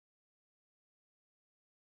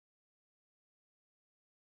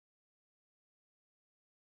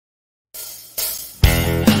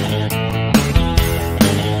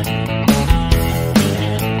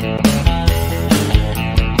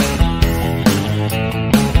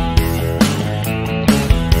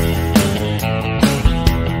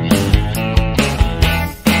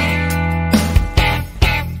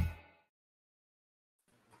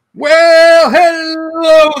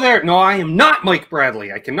there. No, I am not Mike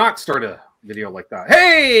Bradley. I cannot start a video like that.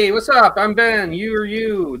 Hey, what's up? I'm Ben. You or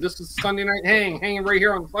you. This is Sunday Night hanging right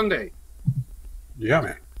here on Sunday. Yeah,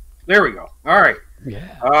 man. There we go. All right.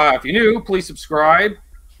 Yeah. If you're new, please subscribe.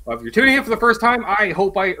 If you're tuning in for the first time, I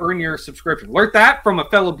hope I earn your subscription. Learned that from a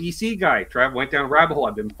fellow BC guy. Trav went down a rabbit hole.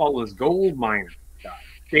 I've been following this gold miner guy.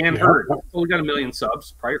 Dan Hurd. Only got 1 million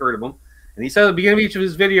subs. Probably heard of him. And he said at the beginning of each of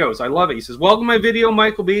his videos, I love it. He says, welcome to my video,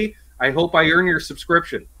 Michael B. I hope I earn your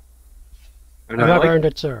subscription. And I've never earned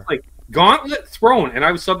it, sir. Like, gauntlet thrown, and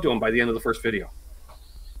I was subbed to him by the end of the first video.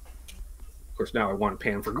 Of course, now I want to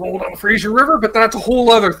pan for gold on the Fraser River, but that's a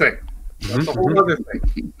whole other thing. That's a whole other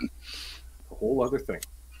thing. A whole other thing.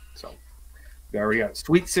 So, we already got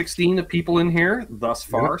sweet 16 of people in here thus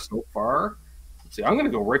far, so far. Let's see, I'm going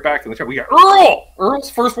to go right back in the chat. We got Earl! Earl's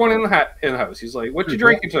first one in the house. He's like, what you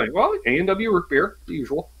drinking tonight? Well, A&W root beer, the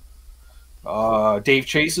usual. Dave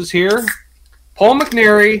Chase is here. Paul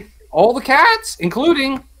McNary. All the cats,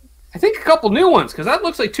 including, I think, a couple new ones, because that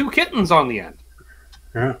looks like 2 kittens on the end.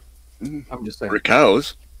 Yeah. I'm just saying. For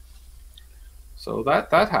cows. So that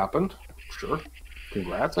happened. Sure.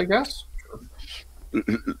 Congrats, I guess. Sure.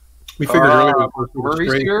 We figured earlier.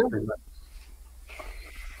 Murray's here.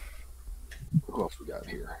 Who else we got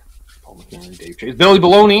here? Paul McNary, Dave Chase. Billy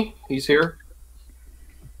Baloney, he's here.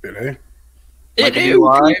 Billy.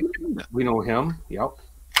 We know him. Yep.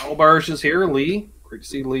 Al Barge is here. Lee. Great to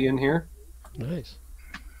see Lee in here. Nice.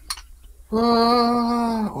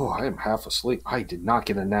 I am half asleep. I did not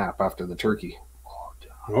get a nap after the turkey.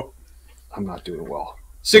 I'm not doing well.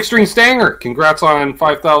 6-string Stanger. Congrats on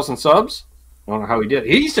 5,000 subs. I don't know how he did.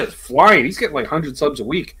 He's just flying. He's getting like 100 subs a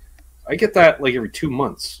week. I get that like every 2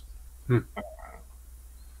 months.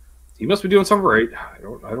 He must be doing something right. I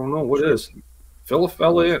don't know what it is. Fill a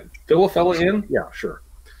fella in? Yeah, sure.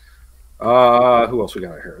 Who else we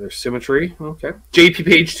got here? There's Symmetry. Okay. JP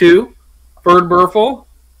Page 2. Ferd Burfel.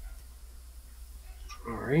 All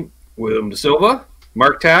right. William De Silva.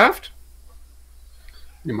 Mark Taft.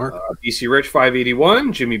 Hey, Mark. BC Rich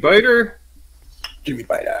 581. Jimmy Biter. Jimmy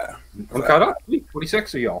Biter. I'm caught up.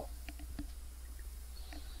 26 of y'all.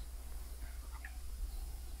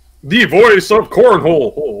 The voice of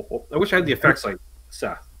Cornhole. I wish I had the effects like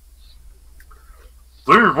Seth.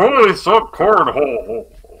 The voice of Cornhole.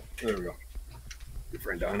 There we go. Good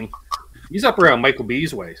friend Donnie. He's up around Michael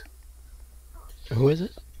B's ways. Who is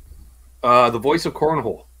it? The voice of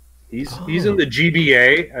Cornhole. He's in the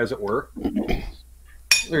GBA, as it were.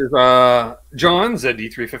 There's John,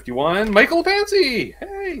 ZD351. Michael Pansy.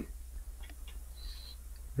 Hey.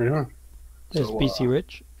 Yeah. There's BC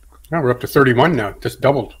Rich. Yeah, we're up to 31 now. Just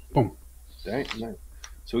doubled. Boom. Dang, nice.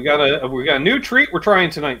 So we got a new treat we're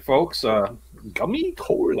trying tonight, folks. Gummy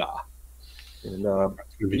cola. And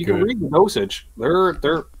you can read the dosage.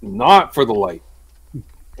 They're not for the light.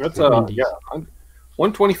 That's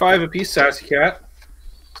 125 a piece, Sassy Cat.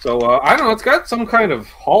 So I don't know. It's got some kind of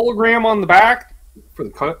hologram on the back for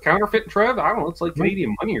the counterfeit, Trev. I don't know. It's like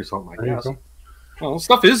Canadian money or something. I guess. Well,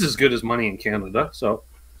 stuff is as good as money in Canada. So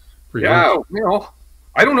you know,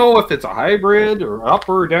 I don't know if it's a hybrid or up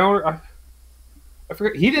or down. I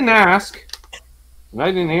forget. He didn't ask, and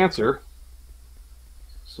I didn't answer.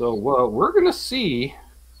 So we're gonna see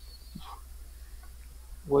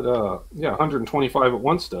what 125 at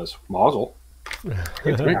once does. Mazel.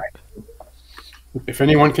 If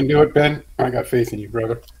anyone can do it, Ben, I got faith in you,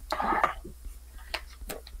 brother.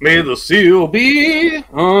 May the seal be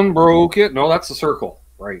unbroken. No, that's the circle,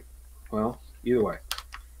 right? Well, either way,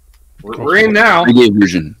 we're in now.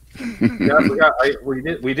 Version. Yeah, I forgot.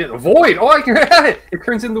 We did a void. Oh, I can. It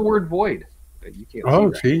turns into the word void. You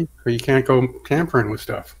can't see, so you can't go tampering with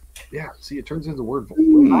stuff. Yeah, see, it turns into the word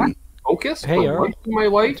void. Focus. Hey, my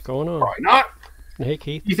light. What's going on? Probably not. Hey,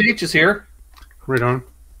 Keith. Keith H is here. Right on.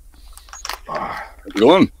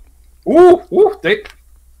 Go on. Ooh,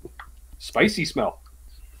 spicy smell.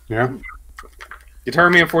 Yeah.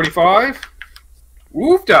 Guitar Man 45.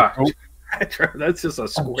 Oof, doc. That's just a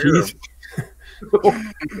square. Like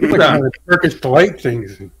one of the Turkish delight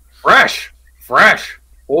things. Fresh.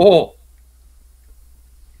 Oh,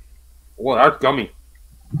 that's gummy.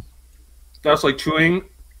 That's like chewing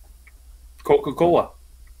Coca-Cola.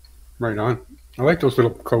 Right on. I like those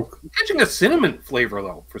little Coke. I'm catching a cinnamon flavor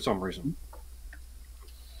though, for some reason.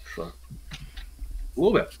 So, a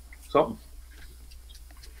little bit, something.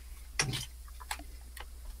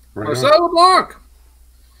 Right Marcel LeBlanc,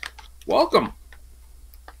 welcome.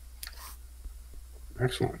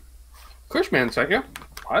 Excellent. Cushman sent you.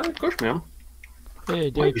 I like Cushman.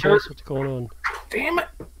 Hey, Dave Chase, what's going on? Damn it!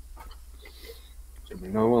 You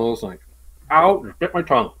know, one of those like, ow, bit my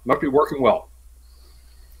tongue. Must be working well.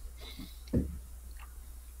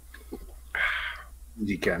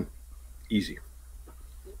 Easy, Ken. Easy.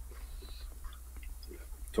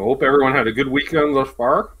 So hope everyone had a good weekend thus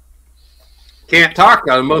far. Can't talk.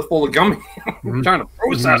 Got a mouthful of gummy. I'm trying to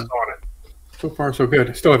process on it. So far, so good.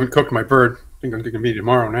 I still haven't cooked my bird. I think I'm going to meet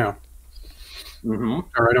tomorrow now. All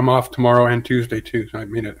right, I'm off tomorrow and Tuesday too, so I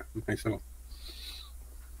made it a nice little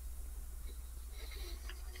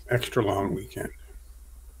extra long weekend.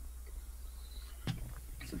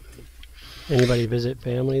 Anybody visit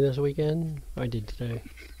family this weekend? I did today.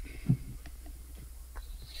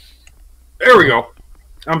 There we go.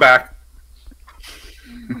 I'm back.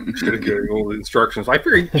 Should have given all the instructions. I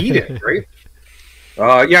figured eat it, right?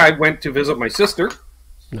 Yeah, I went to visit my sister.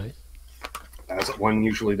 Nice. As one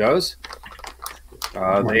usually does.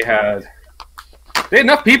 They had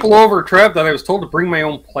enough people over, Trev, that I was told to bring my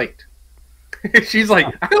own plate. She's like,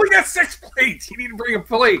 I only got 6 plates. You need to bring a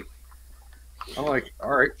plate. I'm like,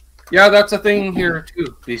 all right. Yeah, that's a thing here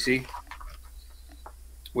too, BC.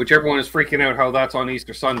 Which everyone is freaking out how that's on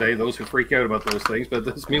Easter Sunday, those who freak out about those things. But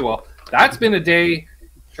this, meanwhile, that's been a day,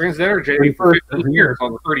 Transgender Day, for 15 years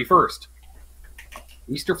on the 31st.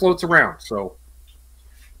 Easter floats around, so,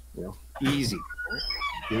 you know, easy.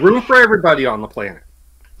 Room for everybody on the planet.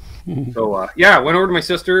 So, yeah, I went over to my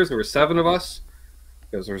sister's. There were 7 of us.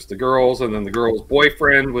 Because there's the girls, and then the girl's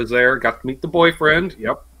boyfriend was there. Got to meet the boyfriend.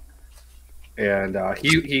 Yep. And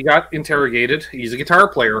he got interrogated. He's a guitar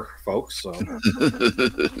player, folks. So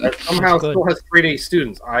somehow still has straight A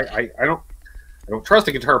students. I don't trust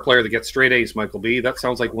a guitar player that gets straight A's, Michael B. That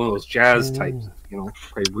sounds like one of those jazz types, you know,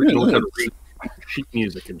 read sheet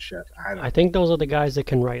music and shit. I think those are the guys that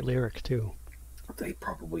can write lyrics too. They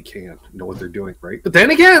probably can know what they're doing, right? But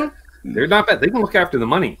then again, they're not bad. They can look after the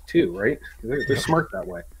money too, right? They're smart that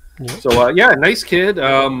way. Yep. So yeah, nice kid.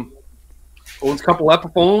 Owns a couple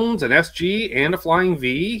Epiphones, an SG, and a Flying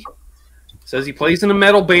V. Says he plays in a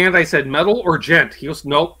metal band. I said, metal or gent? He goes,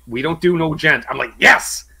 nope, we don't do no gent. I'm like,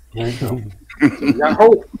 yes! So we got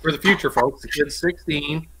hope for the future, folks. The kid's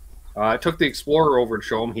 16. I took the Explorer over to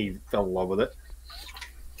show him. He fell in love with it.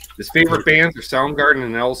 His favorite bands are Soundgarden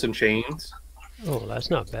and Alice in Chains. Oh,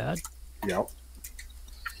 that's not bad. Yep.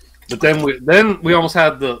 But then we almost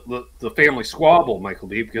had the family squabble, Michael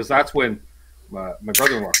B., because that's when my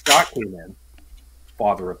brother-in-law Scott came in.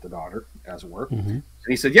 Father of the daughter, as it were. And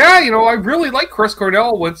he said, yeah, you know, I really like Chris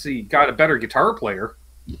Cornell once he got a better guitar player.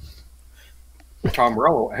 Tom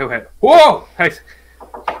Morello, who had, whoa!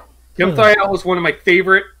 Kim Thiel was one of my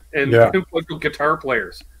favorite and influential guitar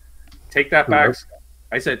players. Take that back.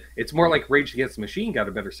 I said, it's more like Rage Against the Machine got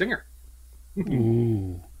a better singer.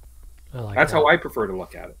 That's how I prefer to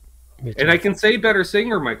look at it. And I can say better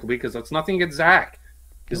singer, Michael, because that's nothing against Zach.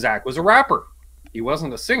 Because Zach was a rapper. He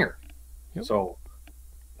wasn't a singer. So...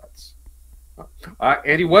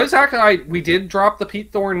 and he was actually, we did drop the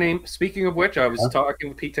Pete Thorne name. Speaking of which, I was talking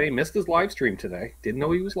with Pete today, missed his live stream today. Didn't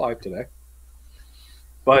know he was live today.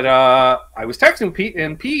 But I was texting Pete,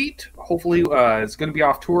 and Pete hopefully is going to be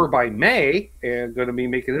off tour by May and going to be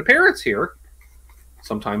making an appearance here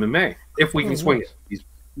sometime in May, if we can swing it. He's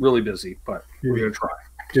really busy, but we're going to try.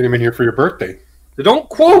 Get him in here for your birthday. So don't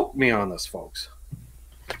quote me on this, folks.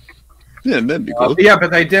 Yeah, that'd be cool. Yeah,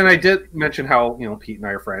 but I did mention how, you know, Pete and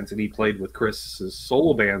I are friends, and he played with Chris's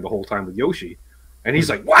solo band the whole time with Yoshi, and he's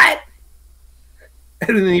like, "What?"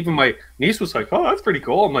 And then even my niece was like, "Oh, that's pretty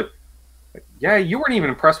cool." I'm like, "Yeah, you weren't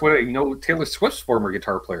even impressed with it. You know, Taylor Swift's former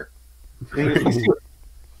guitar player.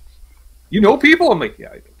 You know people?" I'm like, "Yeah,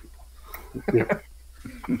 I know people." Yeah.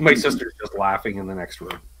 My sister's just laughing in the next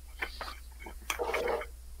room.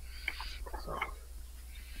 So,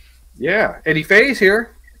 yeah, Eddie Faye's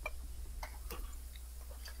here.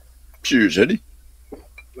 Cheers, Eddie.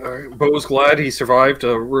 Bo's glad he survived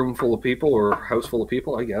a room full of people or a house full of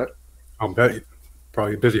people. I get it. I'll bet.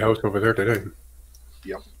 Probably a busy house over there today.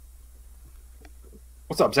 Yep.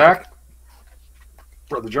 What's up, Zach?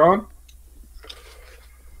 Brother John?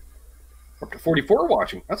 Up to 44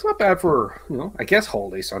 watching. That's not bad for, you know, I guess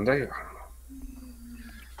holiday Sunday. I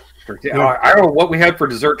don't know. I don't know what we had for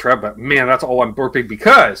dessert, Trev, but man, that's all I'm burping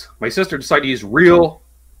because my sister decided to use real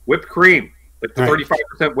whipped cream. Like the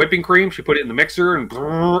 35% whipping cream, she put it in the mixer and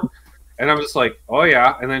I'm just like, oh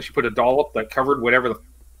yeah. And then she put a dollop that covered whatever the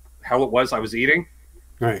hell it was I was eating.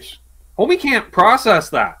 Nice. Homie can't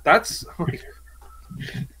process that. That's like,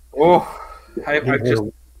 I just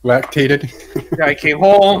lactated. I came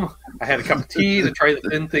home. I had a cup of tea to try to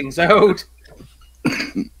thin things out.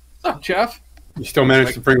 What's up, Jeff? You still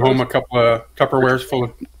managed to bring home a couple of Tupperwares full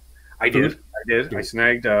of. I did. I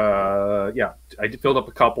snagged, I filled up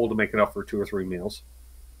a couple to make enough for 2 or 3 meals.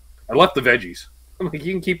 I left the veggies. I'm like,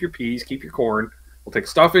 you can keep your peas, keep your corn. We'll take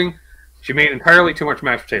stuffing, She made entirely too much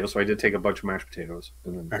mashed potatoes, so I did take a bunch of mashed potatoes.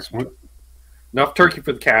 And then Excellent. enough turkey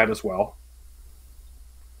for the cat as well.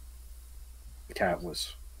 The cat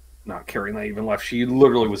was not carrying that even left. She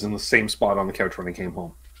literally was in the same spot on the couch when I came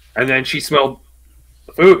home. And then she smelled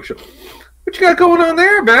the food. She, what you got going on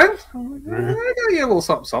there, Ben? I'm like, I got you a little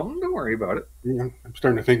something, something. Don't worry about it. Yeah, I'm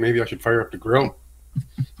starting to think maybe I should fire up the grill.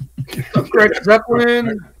 Greg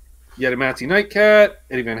Zeppelin, Yetimatsi Nightcat,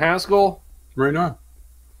 Eddie Van Haskell. Right on.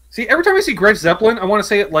 See, every time I see Greg Zeppelin, I want to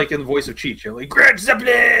say it like in the voice of Cheech. You're like, Greg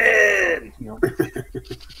Zeppelin! You know?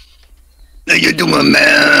 How you doing,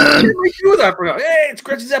 man? I do that for now. Hey, it's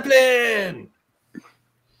Greg Zeppelin!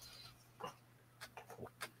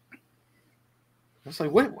 I was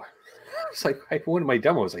like, what? It's like one of my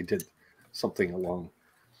demos, I did something along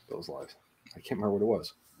those lines. I can't remember what it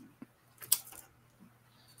was.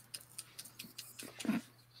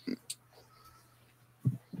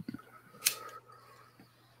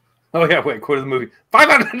 Oh yeah, wait, quote of the movie.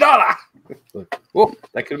 $500! Whoa,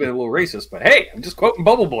 that could have been a little racist, but hey, I'm just quoting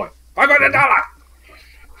Bubble Boy. $500!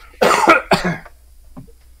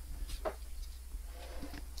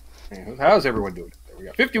 How's everyone doing? We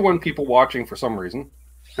got 51 people watching for some reason.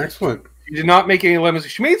 Excellent. She did not make any lemons.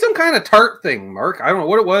 She made some kind of tart thing, Mark. I don't know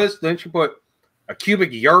what it was. Then she put a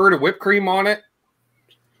cubic yard of whipped cream on it.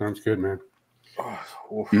 Sounds good, man.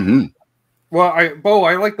 Mm-hmm. Well,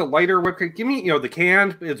 I like the lighter whipped cream. Give me, the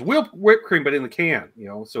canned. It's whipped cream, but in the can,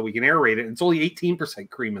 so we can aerate it. It's only 18%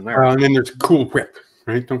 cream in there. And then there's Cool Whip,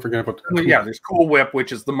 right? Don't forget about the Yeah, there's Cool Whip,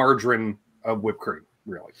 which is the margarine of whipped cream.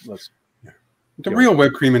 Really, the real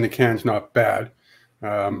whipped cream in the can's not bad.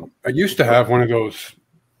 I used to have one of those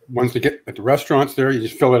ones to get at the restaurants there. You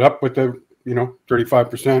just fill it up with the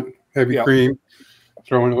 35% heavy cream.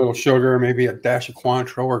 Throw in a little sugar, maybe a dash of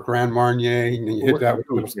Cointreau or Grand Marnier, and then you hit that with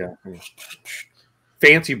a little...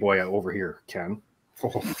 Fancy boy over here, Ken.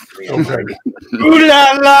 Oh, okay. Ooh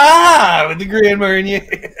la la with the Grand Marnier.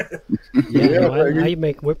 I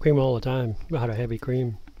make whipped cream all the time out of heavy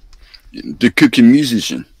cream. The cooking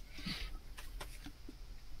musician.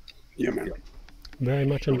 Yeah, man. Very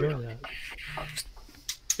much enjoy that.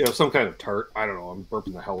 Some kind of tart. I don't know. I'm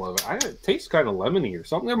burping the hell out of it. It tastes kind of lemony or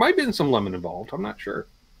something. There might have been some lemon involved. I'm not sure.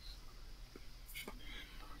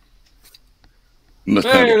 Hey,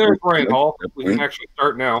 there's Brian Hall. We can actually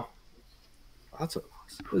start now. What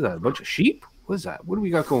is that? A bunch of sheep? What is that? What do we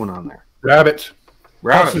got going on there? Rabbits.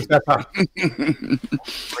 Rabbits.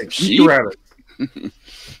 Sheep. Rabbit.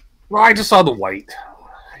 Well, I just saw the white.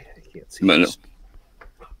 I can't see this.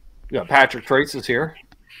 We got Patrick Trace is here.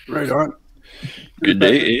 Right on. Good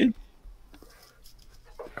day, Ed.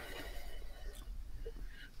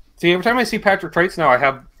 See, every time I see Patrick Trace now, I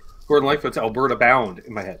have Gordon Lightfoot's Alberta Bound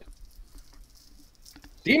in my head.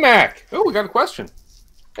 D-Mac. Oh, we got a question.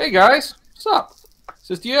 Hey, guys. What's up?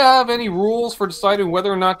 Says, do you have any rules for deciding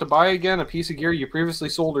whether or not to buy again a piece of gear you previously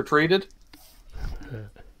sold or traded?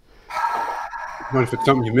 What if it's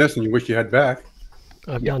something you missed and you wish you had back?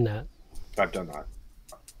 I've done that. I've done that.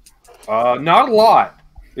 Not a lot.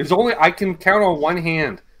 There's only, I can count on one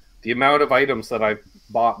hand the amount of items that I've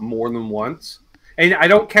bought more than once. And I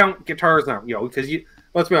don't count guitars now, because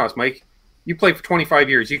let's be honest, Mike, you play for 25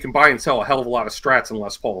 years, you can buy and sell a hell of a lot of Strats and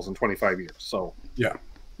Les Pauls in 25 years. So,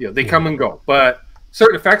 they come and go. But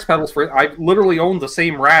certain effects pedals, I've literally owned the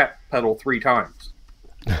same Rat pedal 3 times.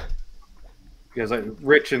 Because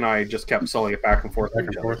Rich and I just kept selling it back and forth. And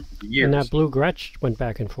that blue Gretsch went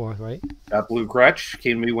back and forth, right? That blue Gretsch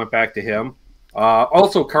came to me, went back to him.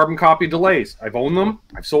 Also, carbon copy delays. I've owned them.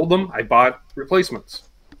 I've sold them. I bought replacements.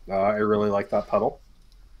 I really like that pedal.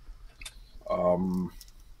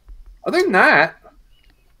 Other than that,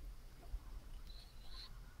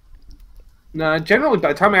 generally,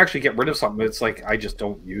 by the time I actually get rid of something, it's like I just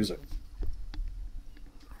don't use it.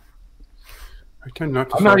 I tend not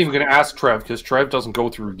to. I'm not even going to ask Trev because Trev doesn't go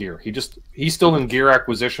through gear. He's still in gear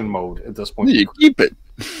acquisition mode at this point. You keep it.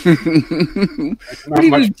 Not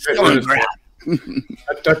much.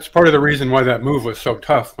 That's part of the reason why that move was so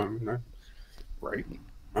tough. Right.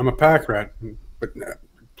 I'm a pack rat, but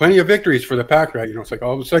plenty of victories for the pack rat. It's like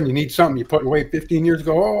all of a sudden you need something you put away 15 years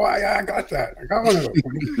ago. Oh, I got that. I got one of those.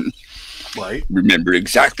 Right. Remember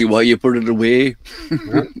exactly why you put it away.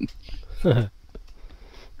 We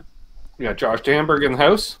got Josh Danberg in the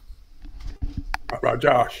house. How about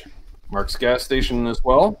Josh? Mark's gas station as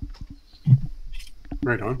well.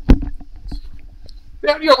 Right on.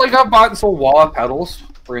 Yeah, like I've bought and sold wah pedals,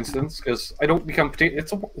 for instance, because I don't become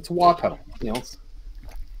it's a wah pedal. It's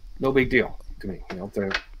no big deal to me.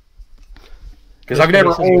 Because I've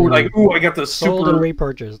never owned I got this sold super and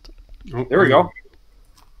repurchased. Oh, there we go.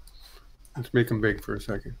 Let's make them big for a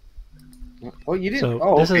second. Well, you didn't. So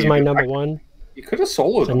oh, this okay, is my number one. You could have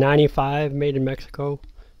soloed It's a them. 95 made in Mexico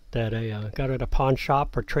that I got at a pawn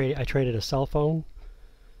shop for trade. I traded a cell phone.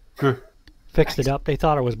 Fixed it up. They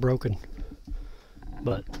thought it was broken.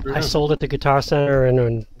 But I sold it to Guitar Center, and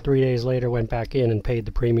then 3 days later went back in and paid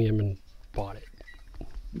the premium and bought it.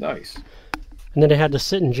 Nice. And then they had to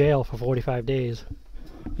sit in jail for 45 days,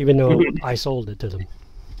 even though I sold it to them.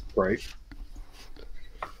 Right.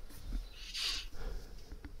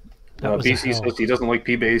 That was a BC hell. says he doesn't like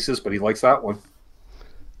P basses, but he likes that one.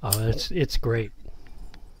 Oh, it's great.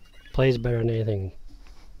 Plays better than anything.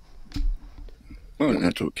 Well,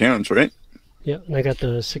 that's what counts, right? Yeah, and I got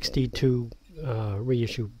the 62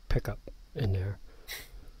 reissue pickup in there.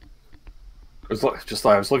 I was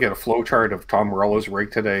looking at a flow chart of Tom Morello's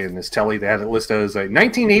rig today, and this telly, they had it listed as a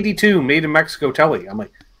 1982 made in Mexico telly. I'm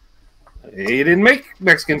like, they didn't make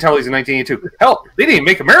Mexican tellies in 1982. Hell, they didn't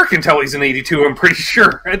make American tellies in 82, I'm pretty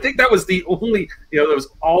sure. I think that was the only, that was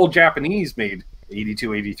all Japanese made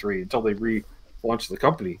 82, 83 until they relaunched the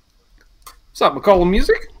company. What's up, McCollum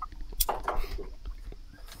Music?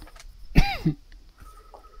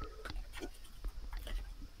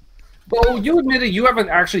 Well, you admitted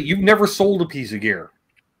you've never sold a piece of gear.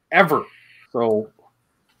 Ever. So,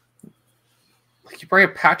 like, you probably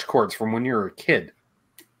have patch cords from when you were a kid.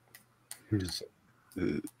 BC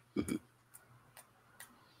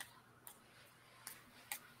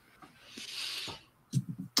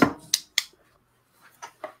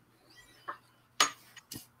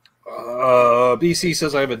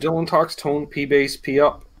says, I have a Dylan Talks Tone P bass P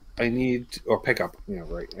up. Pickup. Yeah,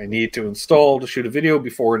 right. I need to install to shoot a video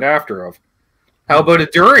before and after of. How about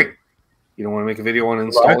it during? You don't want to make a video on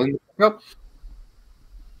installing the pickup?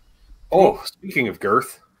 Oh, speaking of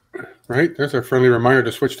girth. Right, there's a friendly reminder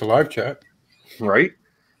to switch to live chat. Right.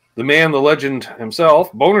 The man, the legend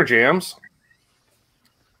himself, Boner Jams.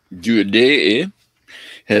 Good day, eh?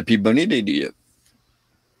 Happy bunny day to you.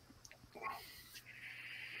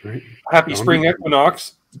 Right. Happy spring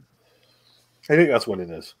equinox. I think that's what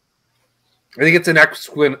it is. I think it's an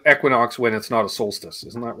equinox when it's not a solstice.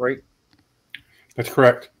 Isn't that right? That's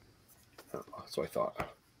correct. Oh, that's what I thought.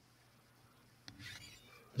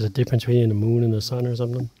 There's a difference between the moon and the sun or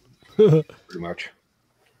something. Pretty much.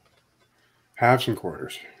 Halves and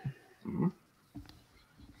quarters. Mm-hmm.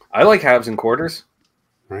 I like halves and quarters.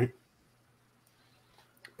 Right.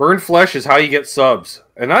 Burned flesh is how you get subs.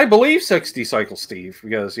 And I believe 60 Cycle Steve,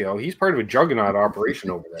 because, he's part of a juggernaut operation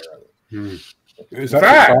over there. Is In that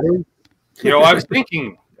fact, I was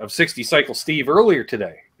thinking of 60 Cycle Steve earlier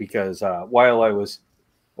today, because while I was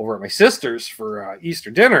over at my sister's for Easter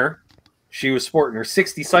dinner, she was sporting her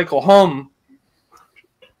 60 Cycle Hum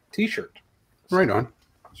t-shirt. right on?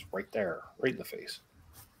 It's right there, right in the face.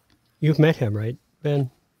 You've met him, right, Ben?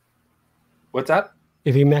 What's that?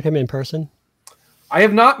 Have you met him in person? I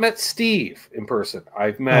have not met Steve in person.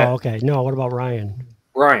 I've met Oh, okay. No, what about Ryan?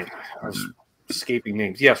 Ryan. I was escaping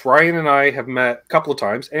names. Yes, Ryan and I have met a couple of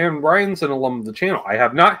times, and Ryan's an alum of the channel. I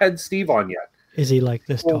have not had Steve on yet. Is he like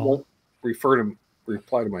this tall? Reply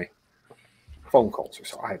to my phone calls or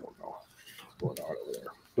so. I don't know what's going on over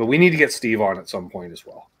there. But we need to get Steve on at some point as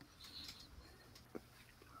well.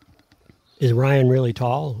 Is Ryan really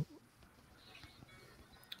tall?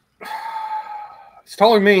 He's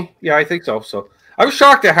taller than me. Yeah, I think so. So I was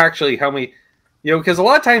shocked at actually how many, because a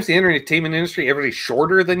lot of times the entertainment industry, everybody's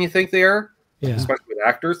shorter than you think they are. Yeah. Especially with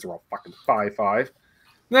actors. They're all fucking 5'5". And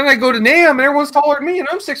then I go to NAMM and everyone's taller than me and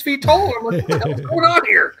I'm 6 feet tall. I'm like, what the hell's going on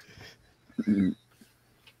here?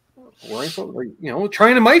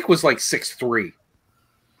 China Mike was like 6'3".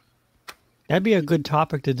 That'd be a good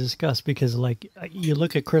topic to discuss because, like, you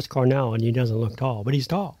look at Chris Cornell and he doesn't look tall, but he's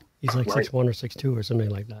tall. He's like 6'1" or 6'2" or something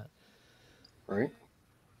like that. Right.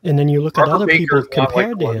 And then you look at other people Baker's not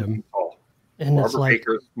compared like to him, tall. and it's Robert like,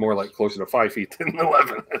 Baker's more like closer to 5 feet than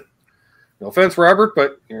 11. No offense, Robert,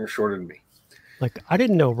 but you're shorter than me. like I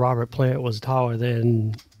didn't know Robert Plant was taller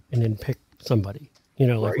than, and then pick somebody.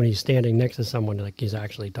 Like when he's standing next to someone, like he's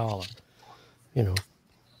actually taller.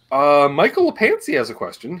 Michael Lepancy has a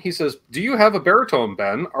question. He says, do you have a baritone,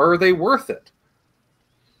 Ben? Are they worth it?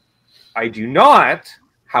 I do not.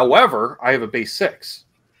 However, I have a bass 6,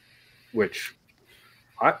 which,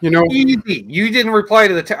 easy. You didn't reply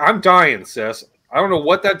to the I'm dying, sis. I don't know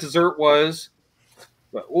what that dessert was,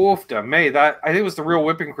 but oof, da May. I think it was the real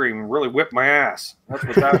whipping cream. Really whipped my ass. That's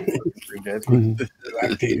what that whipping cream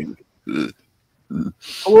did.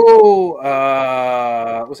 Hello,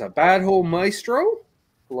 what's that? Bad Hole Maestro?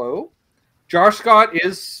 Hello. Josh Scott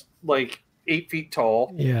is like 8 feet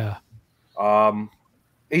tall. Yeah.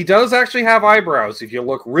 He does actually have eyebrows if you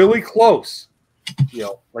look really close.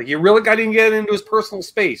 Like you really got to get into his personal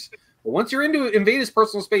space. But once you're into invade his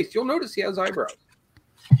personal space, you'll notice he has eyebrows.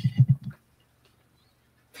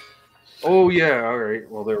 Oh, yeah. All right.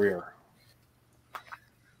 Well, there we are.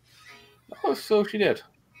 Oh, so she did.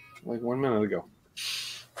 Like 1 minute ago.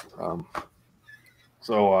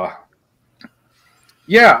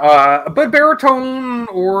 But baritone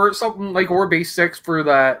or something like, or bass six for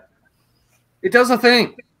that. It does a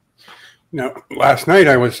thing. Now, last night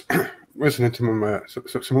I was listening to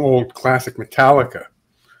some old classic Metallica,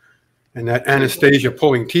 and that Anastasia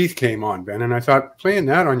Pulling Teeth came on, Ben, and I thought playing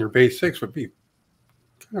that on your bass six would be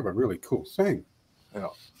kind of a really cool thing. Yeah.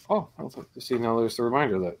 Oh, see, now there's the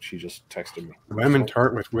reminder that she just texted me. Lemon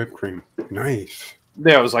tart with whipped cream. Nice.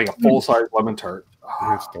 Yeah, it was like a full-size lemon tart.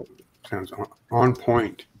 That sounds on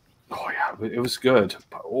point. Oh, yeah, it was good.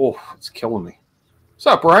 Oh, it's killing me. What's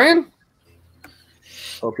up, Brian?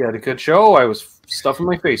 Hope you had a good show. I was stuffing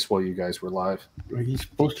my face while you guys were live. He's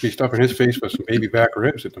supposed to be stuffing his face with some baby back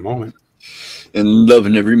ribs at the moment. And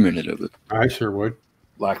loving every minute of it. I sure would.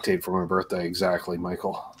 Lactate for my birthday, exactly,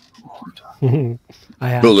 Michael. Well,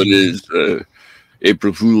 it is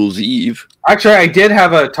April Fool's Eve. Actually, I did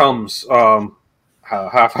have a Tums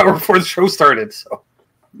half hour before the show started. So,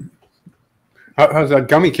 how's that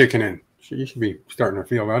gummy kicking in? You should be starting to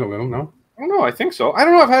feel that a little, no? I don't know. I think so. I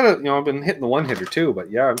don't know. I've had I've been hitting the one hitter too,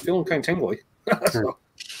 but yeah, I'm feeling kind of tingly. So,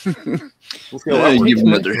 give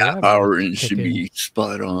another half hour and it should be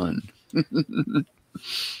spot on.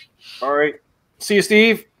 All right. See you,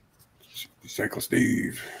 Steve. Cycle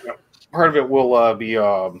Steve. Yep. Part of it will be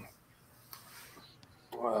we'll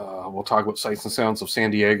talk about sights and sounds of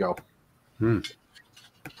San Diego.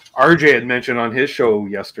 RJ had mentioned on his show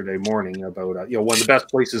yesterday morning about one of the best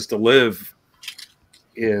places to live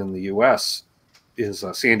in the U.S. is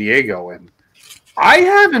San Diego, and I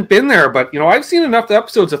haven't been there, but I've seen enough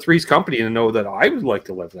episodes of Three's Company to know that I would like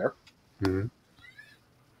to live there. Mm-hmm.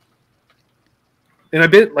 And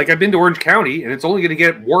I've been to Orange County, and it's only going to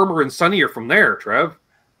get warmer and sunnier from there, Trev.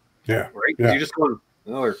 Yeah, right. Yeah. You just go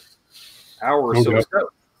another hour or so.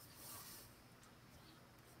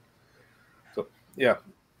 So yeah,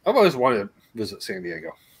 I've always wanted to visit San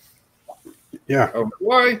Diego. Yeah.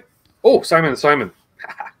 Why? Oh, Simon.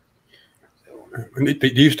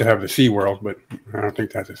 They used to have the Sea World, but I don't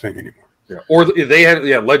think that's a thing anymore. Yeah, or they had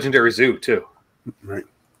Legendary Zoo too. Right,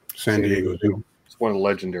 San Diego Zoo. It's one of the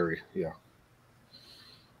legendary. Yeah.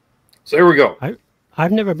 So there we go.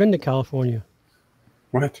 I've never been to California.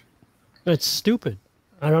 What? It's stupid.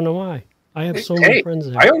 I don't know why. I have so many friends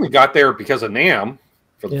there. I only got there because of NAMM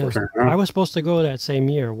for the first time. I was supposed to go that same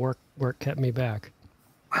year. Work kept me back.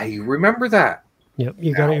 I remember that. Yep.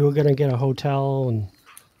 You were gonna get a hotel, and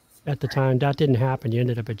at the time that didn't happen. You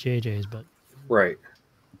ended up at JJ's, but right.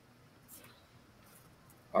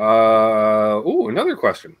 Another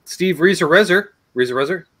question. Steve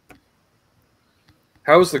Reezer.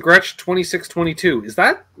 How's the Gretsch 2622? Is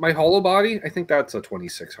that my hollow body? I think that's a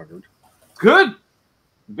 2600. Good.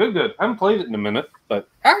 I haven't played it in a minute, but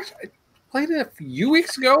actually, I played it a few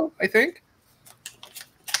weeks ago, I think.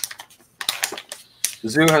 The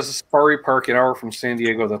zoo has a safari park an hour from San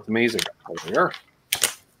Diego. That's amazing. Over there.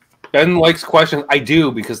 Ben likes questions. I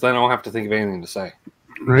do, because then I don't have to think of anything to say.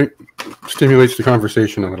 Right. Stimulates the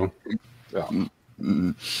conversation a little. Yeah.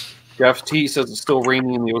 Mm-hmm. Jeff T says it's still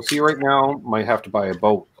raining in the OC right now. Might have to buy a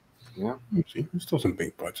boat. Yeah. See, there's still some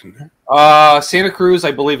big butts in there. Santa Cruz,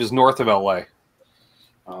 I believe, is north of LA.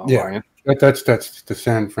 Yeah. Ryan. That's the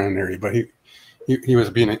San Fran area, but he was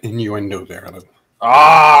being an innuendo there a little.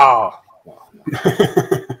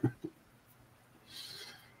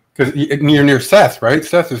 Because you're near Seth, right?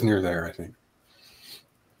 Seth is near there, I think.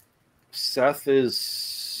 Seth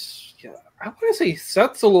is, I want to say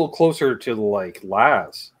Seth's a little closer to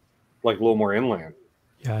Laz, like a little more inland.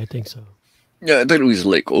 Yeah, I think so. Yeah, I thought it was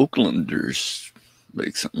like Oakland or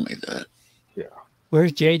like something like that. Yeah.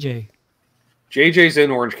 Where's JJ? JJ's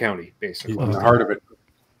in Orange County, basically. He's in the heart of it.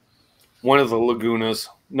 One of the lagunas,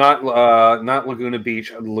 not Laguna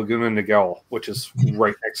Beach, Laguna Niguel, which is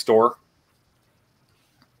right next door.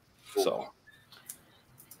 So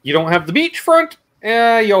you don't have the beachfront,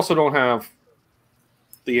 you also don't have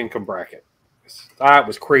the income bracket. That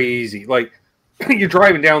was crazy. Like, you're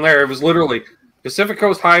driving down there, it was literally Pacific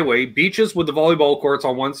Coast Highway, beaches with the volleyball courts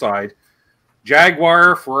on one side,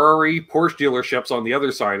 Jaguar, Ferrari, Porsche dealerships on the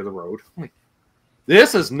other side of the road.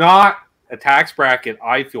 This is not a tax bracket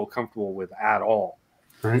I feel comfortable with at all.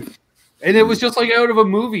 Right. And it was just like out of a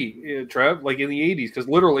movie, Trev, like in the 80s, because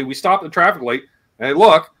literally we stopped at the traffic light and I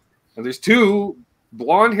look, and there's two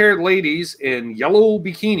blonde-haired ladies in yellow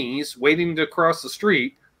bikinis waiting to cross the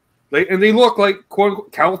street. And they look like,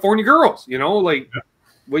 quote-unquote, California girls, like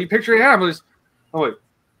what you picture them. I'm like,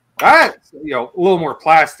 That's, you know, a little more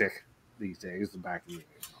plastic these days than back in the day.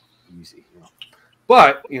 Easy, you know.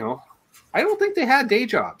 But, you know, I don't think they had day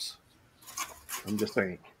jobs. I'm just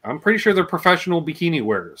saying. I'm pretty sure they're professional bikini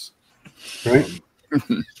wearers. Right.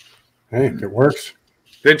 Hey, it works.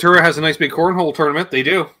 Ventura has a nice big cornhole tournament. They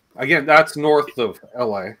do. Again, that's north of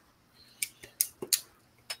LA.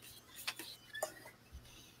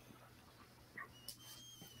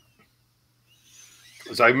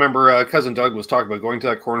 So I remember cousin Doug was talking about going to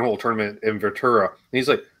that cornhole tournament in Ventura. And he's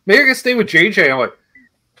like, maybe I can stay with JJ. I'm like,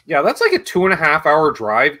 yeah, that's like a 2.5-hour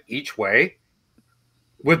drive each way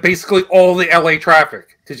with basically all the LA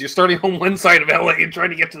traffic because you're starting on one side of LA and trying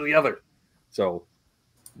to get to the other. So,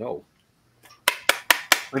 no.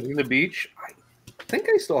 Huntington Beach. I think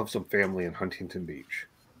I still have some family in Huntington Beach.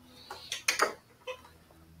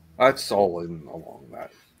 That's all in along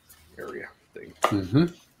that area thing. Mm-hmm.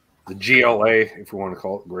 The GLA, if you want to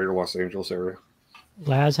call it, Greater Los Angeles area.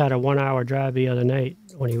 Laz had a 1-hour drive the other night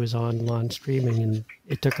when he was on streaming, and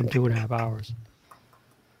it took him 2.5 hours.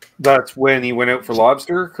 That's when he went out for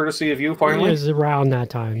lobster, courtesy of you, finally? It was around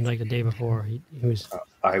that time, like the day before. He was.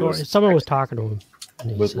 Someone was talking to him.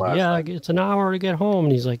 And he said, yeah, it's an hour to get home.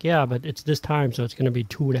 And he's like, yeah, but it's this time, so it's going to be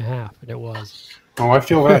 2.5. And it was. Oh, I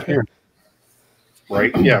feel that here.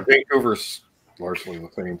 Right? Yeah, Vancouver's largely the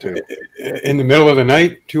same, too. In the middle of the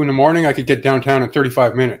night, 2 in the morning, I could get downtown in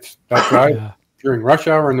 35 minutes. That drive during rush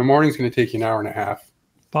hour in the morning is going to take you an hour and a half.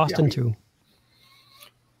 Boston, too.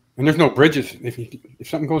 And there's no bridges. If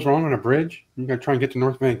something goes wrong on a bridge, you got to try and get to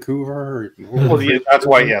North Vancouver. Well, that's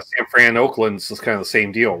why, San Fran, Oakland's is kind of the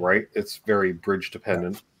same deal, right? It's very bridge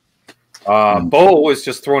dependent. Bo was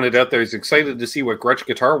just throwing it out there. He's excited to see what Gretsch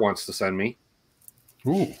Guitar wants to send me.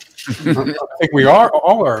 Ooh. I think we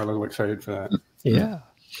all are a little excited for that. Yeah.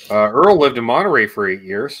 Earl lived in Monterey for 8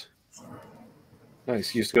 years. Nice.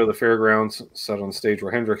 He used to go to the fairgrounds, sat on stage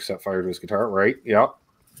where Hendrix set fire to his guitar, right? Yeah.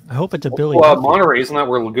 I hope it's a Billy. Well, Monterey, isn't that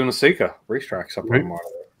where Laguna Seca racetrack's up in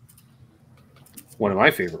Monterey? One of my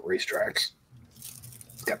favorite racetracks.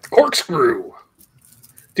 It's got the corkscrew.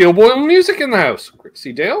 Dale Boyle music in the house. Great to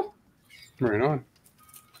see Dale. Right on.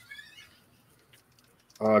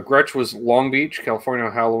 Gretsch was Long Beach, California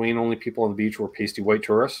on Halloween. Only people on the beach were pasty white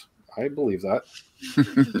tourists. I believe that.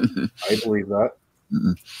 I believe that.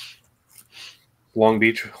 Mm-hmm. Long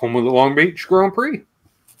Beach, home of the Long Beach Grand Prix.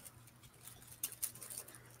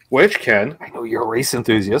 Which, Ken, I know you're a race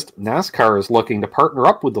enthusiast. NASCAR is looking to partner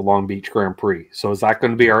up with the Long Beach Grand Prix. So is that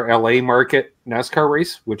going to be our LA market NASCAR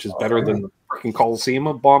race, which is better than the freaking Coliseum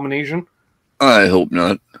abomination? I hope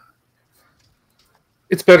not.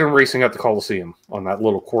 It's better than racing at the Coliseum on that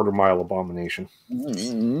little quarter-mile abomination.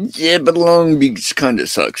 Yeah, but Long Beach kind of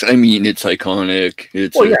sucks. I mean, it's iconic.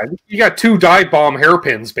 You got 2 dive bomb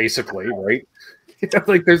hairpins, basically, right?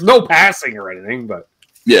 Like, there's no passing or anything, but...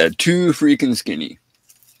 Yeah, too freaking skinny.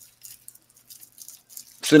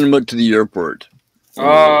 Send them out to the airport.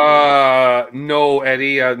 No,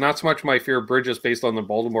 Eddie. Not so much my fear of bridges based on the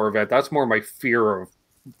Baltimore event. That's more my fear of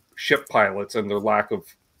ship pilots and their lack of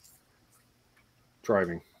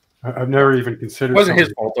driving. I've never even considered. It wasn't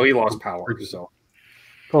his fault, though. He lost power. So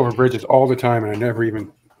over bridges all the time, and I never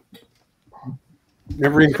even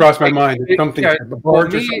crossed my mind. Something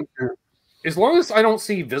as long as I don't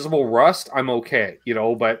see visible rust, I'm okay, you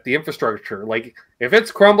know, but the infrastructure, like if it's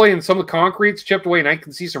crumbling and some of the concrete's chipped away and I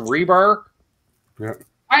can see some rebar,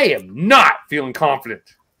 I am not feeling confident.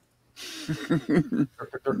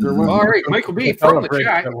 All right, Michael B. from the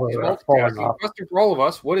chat. Question for all of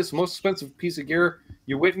us. What is the most expensive piece of gear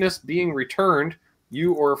you witnessed being returned,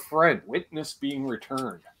 you or a friend? Witnessed being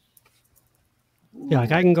returned. Yeah,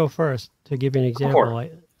 like I can go first to give you an example.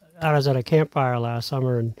 I was at a campfire last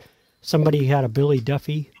summer and somebody had a Billy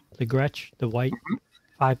Duffy, the Gretsch, the white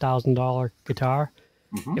 $5,000 guitar.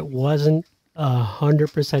 It wasn't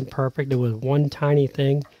 100% perfect. It was one tiny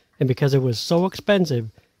thing. And because it was so expensive,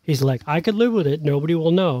 he's like, I could live with it. Nobody will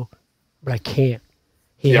know, but I can't.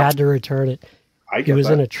 He had to return it. He was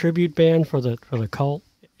in a tribute band for the Cult,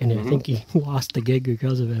 and I think he lost the gig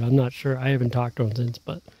because of it. I'm not sure. I haven't talked to him since,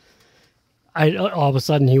 but all of a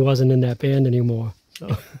sudden he wasn't in that band anymore.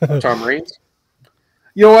 So. Tom Raines?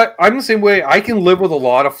 You know what? I'm the same way. I can live with a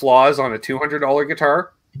lot of flaws on a $200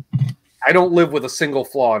 guitar. I don't live with a single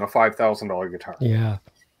flaw on a $5,000 guitar. Yeah.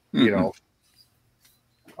 You know,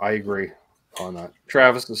 I agree on that.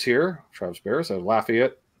 Travis is here. Travis Barris out of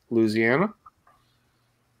Lafayette, Louisiana.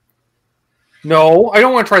 No, I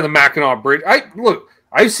don't want to try the Mackinac Bridge.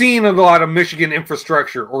 I've seen a lot of Michigan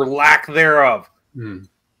infrastructure or lack thereof.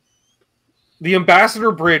 The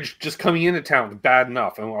Ambassador Bridge just coming into town is bad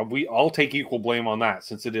enough, and I'll take equal blame on that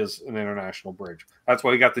since it is an international bridge. That's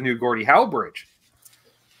why we got the new Gordie Howe Bridge.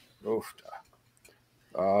 Oof.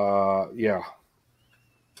 Yeah.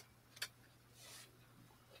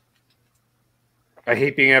 I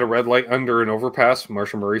hate being at a red light under an overpass,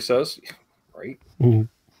 Marshall Murray says. Right? Mhm.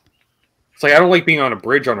 It's like I don't like being on a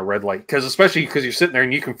bridge on a red light, especially because you're sitting there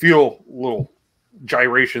and you can feel little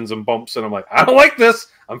gyrations and bumps, and I'm like, I don't like this.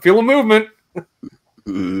 I'm feeling movement.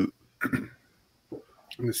 The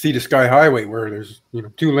Sea to Sky Highway, where there's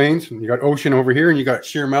 2 lanes, and you got ocean over here, and you got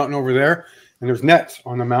sheer mountain over there, and there's nets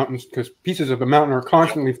on the mountains because pieces of the mountain are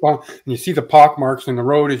constantly falling, and you see the pock marks in the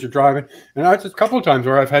road as you're driving. And that's a couple of times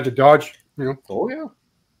where I've had to dodge, Oh yeah,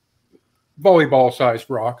 volleyball-sized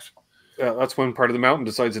rocks. Yeah, that's when part of the mountain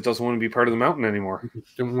decides it doesn't want to be part of the mountain anymore.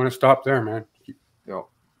 Don't want to stop there, man. No.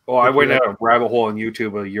 Well, I went down a rabbit hole on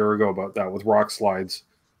YouTube a year ago about that with rock slides.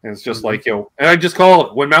 And it's just like, and I just call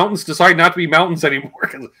it when mountains decide not to be mountains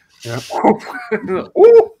anymore. Yeah.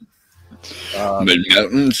 But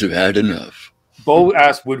mountains have had enough. Bo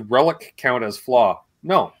asked, would relic count as flaw?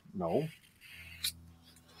 No.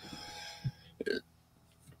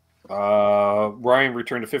 Ryan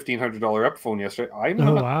returned a $1,500 Epiphone yesterday. I'm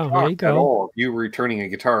not wow, shocked there you go. at all. You returning a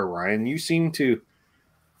guitar, Ryan. You seem to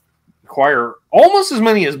acquire almost as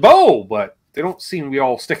many as Bo, but they don't seem to be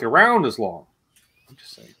all sticking around as long. I'm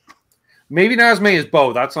just saying. Maybe not as many as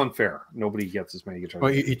Bo. That's unfair. Nobody gets as many guitars.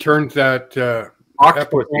 Well, he turned that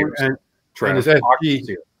Octopus Epiphone and his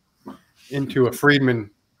SD into a Friedman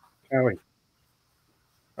Cali.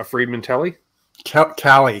 A Friedman Telly?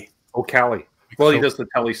 Cali. Oh, Cali. Well, he does the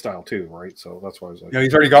Telly style too, right? So that's why I was like, yeah,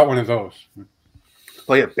 he's already got one of those.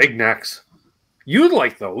 play it big necks. You'd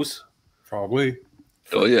like those. Probably.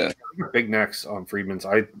 Oh yeah. Big necks on Friedman's.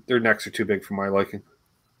 Their necks are too big for my liking.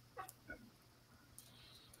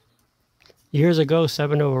 Years ago,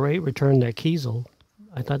 708 returned that Kiesel.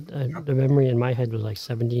 I thought the memory in my head was like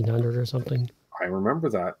 1700 or something. I remember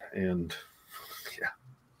that, and yeah.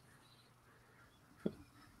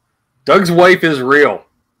 Doug's wife is real,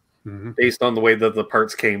 based on the way that the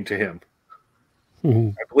parts came to him.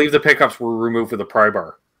 I believe the pickups were removed with a pry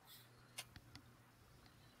bar.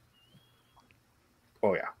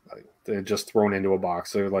 Oh yeah, they're just thrown into a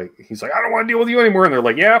box. They're like, he's like, I don't want to deal with you anymore, and they're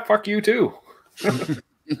like, yeah, fuck you too.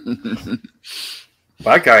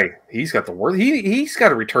 That guy, he's got the word. He's got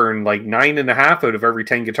to return like 9.5 out of every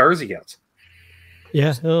 10 guitars he gets.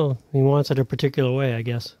 Yeah, oh, he wants it a particular way, I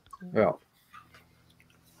guess. Yeah.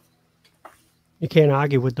 You can't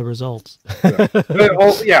argue with the results.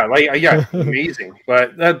 Yeah, amazing.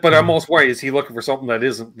 But I'm also worried, is he looking for something that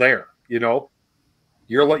isn't there? You're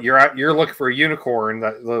looking for a unicorn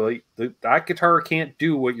that guitar can't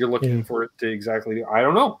do what you're looking for it to exactly do. I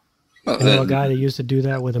don't know. I know a guy that used to do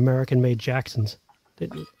that with American-made Jacksons.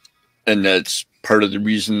 And that's part of the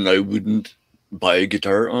reason I wouldn't buy a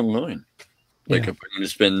guitar online. Like if I'm going to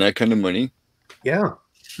spend that kind of money. Yeah.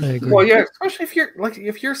 I agree. Well, yeah, especially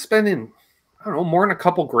if you're spending, I don't know, more than a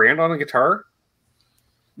couple grand on a guitar.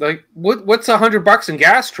 Like what's $100 in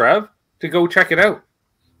gas, Trev, to go check it out?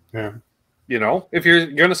 Yeah. If you're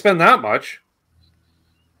going to spend that much.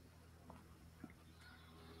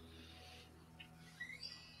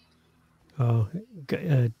 Oh,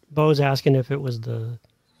 Bo's asking if it was the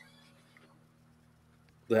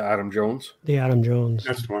Adam Jones. The Adam Jones.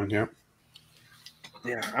 That's the one, yeah.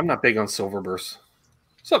 Yeah, I'm not big on silver bursts.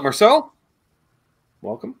 What's up, Marcel?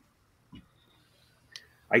 Welcome.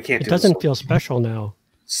 I can't. It doesn't feel special now.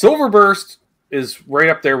 Silver burst is right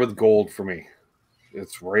up there with gold for me.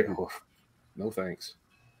 It's right. Oh, no thanks.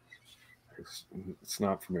 It's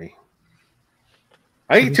not for me.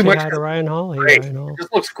 I think too much. Hi to Ryan Hall. Hey, Ryan Hall. It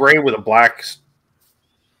just looks gray with a black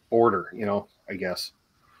border. I guess.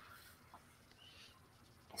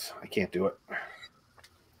 I can't do it.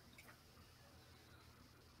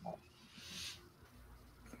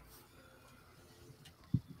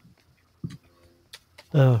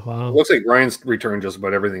 Oh, wow. It looks like Ryan's returned just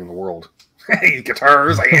about everything in the world. Hey,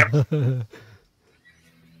 guitars, I am.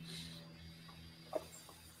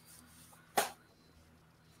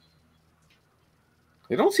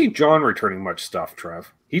 I don't see John returning much stuff,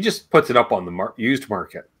 Trev. He just puts it up on the used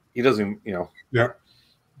market. He doesn't, Yeah.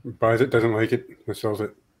 Buys it, doesn't like it, and sells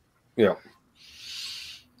it. Yeah.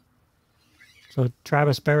 So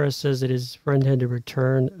Travis Barris says that his friend had to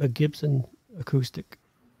return a Gibson acoustic,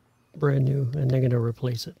 brand new, and they're going to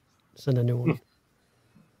replace it. Send a new one.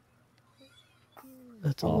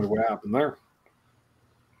 That's all. What happened there?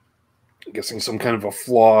 I'm guessing some kind of a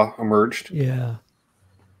flaw emerged. Yeah.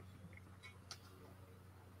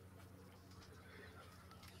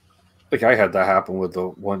 Like I had that happen with the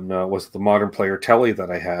one was the Modern Player Telly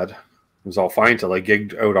that I had. It was all fine till I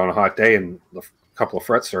gigged out on a hot day and a couple of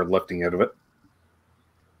frets started lifting out of it.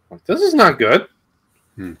 Like, this is not good.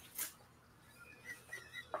 So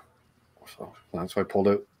that's why I pulled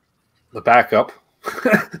out the backup.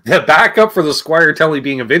 The backup for the Squire Telly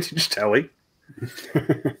being a vintage Telly.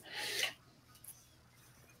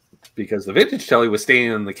 Because the vintage Telly was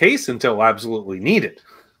staying in the case until absolutely needed.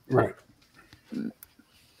 Right.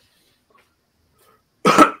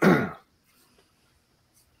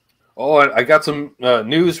 Oh, I got some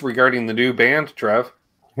news regarding the new band, Trev.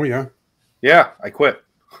 Oh, yeah. Yeah, I quit.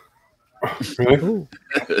 Really? Ooh.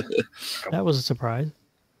 That was a surprise.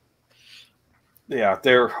 Yeah,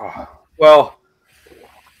 they're... well...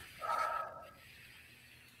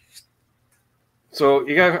 So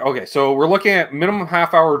you got... Okay, so we're looking at minimum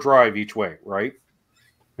half-hour drive each way, right?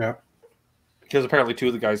 Yeah. Because apparently 2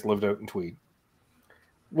 of the guys lived out in Tweed.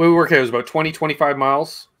 We worked out it was about 20, 25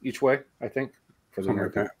 miles each way, I think. For Something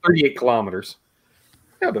like that. 38 kilometers.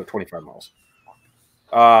 Yeah, about 25 miles.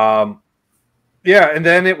 Yeah, and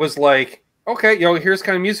then it was like, okay, here's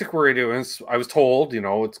kind of music we're doing. I was told,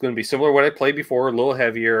 it's going to be similar to what I played before, a little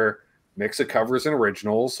heavier, mix of covers and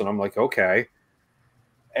originals. And I'm like, okay.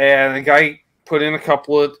 And the guy put in a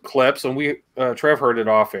couple of clips, and Trev heard it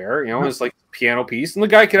off air. It's like a piano piece, and the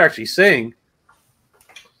guy could actually sing.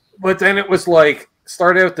 But then it was like,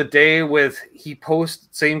 started out the day with,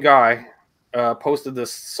 same guy, posted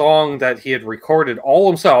this song that he had recorded all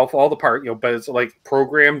himself, all the part, but it's like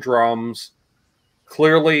programmed drums,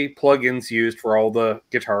 clearly plugins used for all the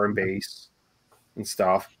guitar and bass and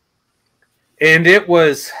stuff. And it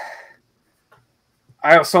was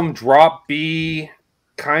some drop B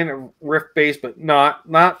kind of riff bass, but not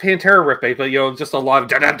Pantera riff bass, but just a lot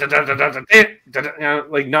of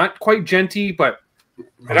like not quite genty, but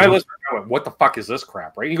and I listened, I went, what the fuck is this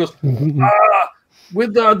crap, right? And he goes,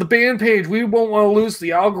 with the band page, we won't want to lose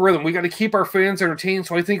the algorithm. We got to keep our fans entertained,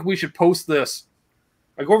 so I think we should post this.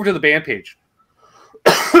 I go over to the band page.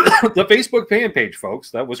 The Facebook fan page, folks,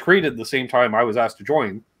 that was created the same time I was asked to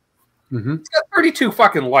join. It's got 32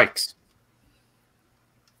 fucking likes.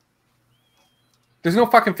 There's no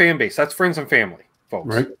fucking fan base. That's friends and family,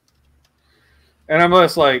 folks. Right. And I'm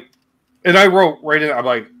just like, and I wrote right in, I'm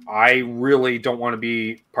like, I really don't want to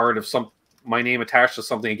be part of my name attached to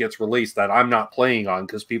something that gets released that I'm not playing on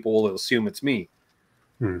because people will assume it's me.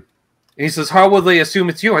 And he says, how will they assume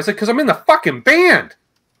it's you? I said, because I'm in the fucking band.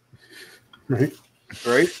 Right.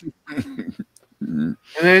 And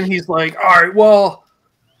then he's like, all right, well,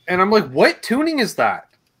 and I'm like, what tuning is that?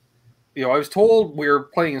 I was told we were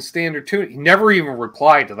playing in standard tuning. He never even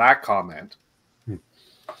replied to that comment.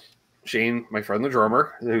 Shane, my friend, the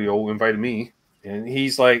drummer, who invited me, and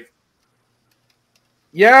he's like,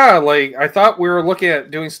 yeah, like, I thought we were looking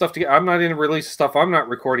at doing stuff together. I'm not in release stuff I'm not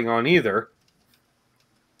recording on either.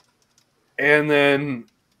 And then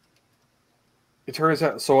it turns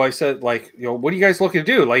out, so I said, like, what are you guys looking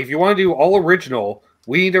to do? Like, if you want to do all original,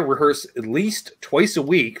 we need to rehearse at least twice a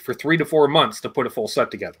week for 3 to 4 months to put a full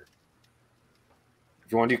set together.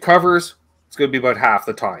 If you want to do covers, it's going to be about half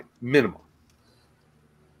the time, minimum.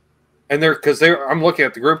 And I'm looking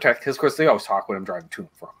at the group text, because of course they always talk when I'm driving to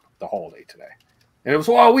and from the holiday today. And it was,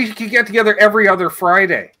 well, we could get together every other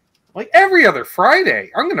Friday. Like, every other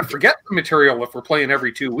Friday? I'm going to forget the material if we're playing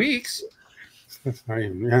every 2 weeks. That's not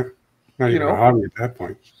even a hobby at that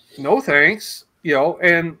point. No thanks.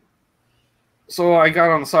 And so I got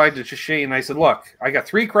on the side to Shane and I said, look, I got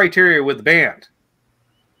 3 criteria with the band.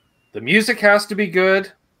 The music has to be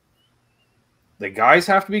good. The guys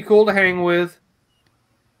have to be cool to hang with.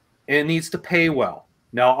 And it needs to pay well.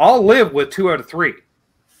 Now, I'll live with 2 out of 3.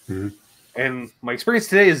 And my experience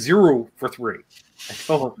today is 0 for 3. I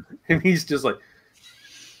told him, and he's just like,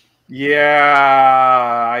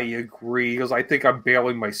 yeah, I agree. He goes, I think I'm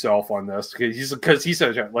bailing myself on this. Because he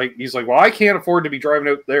said, like, he's like, well, I can't afford to be driving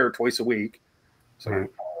out there twice a week. So,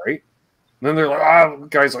 all right. And then they're like,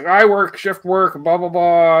 guys, like, I work, shift work, blah, blah,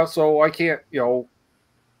 blah. So I can't, I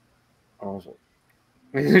was like,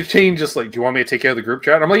 Shane just like, do you want me to take care of the group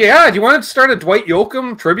chat? I'm like, yeah, do you want to start a Dwight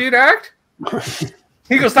Yoakam tribute act?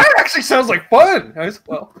 He goes, that actually sounds like fun. I said,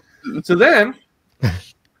 well, so then,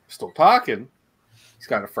 still talking, he's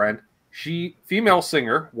got a friend. Female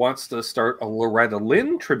singer, wants to start a Loretta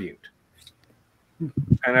Lynn tribute.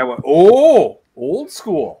 And I went, oh, old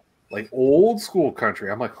school. Like old school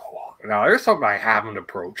country. I'm like, oh, now there's something I haven't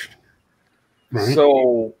approached.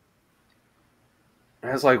 So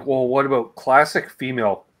I was like, well, what about classic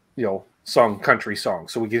female, country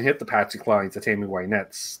songs? So we can hit the Patsy Clines, the Tammy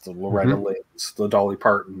Wynette's, the Loretta Lynn's, the Dolly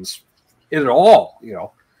Partons, it all,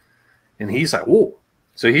 And he's like, oh.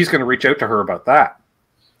 So he's going to reach out to her about that.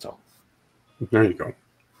 So there you go.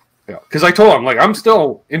 Yeah, because I told him, like, I'm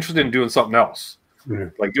still interested in doing something else. Yeah.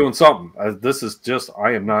 Like doing something. This is just,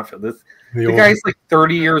 I am not, this. The guy's like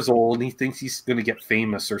 30 years old, and he thinks he's going to get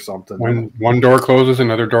famous or something. When one door closes,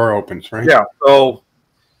 another door opens, right? Yeah. So,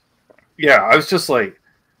 yeah, I was just like,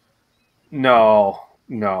 no.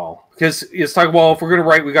 Because it's like, well, if we're going to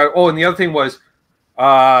write, we got, oh, and the other thing was,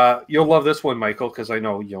 you'll love this one, Michael, because I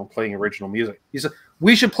know, playing original music. He said,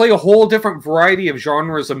 we should play a whole different variety of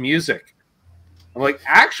genres of music. I'm like,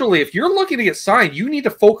 actually, if you're looking to get signed, you need to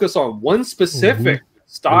focus on one specific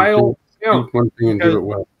style. One thing and do it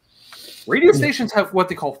well. Radio stations have what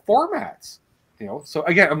they call formats. So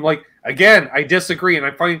again, I'm like, I disagree, and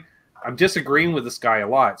I'm disagreeing with this guy a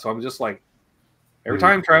lot. So I'm just like, every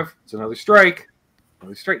time, Trev, it's another strike.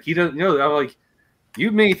 He doesn't, I'm like,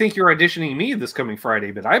 you may think you're auditioning me this coming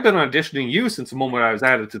Friday, but I've been auditioning you since the moment I was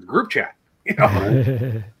added to the group chat.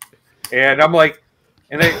 And I'm like,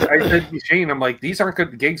 and I said to Shane, I'm like, these aren't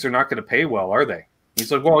good gigs. They're not going to pay well, are they?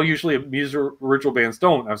 He's like, well, usually original bands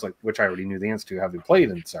don't. I was like, which I already knew the answer to, having played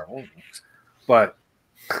in several. But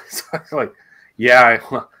so I was like, yeah,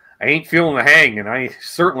 I ain't feeling the hang, and I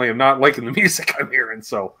certainly am not liking the music I'm hearing.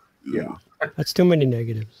 So, yeah. That's too many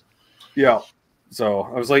negatives. Yeah. So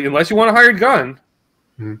I was like, unless you want a hired gun,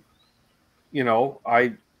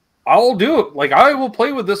 I'll do it. Like, I will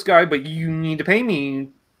play with this guy, but you need to pay me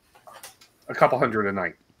a couple $100 a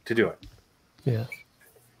night to do it. Yeah.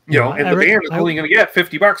 And the band is only going to get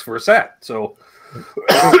 $50 for a set. So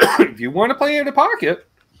if you want to play out of pocket,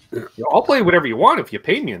 I'll play whatever you want if you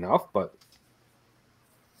pay me enough. But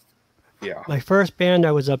yeah, my first band,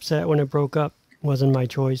 I was upset when it broke up. Wasn't my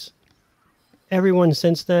choice. Everyone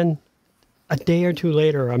since then, a day or two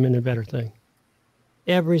later, I'm in a better thing.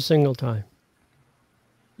 Every single time.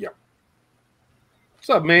 Yeah. What's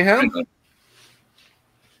up, Mayhem?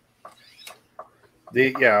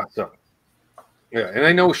 Yeah, and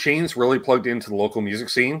I know Shane's really plugged into the local music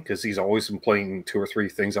scene because he's always been playing 2 or 3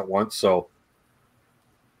 things at once. So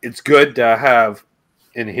it's good to have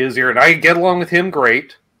in his ear. And I get along with him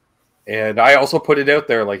great. And I also put it out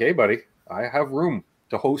there like, hey, buddy, I have room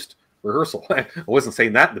to host rehearsal. I wasn't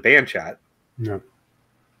saying that in the band chat. No.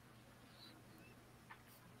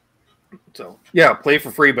 So, yeah, play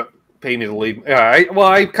for free, but pay me to leave. Yeah,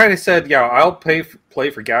 I kind of said, yeah, I'll play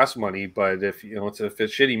for gas money, but if if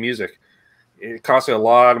it's shitty music, it costs me a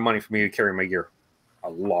lot of money for me to carry my gear. A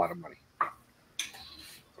lot of money.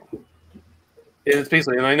 And it's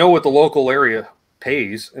basically, and I know what the local area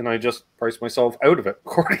pays, and I just price myself out of it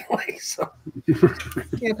accordingly. So you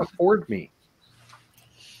can't afford me.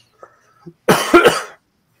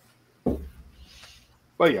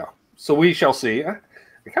 But yeah, so we shall see. I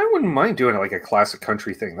kind of wouldn't mind doing like a classic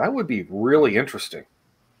country thing. That would be really interesting.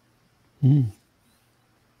 Have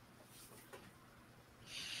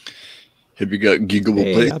you got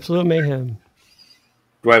giggable places? Absolute mayhem.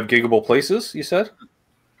 Do I have giggable places, you said?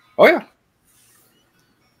 Oh, yeah.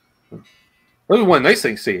 There's one nice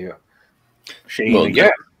thing to see you. Shane,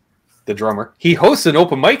 again, the drummer. He hosts an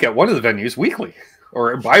open mic at one of the venues weekly.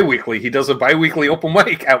 Or bi-weekly. He does a bi-weekly open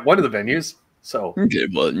mic at one of the venues. So okay,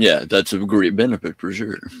 well, yeah, that's a great benefit for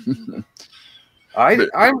sure. I'm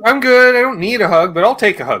good. I don't need a hug, but I'll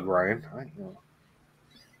take a hug, Ryan.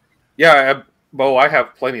 Yeah, Bo, I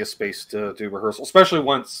have plenty of space to do rehearsal, especially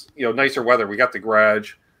once nicer weather. We got the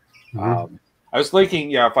garage. I was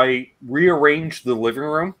thinking, if I rearrange the living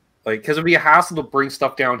room, because it'd be a hassle to bring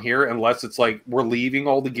stuff down here unless it's like we're leaving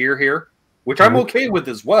all the gear here, which I'm okay with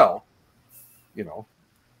as well.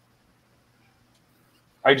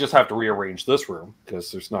 I just have to rearrange this room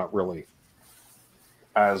because there's not really,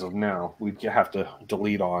 as of now, we'd have to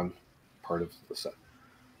delete on part of the set,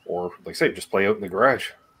 or like I say, just play out in the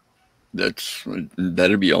garage.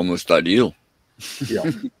 That'd be almost ideal.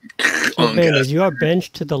 Yeah. So Ben, is your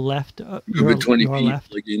bench to the left? Your 20 feet,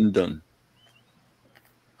 left? like in done.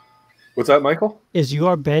 What's that, Michael? Is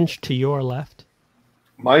your bench to your left?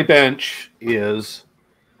 My bench is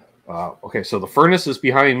okay. So the furnace is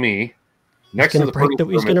behind me. Next to the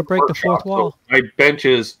he's going to break the fourth wall. So my bench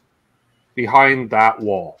is behind that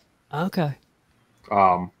wall. Okay.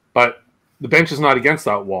 But the bench is not against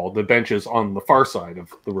that wall. The bench is on the far side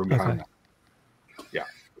of the room behind that. Yeah.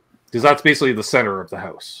 Because that's basically the center of the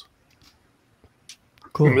house.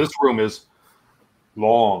 Cool. And this room is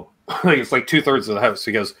long. It's like 2/3 of the house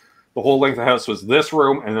because the whole length of the house was this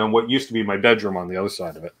room and then what used to be my bedroom on the other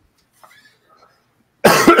side of it.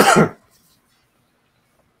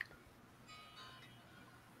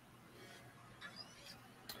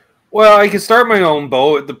 Well, I could start my own,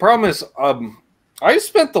 Bo. The problem is, I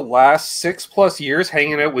spent the last 6+ years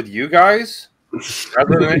hanging out with you guys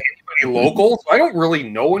rather than anybody local. So I don't really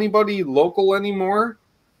know anybody local anymore,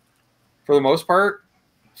 for the most part.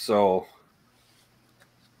 So,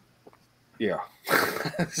 yeah.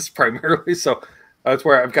 This is primarily so. That's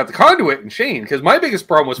where I've got the conduit and Shane, because my biggest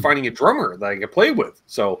problem was finding a drummer that I could play with.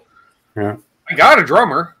 So Yeah. I got a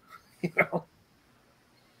drummer, you know.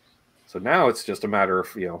 So now it's just a matter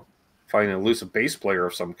of, you know, finding an elusive bass player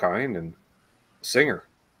of some kind and a singer.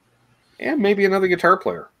 And maybe another guitar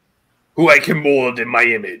player who I can mold in my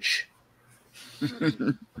image.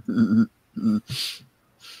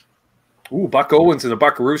 Ooh, Buck Owens in the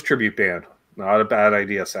Buckaroos tribute band. Not a bad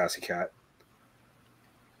idea, Sassy Cat.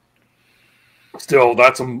 Still,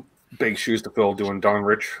 that's some big shoes to fill doing Don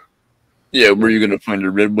Rich. Yeah, where are you going to find a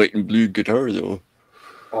red, white, and blue guitar, though?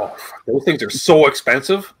 Oh, those things are so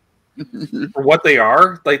expensive for what they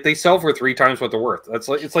are. Like, they sell for 3 times what they're worth. That's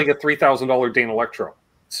like, it's like a $3,000 Dane Electro.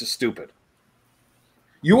 It's just stupid.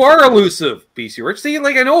 You are elusive, BC Rich. See,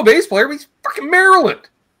 like, I know a bass player, but he's fucking Maryland.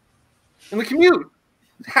 In the commute.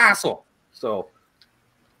 Hassle. So,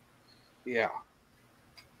 yeah.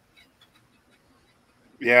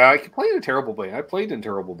 Yeah, I could play in a terrible band. I played in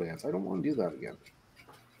terrible bands. I don't want to do that again.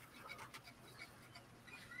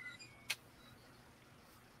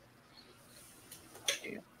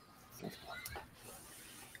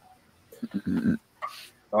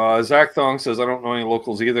 Zach Thong says, I don't know any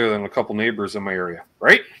locals either than a couple neighbors in my area.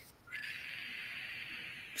 Right?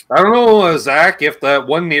 I don't know, Zach, if that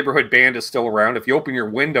one neighborhood band is still around. If you open your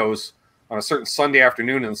windows on a certain Sunday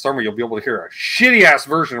afternoon in the summer, you'll be able to hear a shitty-ass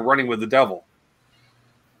version of Running with the Devil.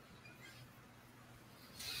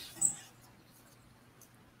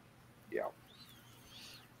 Yeah.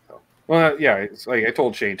 So, well, yeah, it's like I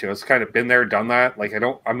told Shane, too. It's kind of been there, done that. Like,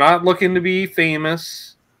 I'm not looking to be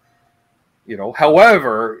famous. You know,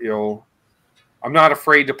 however, you know, I'm not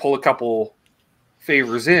afraid to pull a couple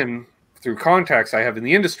favors in through contacts I have in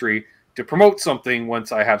the industry to promote something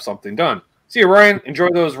once I have something done. See you, Ryan. Enjoy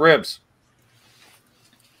those ribs.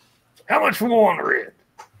 How much for one rib?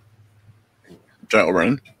 Gentle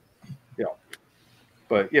Ryan. Yeah.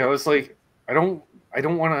 But, you know, it's like, I don't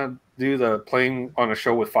want to do the playing on a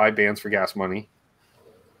show with 5 bands for gas money.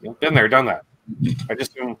 You know, been there, done that. I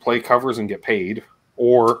just don't play covers and get paid.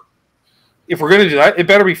 Or if we're going to do that, it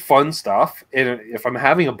better be fun stuff. And if I'm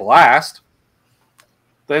having a blast,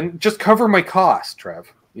 then just cover my cost,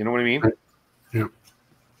 Trev. You know what I mean? Yeah.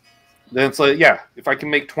 Then it's like, yeah, if I can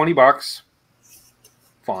make $20,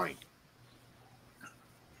 fine.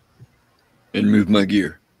 And move my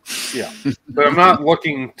gear. Yeah. But I'm not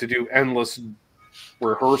looking to do endless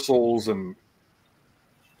rehearsals and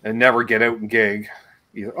never get out and gig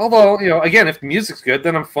either. Although, you know, again, if the music's good,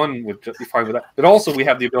 then I'm fine with that. But also we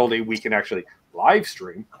have the ability we can actually live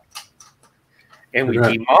stream. And we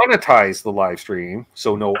demonetize the live stream,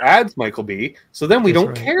 so no ads, Michael B. So then we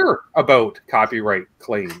don't care about copyright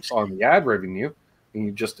claims on the ad revenue, and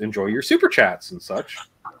you just enjoy your super chats and such,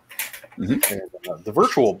 and the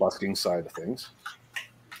virtual busking side of things.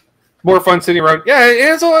 More fun sitting around. Yeah,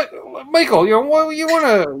 it's Michael. You know, what you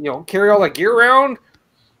want to carry all that gear around?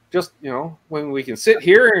 Just when we can sit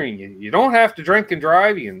here and you don't have to drink and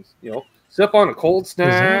drive. You can sip on a cold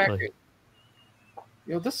snack. Exactly.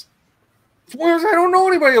 This. Whereas I don't know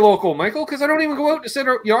anybody local, Michael, because I don't even go out to sit.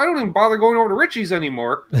 I don't even bother going over to Richie's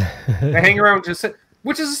anymore. I hang around to sit,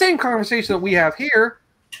 which is the same conversation that we have here,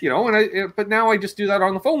 but now I just do that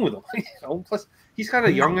on the phone with him. Plus, he's kind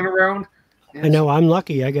of young and around. I know. I'm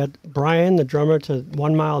lucky. I got Brian, the drummer, to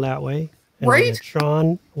 1 mile that way. And I got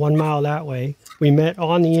Sean 1 mile that way. We met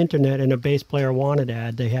on the internet in a bass player wanted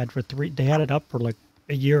ad they had for They had it up for like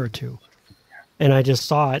a year or two, and I just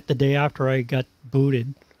saw it the day after I got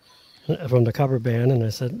booted from the cover band, and I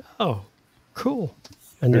said, "Oh, cool!"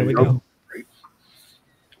 And there we go. Great.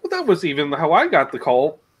 Well, that was even how I got the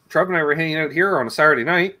call. Trev and I were hanging out here on a Saturday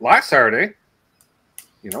night, last Saturday.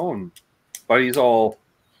 And buddies all.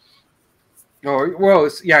 Oh well,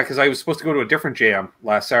 because I was supposed to go to a different jam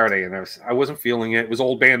last Saturday, and I wasn't feeling it. It was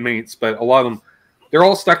old bandmates, but a lot of them, they're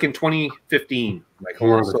all stuck in 2015.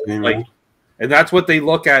 And that's what they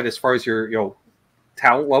look at as far as your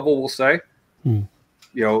talent level. We'll say.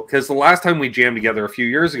 Because the last time we jammed together a few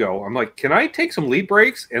years ago, I'm like, can I take some lead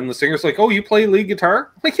breaks? And the singer's like, oh, you play lead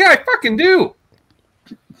guitar? I'm like, yeah, I fucking do.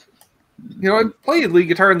 I played lead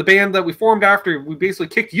guitar in the band that we formed after we basically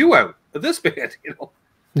kicked you out of this band,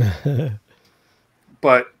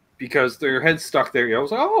 But because their head's stuck there, I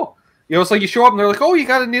was like, oh. It's like you show up and they're like, oh, you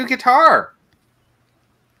got a new guitar.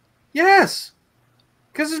 Yes.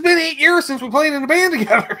 Because it's been 8 years since we played in a band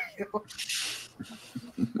together.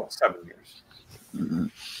 Well, 7 years.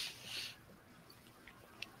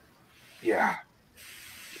 Yeah.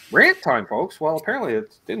 Rant time, folks. Well, apparently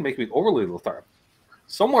it didn't make me overly lethargic.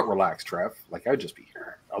 Somewhat relaxed, Trev. Like I'd just be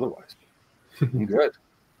here otherwise. I'm good.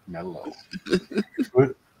 Mellow.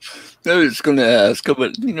 I was going to ask,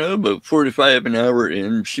 but about 45 an hour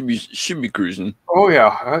in, should be cruising. Oh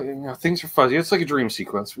yeah, things are fuzzy. It's like a dream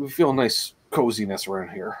sequence. We feel a nice coziness around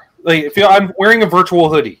here. Like, I'm wearing a virtual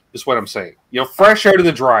hoodie, is what I'm saying. Fresh out of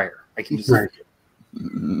the dryer. I can just. Right.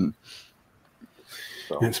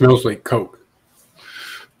 So. It smells like Coke.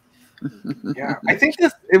 Yeah, I think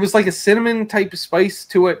it was like a cinnamon type of spice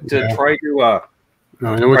to it to try to.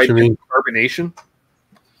 No, I know what you mean. Carbonation.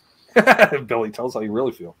 Billy, tell us how you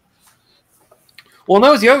really feel. Well, that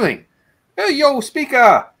was the other thing. Hey, speak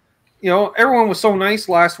of, everyone was so nice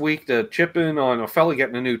last week to chip in on a fella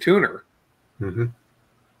getting a new tuner. Mm-hmm.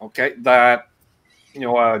 Okay, that,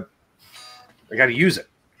 I got to use it.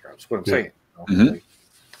 That's what I'm saying. Mm-hmm.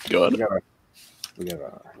 Got it. We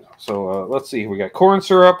gotta. So let's see. We got corn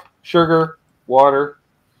syrup, sugar, water,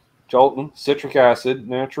 gelatin, citric acid,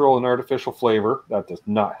 natural and artificial flavor. That does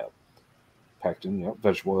not have pectin. Yep.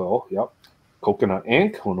 Vegetable oil. Yep. Coconut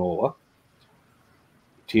and canola.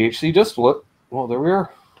 THC distillate. Well, there we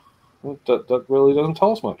are. That really doesn't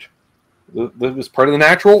tell us much. That is part of the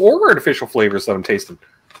natural or artificial flavors that I'm tasting.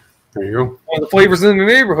 There you go. One of the flavors in the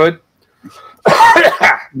neighborhood.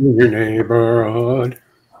 Your neighborhood.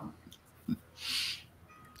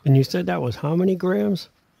 And you said that was how many grams?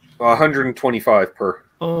 125 per.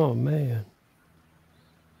 Oh, man.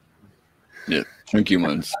 Yeah, chunky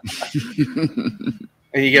ones.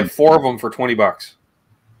 And you get 4 of them for $20.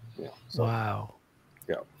 Yeah. So, wow.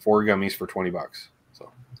 Yeah, 4 gummies for $20.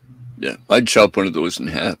 So. Yeah, I'd chop one of those in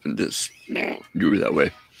half and just do it that way.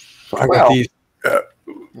 So I got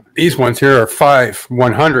these ones here are 5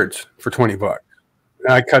 100s for $20.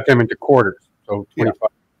 And I cut them into quarters, so 25.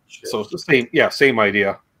 Yeah. So it's the same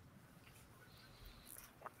idea.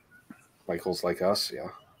 Michael's like us, yeah.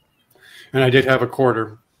 And I did have a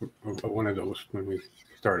quarter of one of those when we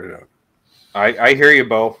started out. I hear you,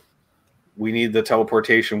 Bo. We need the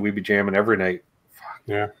teleportation. We'd be jamming every night. Fuck.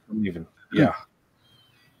 Yeah. Even. Yeah.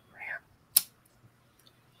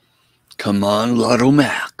 Come on, Lotto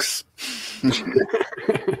Max.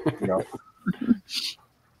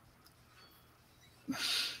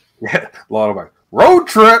 Yeah, Lotto Max. Road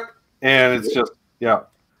trip. And it's just,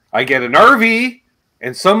 I get an RV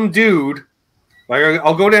and some dude, like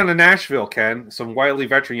I'll go down to Nashville, Ken, some wildly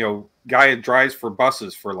veteran, guy that drives for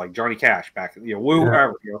buses for like Johnny Cash back,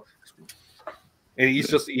 whoever, and he's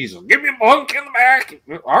just give me a bunk in the back.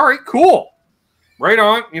 All right, cool. Right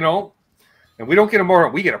on, and we don't get a motor,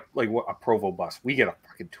 we get a Provo bus. We get a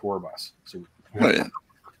fucking tour bus. So yeah,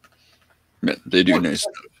 they do nice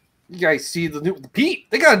stuff. You guys see the Pete,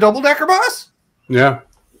 they got a double-decker bus? Yeah.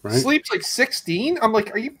 Right. Sleeps like 16. I'm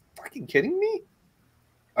like, are you fucking kidding me?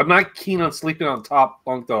 I'm not keen on sleeping on top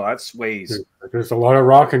bunk though. That sways. There's a lot of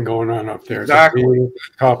rocking going on up there. Exactly. It's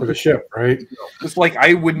like top of the ship, right? It's like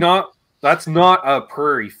I would not. That's not a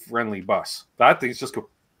prairie-friendly bus. That thing's just go.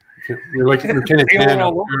 You're like Lieutenant Dan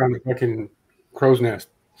out there on the fucking crow's nest.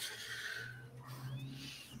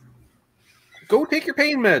 Go take your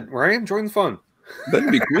pain med, Ryan. Join the fun.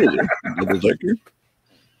 That'd be cool. Double-decker.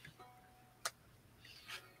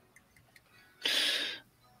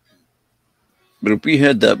 But if we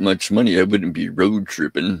had that much money, I wouldn't be road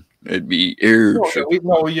tripping. I'd be air tripping.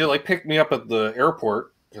 No, you like picked me up at the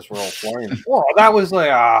airport because we're all flying. Oh, that was like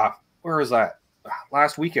where was that?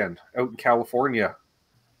 Last weekend out in California.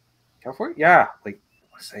 California? Yeah, like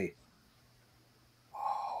let's say.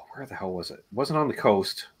 Oh, where the hell was it? It wasn't on the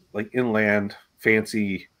coast, like inland,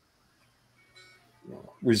 fancy,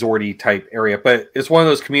 resorty type area. But it's one of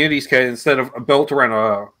those communities. Instead of built around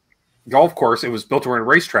a golf course, it was built around a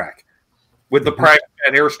racetrack. With the private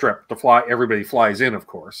airstrip to fly, everybody flies in, of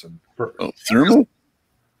course. And thermal?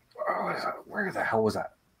 Where the hell was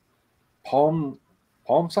that? Palm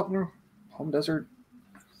something? Palm Desert?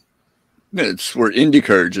 It's where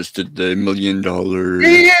IndyCar just did the $1 million.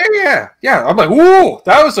 Yeah. I'm like, whoa,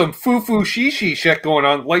 that was some foo-foo shishi shit going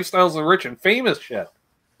on. Lifestyles of the rich and famous shit.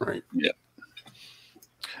 Right. Yeah.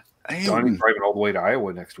 Johnny's driving all the way to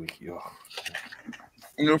Iowa next week.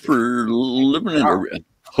 For living in a...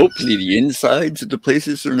 Hopefully the insides of the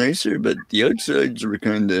places are nicer, but the outsides are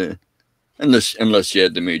kind of, unless you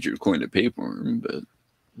had the major coin to pay for them. But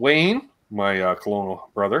Wayne, my colonial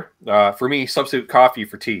brother, for me, substitute coffee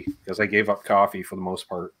for tea because I gave up coffee for the most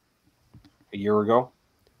part a year ago.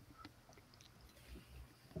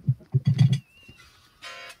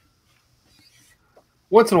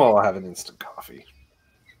 Once in a while, I'll have an instant coffee,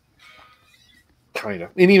 kind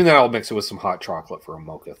of, and even then, I'll mix it with some hot chocolate for a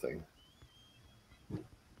mocha thing.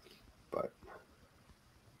 But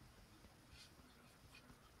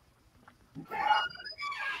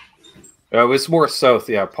it was more south,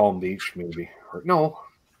 Palm Beach, maybe. Or no,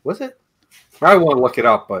 was it? I want to look it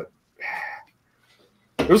up, but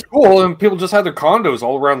it was cool, and people just had their condos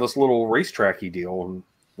all around this little racetracky deal, and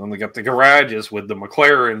then they got the garages with the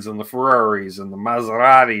McLarens and the Ferraris and the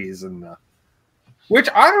Maseratis, and which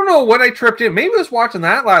I don't know what I tripped in. Maybe I was watching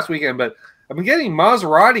that last weekend, but I've been getting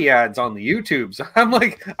Maserati ads on the YouTubes. I'm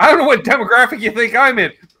like, I don't know what demographic you think I'm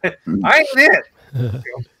in. I ain't it.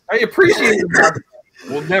 I appreciate it.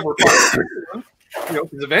 We'll never find it.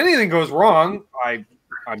 Because if anything goes wrong,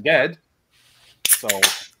 I'm dead. So,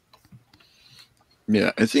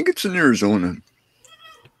 yeah, I think it's in Arizona.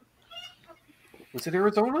 Was it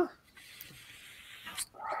Arizona?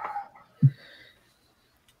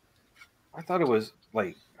 I thought it was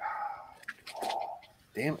like,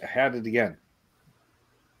 damn, I had it again.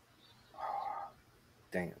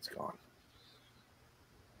 Dang, it's gone.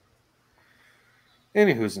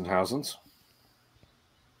 Anywho's and housens.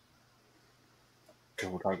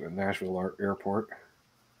 We're talking about Nashville Airport.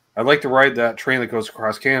 I'd like to ride that train that goes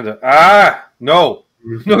across Canada. Ah, no.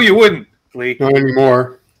 No, you wouldn't, Lee. Not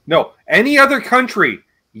anymore. No. Any other country,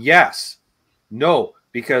 yes. No,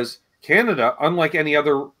 because Canada, unlike any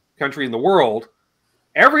other country in the world,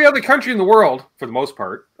 every other country in the world, for the most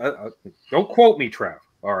part, don't quote me, Trav,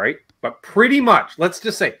 all right? But pretty much, let's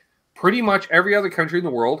just say, pretty much every other country in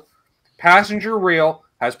the world, passenger rail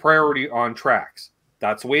has priority on tracks.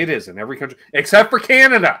 That's the way it is in every country, except for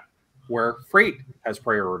Canada, where freight has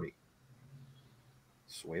priority.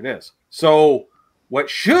 That's the way it is. So what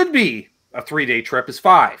should be a 3-day trip is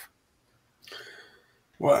 5.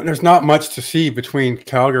 Well, there's not much to see between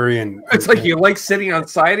Calgary and... It's like you like sitting on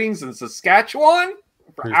sidings in Saskatchewan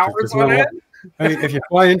for hours on end. I mean, if you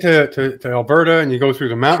fly into Alberta and you go through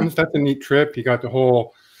the mountains, that's a neat trip. You got the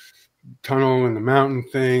whole tunnel and the mountain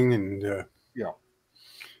thing, and yeah.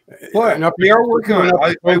 But we are working on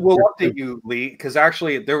it. I will update you, Lee, because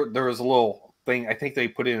actually there was a little thing I think they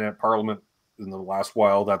put in at Parliament in the last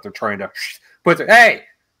while that they're trying to put. Hey,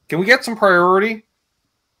 can we get some priority?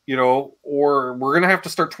 Or we're gonna have to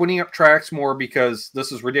start twinning up tracks more because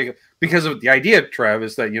this is ridiculous. Because of the idea, Trav,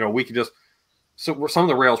 is that we can just some of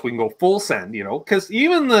the rails we can go full send, because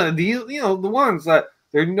even the ones that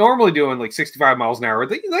they're normally doing like 65 miles an hour,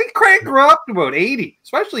 they crank her up to about 80,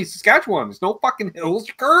 especially Saskatchewan. There's no fucking hills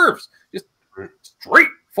or curves, just straight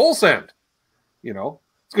full send. It's going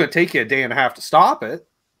to take you a day and a half to stop it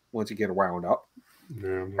once you get it wound up.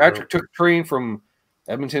 Yeah, Patrick took a train from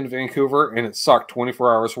Edmonton to Vancouver, and it sucked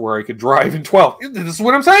 24 hours where I could drive in 12. This is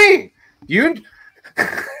what I'm saying.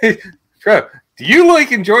 Trev, do you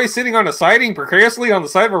enjoy sitting on a siding precariously on the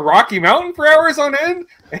side of a rocky mountain for hours on end,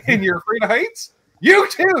 and you're afraid of heights? You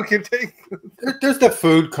too can take. There's the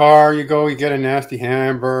food car. You go, you get a nasty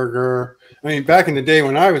hamburger. I mean, back in the day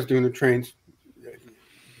when I was doing the trains,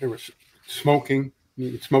 there was smoking.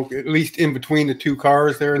 You could smoke at least in between the two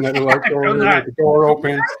cars there, and that little outdoor with the door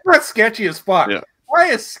open. That's sketchy as fuck. Yeah. Why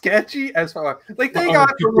is sketchy as fuck? Like they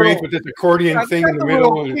got the little, with this accordion thing in the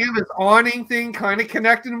middle, and canvas awning thing, kind of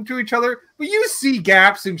connecting them to each other. But you see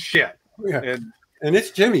gaps and shit. Yeah, and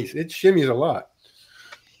it's Jimmy's. It shimmies a lot.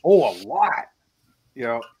 Oh, a lot.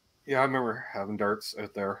 Yeah, I remember having darts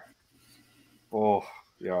out there. Oh,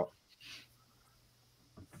 yeah.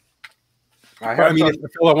 I mean, if a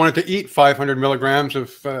fellow wanted to eat 500 milligrams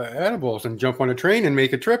of edibles and jump on a train and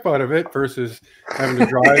make a trip out of it versus having to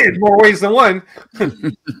drive. In more ways than one.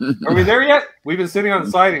 Are we there yet? We've been sitting on the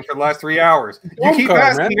siding for the last 3 hours. You keep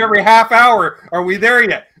asking every half hour, are we there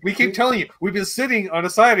yet? We keep telling you, we've been sitting on a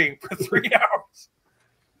siding for 3 hours.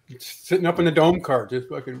 Sitting up in the dome car, just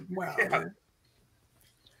fucking, wow. Yeah.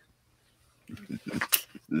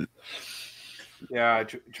 Yeah,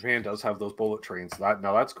 Japan does have those bullet trains.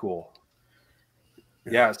 Now that's cool.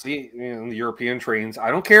 Yeah, see, the European trains.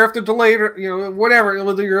 I don't care if they're delayed or whatever.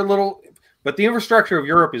 You're a little, but the infrastructure of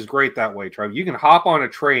Europe is great that way, Trev. You can hop on a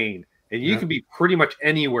train and you can be pretty much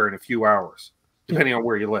anywhere in a few hours, depending on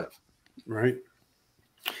where you live. Right.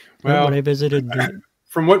 Well, when I visited,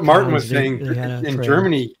 from what Martin was saying, in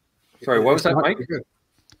Germany. Sorry, what was that, Mike?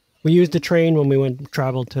 We used the train when we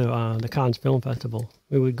traveled to the Cannes Film Festival.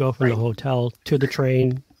 We would go from the hotel to the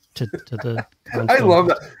train to the Cannes I love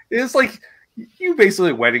that. It's like you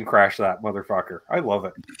basically wedding crash that motherfucker. I love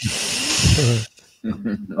it.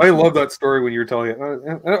 I love that story when you're telling it.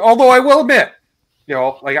 Although I will admit,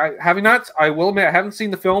 I will admit I haven't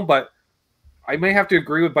seen the film, but I may have to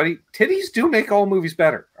agree with Buddy. Titties do make all movies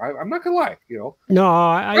better. I'm not gonna lie. No,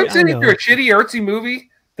 I'm sitting through a shitty artsy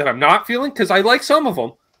movie that I'm not feeling because I like some of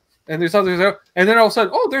them. And there's others out, and then all of a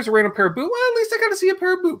sudden, there's a random pair of boobs. Well, at least I got to see a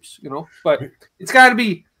pair of boobs, But it's got to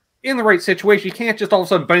be in the right situation. You can't just all of a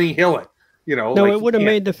sudden Benny Hill it, No, it would have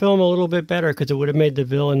made the film a little bit better because it would have made the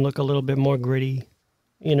villain look a little bit more gritty.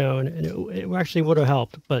 you know, and it actually would have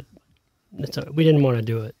helped, but we didn't want to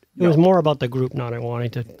do it. It was more about the group not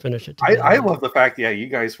wanting to finish it together. I love the fact, yeah, you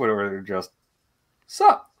guys would have just,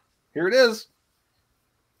 sup, here it is.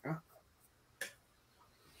 Yeah.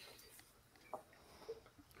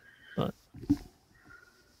 But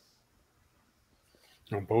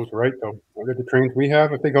Bo's right, though. Look at the trains we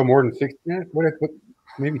have. If they go more than 60,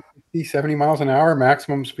 maybe 60, 70 miles an hour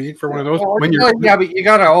maximum speed for one of those. Yeah, but you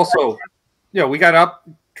got to also, we got up,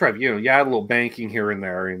 Trev, you add a little banking here and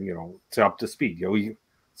there, and, it's up to speed.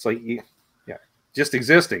 It's like, just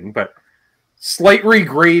existing, but slight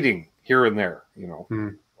regrading here and there, what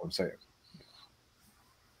I'm saying.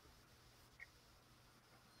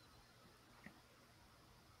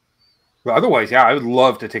 But otherwise, I would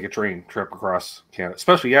love to take a train trip across Canada,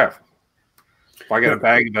 especially, if I got a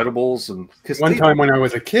bag of edibles. And one time when I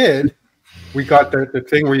was a kid, we got the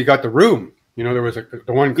thing where you got the room. There was the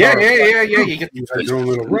one car. Yeah. You get your own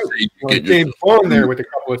little room. It came on there with a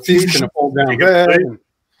couple of seats and a fold down bed.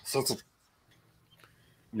 To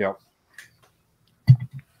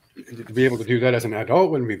be able to do that as an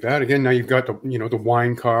adult wouldn't be bad. Again, now you've got the the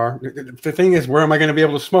wine car. The thing is, where am I going to be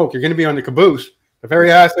able to smoke? You're going to be on the caboose, the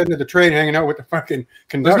very ass end of the train, hanging out with the fucking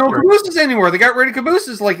conductor. There's no cabooses anymore. They got rid of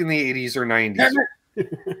cabooses like in the 80s or 90s.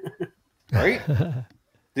 Right?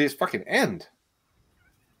 They just fucking end.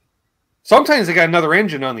 Sometimes they got another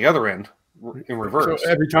engine on the other end in reverse. So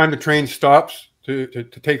every time the train stops to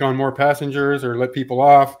take on more passengers or let people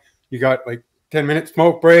off, you got like 10-minute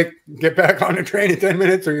smoke break, get back on the train in 10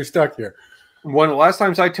 minutes or you're stuck here. One of the last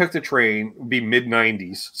times I took the train would be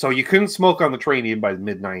mid-90s. So you couldn't smoke on the train even by the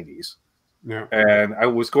mid-90s. Yeah. And I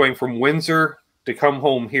was going from Windsor to come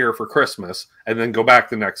home here for Christmas and then go back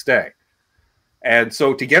the next day. And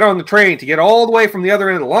so to get on the train, to get all the way from the other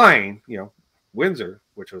end of the line, Windsor,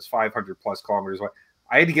 which was 500 plus kilometers away,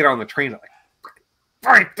 I had to get on the train at like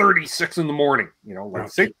 5:36 in the morning, like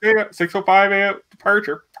 6:05 a.m.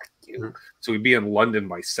 departure. So we'd be in London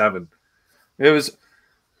by 7. It was a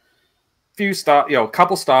few stops, a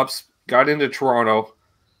couple stops, got into Toronto.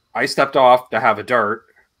 I stepped off to have a dart,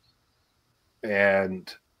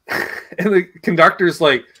 and the conductor's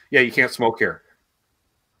like, "Yeah, you can't smoke here."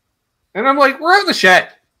 And I'm like, "We're out in the shed,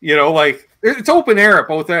 like it's open air at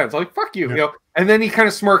both ends." I'm like, "Fuck you," And then he kind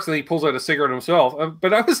of smirks and he pulls out a cigarette himself.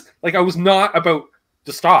 But I was not about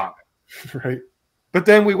to stop, right? But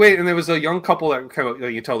then we wait, and there was a young couple that kind of,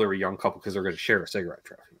 you tell they were a young couple because they're going to share a cigarette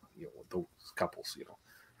track. Those couples,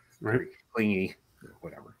 right? Clingy,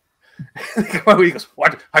 whatever. He goes,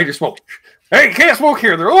 "What? Hide your smoke. Hey, you can't smoke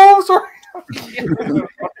here." They're, "Oh, sorry."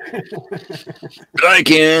 But I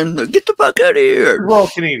can. Get the fuck out of here. We're all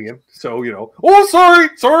Canadian, so, "Oh, sorry.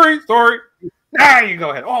 Nah, you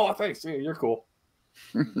go ahead. Oh, thanks. Yeah, you're cool.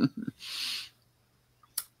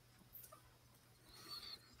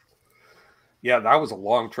 Yeah, that was a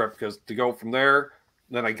long trip because to go from there,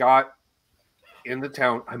 then I got into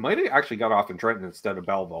town. I might have actually got off in Trenton instead of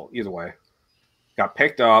Belleville. Either way, got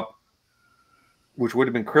picked up, which would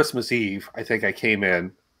have been Christmas Eve. I think I came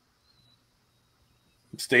in,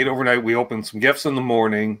 stayed overnight. We opened some gifts in the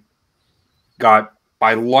morning. Got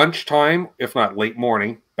by lunchtime, if not late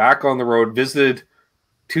morning, back on the road. Visited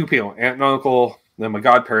 2 people, aunt and uncle, then my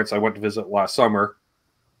godparents I went to visit last summer.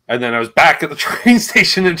 And then I was back at the train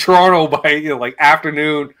station in Toronto by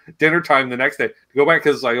afternoon, dinner time the next day to go back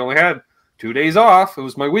because I only had 2 days off. It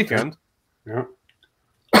was my weekend. Yeah.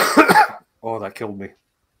 Oh, that killed me.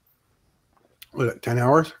 Was it 10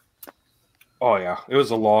 hours? Oh, yeah. It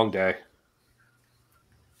was a long day.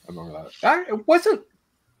 I remember that. It wasn't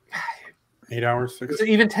 8 hours? 6? Was it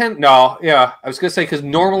even 10? No, yeah. I was going to say because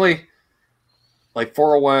normally, like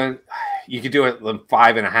 401, you could do it in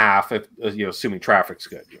 5.5 if assuming traffic's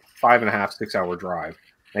good. 5.5, 6 hour drive.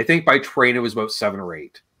 And I think by train it was about 7 or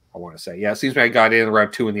 8. I want to say, yeah. It seems like I got in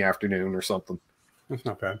around 2 in the afternoon or something. That's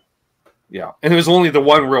not bad. Yeah, and it was only the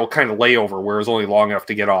one real kind of layover where it was only long enough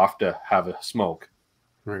to get off to have a smoke.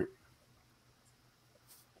 Right.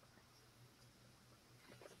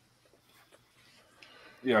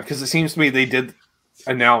 Yeah, because it seems to me they did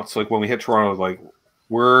announce like when we hit Toronto, like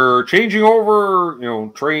we're changing over,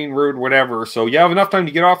 train route, whatever. So you have enough time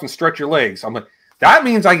to get off and stretch your legs. I'm like, that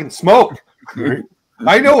means I can smoke. Right.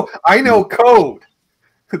 I know code.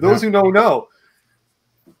 Those who know.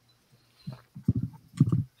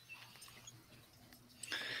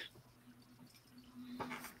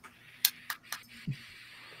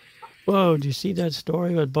 Whoa, do you see that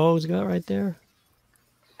story what Bo's got right there?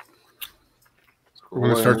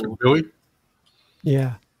 Want to start with Billy?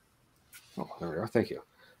 Yeah. Oh, there we are. Thank you.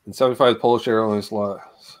 In 75, Polish Airlines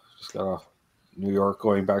just got off New York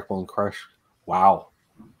going backbone crash. Wow.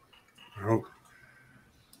 Oh.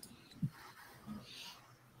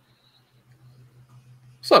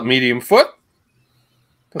 What's up, Medium Foot?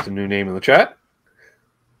 That's a new name in the chat.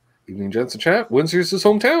 Evening, gents in chat. Windsor's his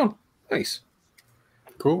hometown. Nice.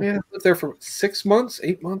 Cool. Yeah, lived there for 6 months,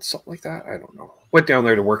 8 months, something like that. I don't know. Went down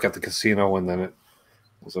there to work at the casino, and then it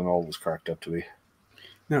wasn't all it was cracked up to be.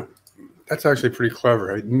 No, that's actually pretty clever.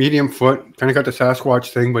 Right? Medium foot, kind of got the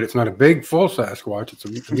Sasquatch thing, but it's not a big, full Sasquatch. It's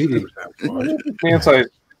a medium Sasquatch. Man size.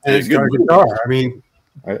 And it's got a guitar. I mean,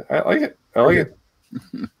 I like it. I like it.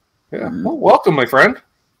 Yeah. Well, welcome, my friend.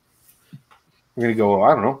 I'm going to go,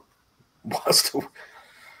 I don't know.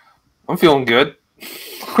 I'm feeling good.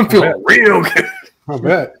 I'm feeling real good. I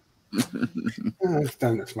bet. It's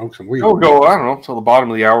time to smoke some weed. We'll go, I don't know, till the bottom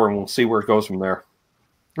of the hour, and we'll see where it goes from there.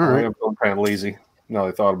 All right. I'm feeling kind of lazy now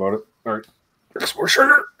that I thought about it. All right. Some more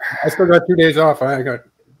sugar. I still got 2 days off. I got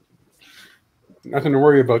nothing to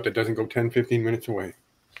worry about that doesn't go 10, 15 minutes away.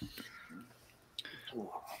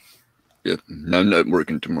 Yeah, I'm not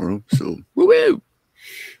working tomorrow, so woo-woo.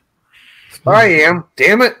 I am.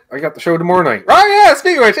 Damn it. I got the show tomorrow night. Oh, yeah,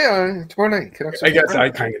 speaking of it, tomorrow night. I guess I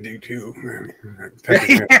kind of do, too.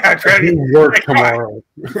 Yeah, try to work tomorrow.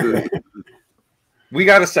 We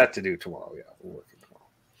got a set to do tomorrow. Yeah, we're working tomorrow.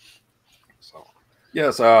 So,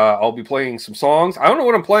 yes, I'll be playing some songs. I don't know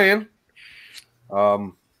what I'm playing.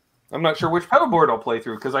 I'm not sure which pedal board I'll play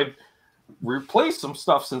through because I replaced some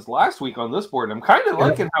stuff since last week on this board. I'm kind of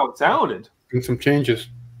liking how it sounded. And some changes.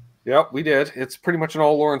 Yep, we did. It's pretty much an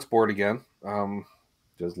all Lawrence board again.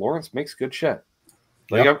 Because Lawrence makes good shit.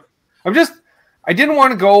 Like Yep. I didn't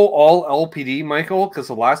want to go all LPD, Michael, because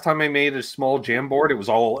the last time I made a small jam board, it was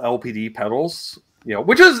all LPD pedals. You know,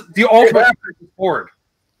 which is the ultimate board.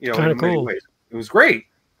 You know, Kinda in many cool. ways. It was great.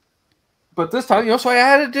 But this time, you know, so I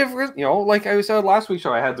had a different, you know, like I said last week's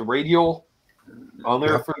show, I had the radial on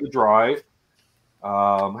there for the drive.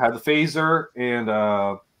 Had the phaser and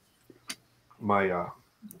my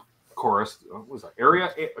chorus. What was that? Area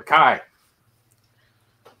Kai.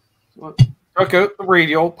 So took out the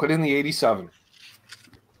radial, put in the 87.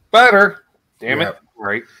 Better. Damn it.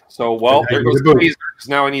 Right. So, well, there goes the phaser because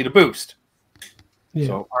now I need a boost. Yeah.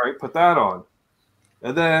 So, all right, put that on.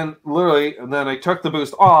 And then I took the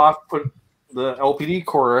boost off, put the LPD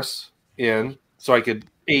chorus in so I could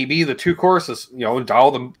A-B the two choruses, you know, and dial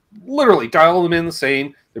them in the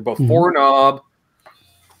same. They're both 4-knob.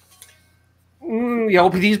 The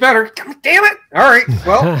LPD's better. God damn it. All right.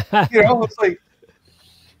 Well, you know, it's like,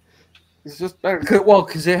 it's just better. Well,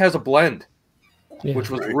 because it has a blend,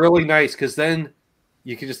 which was really nice because then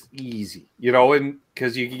you could just easy, you know, and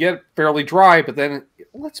because you can get fairly dry, but then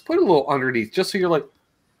let's put a little underneath just so you're like,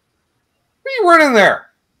 what are you running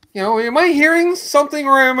there? You know, am I hearing something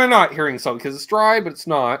or am I not hearing something? Because it's dry, but it's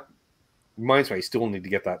not. Reminds me, I still need to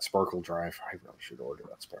get that sparkle drive. I really should order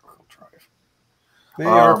that sparkle drive. They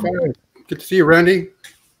are fine. Good to see you, Randy.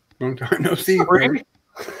 Long time no see. Randy?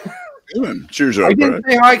 Cheers, I didn't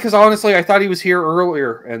say hi because honestly, I thought he was here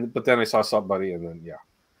earlier, but then I saw somebody, and then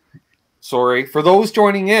Sorry for those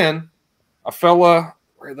joining in. A fella,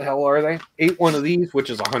 where the hell are they? Ate one of these, which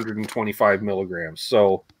is 125 milligrams.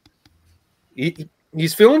 So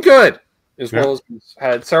he's feeling good, as well as he's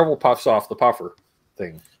had several puffs off the puffer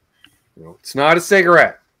thing. You know, it's not a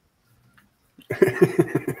cigarette,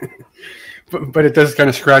 but it does kind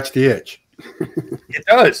of scratch the itch. It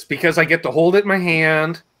does because I get to hold it in my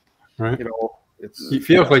hand. Right. You know, He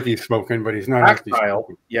feels like he's smoking, but he's not actually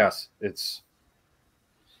smoking. Yes, it's.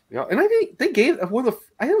 Yeah, and I think they gave one of the.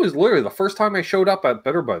 I think it was literally the first time I showed up at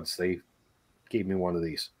Better Buds. They gave me one of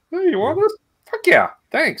these. Hey, you want this? Fuck yeah,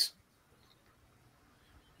 thanks.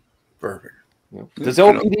 Perfect. Yeah. Does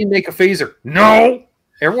LPD make a phaser? No.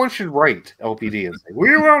 Everyone should write LPD and say,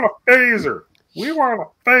 "We want a phaser. We want a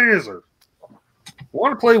phaser."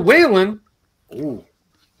 Want to play Waylon? Ooh,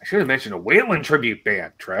 I should have mentioned a Waylon tribute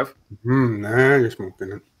band, Trev. Nah, you're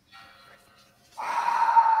smoking it.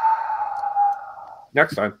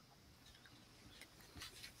 Next time.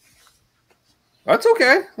 That's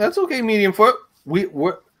okay. That's okay, medium foot.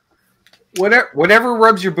 Whatever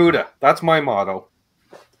rubs your Buddha. That's my motto.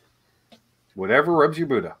 Whatever rubs your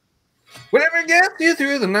Buddha. Whatever gets you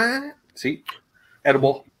through the night. See?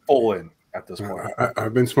 Edible full in at this point.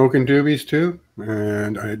 I've been smoking doobies too,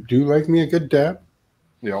 and I do like me a good dab.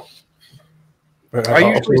 Yeah. But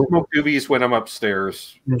I usually smoke doobies when I'm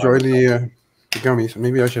upstairs. Enjoy the gummies.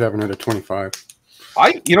 Maybe I should have another 25.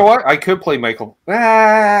 You know what? I could play Michael.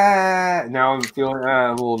 Now I'm feeling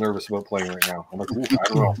a little nervous about playing right now. I'm like, ooh, I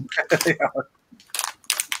don't know.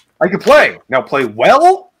 I could play. Now play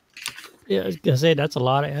well? Yeah, I was going to say, that's a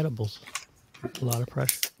lot of edibles. A lot of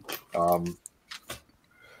pressure.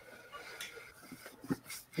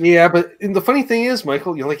 Yeah, but the funny thing is,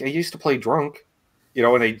 Michael, I used to play drunk. You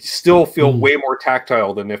know, and they still feel way more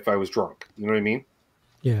tactile than if I was drunk. You know what I mean?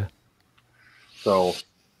 Yeah. So,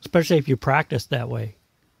 especially if you practice that way.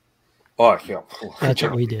 oh yeah, That's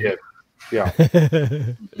what we did. Yeah.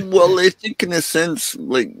 Well, I think in a sense,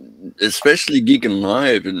 like, especially geeking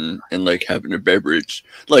live and like having a beverage,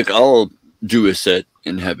 like I'll do a set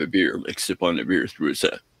and have a beer, like sip on a beer through a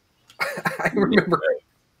set. I remember,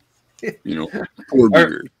 you know, pour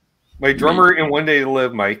beer. My drummer in One Day to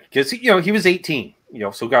Live, Mike, because he was 18,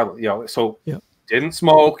 so didn't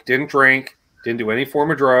smoke, didn't drink, didn't do any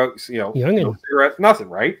form of drugs, no cigarette, nothing,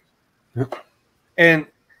 right? Yep. And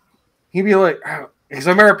he'd be like, because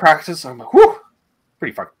I'm at practice, I'm like, whew,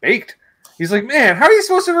 pretty fucking baked. He's like, man, how are you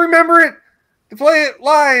supposed to remember it to play it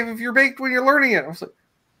live if you're baked when you're learning it? I was like,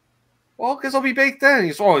 well, because I'll be baked then.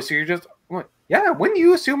 He's so you're just, I'm like, yeah, when do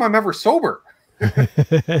you assume I'm ever sober?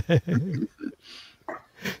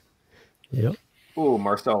 Yep. Oh,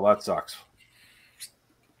 Marcel, that sucks.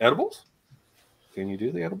 Edibles? Can you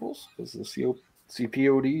do the edibles? Is the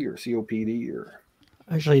CPOD or COPD or?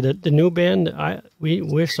 Actually, the new band,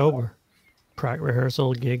 we're sober.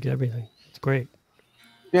 Rehearsal, gigs, everything. It's great.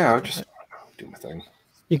 Yeah, I'll just do my thing.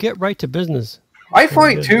 You get right to business. I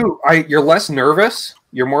find too, you're less nervous.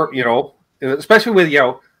 You're more, especially with,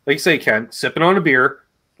 like you say, Ken, sipping on a beer.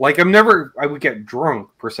 Like I would get drunk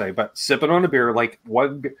per se, but sipping on a beer, like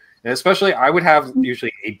one, and especially I would have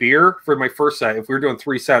usually a beer for my first set if we were doing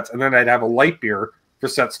 3 sets, and then I'd have a light beer for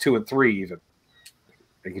sets 2 and 3 even.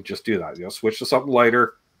 I could just do that, switch to something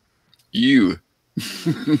lighter.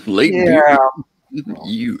 Late yeah.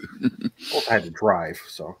 Beer. Well, I had to drive,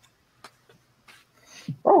 so.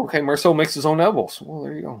 Oh, okay. Marcel makes his own edibles. Well,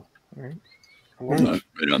 there you go. All right.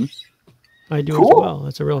 I do as well.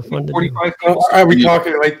 It's a real fun to do. Are we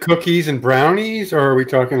talking like cookies and brownies, or are we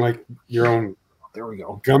talking like your own? There we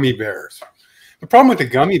go. Gummy bears. The problem with the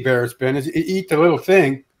gummy bears, Ben, is you eat the little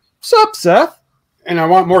thing. What's up, Seth? And I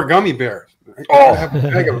want more gummy bears. Oh, I have a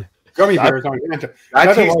bag of gummy bears on hand.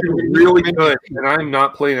 That tasted really good, and I'm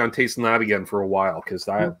not planning on tasting that again for a while because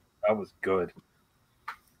that was good.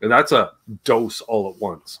 And that's a dose all at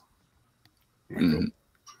once. Mm.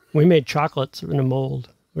 We made chocolates in a mold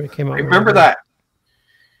when it came out. I remember that.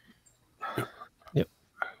 Yep.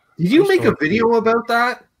 Did you make a video about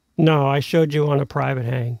that? No, I showed you on a private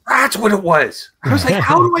hang. That's what it was. I was like,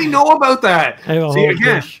 how do I know about that? See,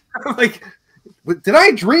 again, I'm like, did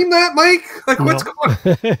I dream that, Mike? Like, what's going on?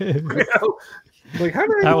 Like, how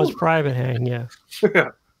did I know? Was private hang, yeah.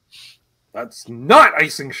 That's not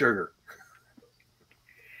icing sugar.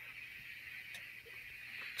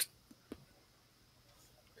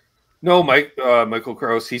 No, Michael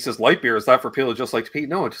Krause, he says light beer, is that for people who just like to pee?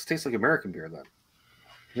 No, it just tastes like American beer then.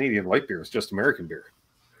 Canadian light beer is just American beer.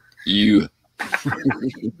 Well,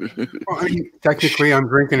 I mean, technically, I'm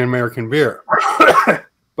drinking American beer.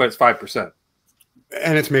 But it's 5%.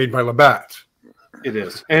 And it's made by Labatt's. It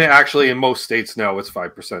is. And actually, in most states now, it's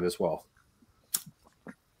 5% as well.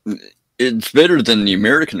 It's better than the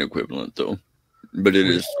American equivalent, though. But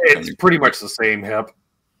it's pretty much the same, Hep.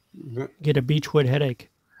 Get a beechwood headache.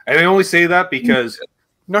 And I only say that because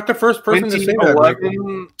not the first person to say that.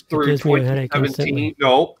 2011 through 2017.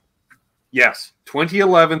 No. Yes.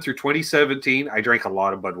 2011 through 2017, I drank a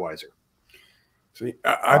lot of Budweiser. See,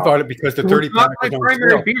 I thought it because the 30 pack was my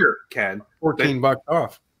primary beer, Ken. $14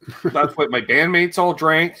 off. That's what my bandmates all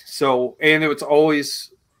drank. So, and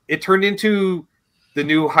it turned into the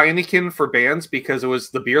new Heineken for bands because it was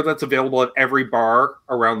the beer that's available at every bar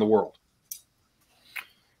around the world.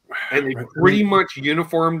 And they pretty much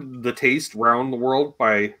uniformed the taste around the world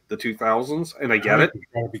by the 2000s, and I get it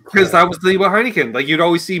because that was the Heineken. Like you'd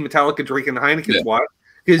always see Metallica drinking the Heineken. Yeah. Why?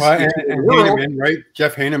 Because Heinemann, right?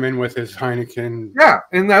 Jeff Heinemann with his Heineken. Yeah,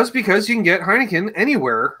 and that was because you can get Heineken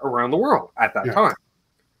anywhere around the world at that time.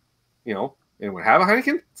 Anyone have a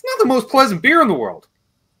Heineken? It's not the most pleasant beer in the world.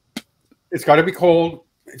 It's got to be cold.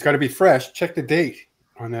 It's got to be fresh. Check the date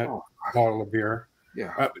on that bottle of beer.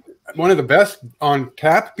 Yeah. One of the best on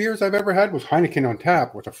tap beers I've ever had was Heineken on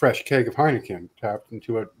tap with a fresh keg of Heineken tapped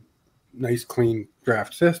into a nice, clean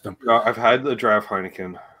draft system. I've had the draft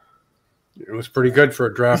Heineken. It was pretty good for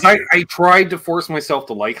a draft. I tried to force myself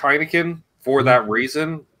to like Heineken for that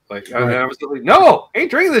reason. And then I was like, no, I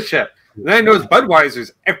ain't drinking this shit. And then I know it's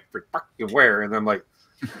Budweiser's every fucking where. And I'm like,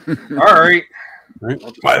 all right.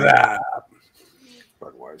 Buy that.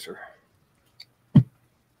 Budweiser.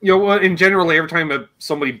 And generally, every time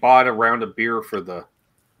somebody bought a round of beer for the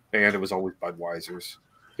band, it was always Budweiser's.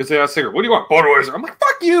 Because they asked, what do you want? Budweiser. I'm like,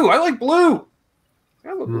 fuck you. I like blue.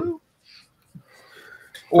 I love blue.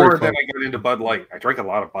 Or then I got into Bud Light. I drank a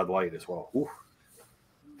lot of Bud Light as well.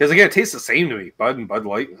 Because again, it tastes the same to me. Bud and Bud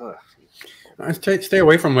Light. I stay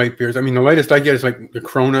away from light beers. I mean, the lightest I get is like the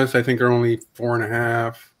Coronas. I think are only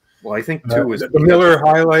 4.5. Well, I think two is the Miller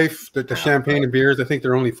High Life, the champagne and beers. I think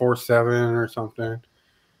they're only 4.7 or something.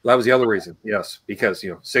 That was the other reason. Yes, because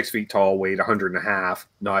 6 feet tall, weighed 100.5,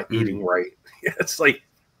 not eating right. It's like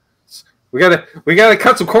we gotta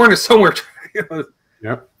cut some corners somewhere.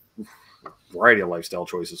 Yep. Variety of lifestyle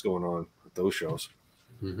choices going on at those shows.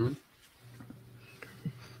 Mm-hmm.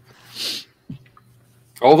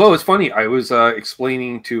 Although it's funny, I was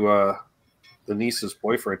explaining to the niece's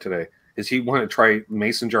boyfriend today, is he wanted to try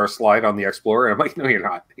mason jar slide on the Explorer, and I'm like, no, you're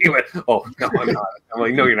not. He went, oh, no, I'm not. I'm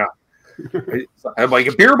like, no, you're not. I'm like,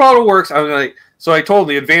 a beer bottle works. I'm like, so I told him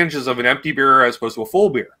the advantages of an empty beer as opposed to a full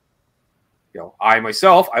beer. I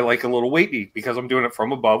myself, I like a little weighty because I'm doing it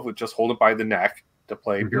from above with just hold it by the neck to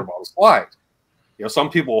play beer bottle slide.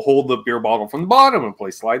 Some people will hold the beer bottle from the bottom and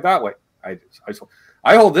play slide that way.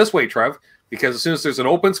 I hold this way, Trev, because as soon as there's an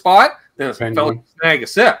open spot, then it's snag a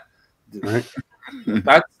sip. Right.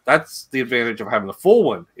 That's the advantage of having the full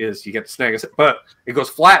one is you get to snag a sip, but it goes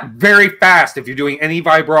flat very fast if you're doing any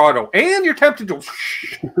vibrato, and you're tempted to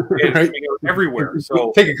right. Everywhere.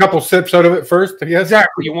 So take a couple sips out of it first. Yes.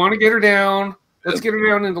 Exactly. You want to get her down. Let's get her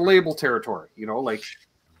down into label territory. Like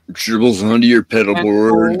dribbles onto your pedal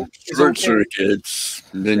board, short circuits,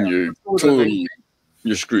 then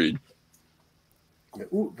you're screwed.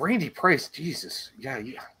 Ooh, Randy Price, Jesus, yeah.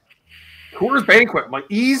 Coors Banquet, I'm like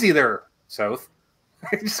easy there, South.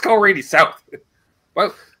 I just call Randy South.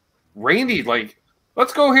 But Randy,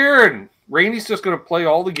 let's go here, and Randy's just gonna play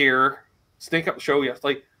all the gear, stink up the show. Yes,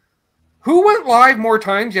 who went live more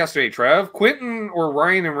times yesterday, Trev? Quentin or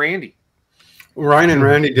Ryan and Randy? Ryan and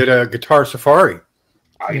Randy did a guitar safari.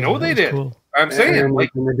 I know they did. Cool. I'm saying,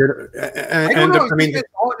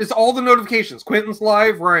 it's all the notifications. Quentin's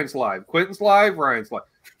live, Ryan's live. Quentin's live, Ryan's live.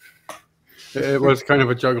 It was kind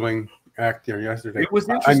of a juggling act yesterday. It was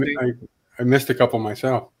interesting. I missed a couple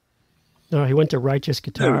myself. No, he went to Righteous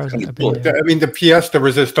Guitars. I mean, the pièce de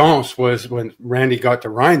résistance was when Randy got to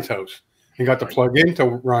Ryan's house and got to plug into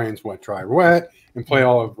Ryan's wet, dry, wet, and play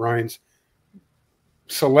all of Ryan's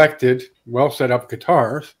selected, well set up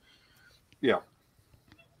guitars. Yeah.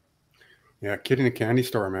 Yeah, kid in a candy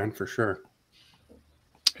store, man, for sure.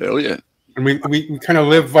 Hell yeah. And we kind of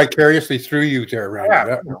live vicariously through you there, Randy.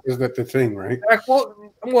 Yeah. Is that the thing, right?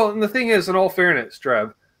 Well, and the thing is, in all fairness,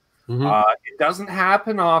 Trev, it doesn't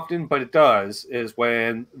happen often, but it does, is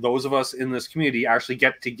when those of us in this community actually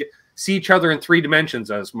get to see each other in 3 dimensions,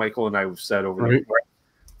 as Michael and I have said over there.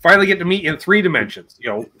 Finally get to meet in 3 dimensions.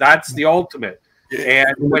 That's the ultimate.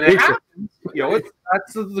 And when it happens,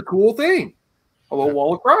 that's the cool thing. Although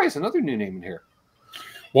Wall of Cries, another new name in here.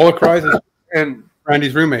 Wall of Cries is and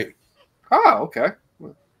Randy's roommate. Oh, okay.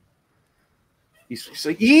 He's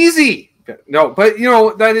like, easy. No, but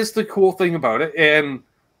that is the cool thing about it. And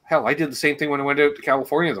hell, I did the same thing when I went out to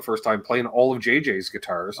California the first time, playing all of JJ's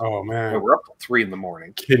guitars. Oh man, we're up till 3 in the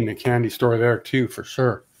morning. Kid in a candy store there too, for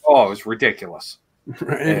sure. Oh, it was ridiculous.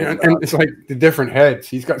 And it's like the different heads.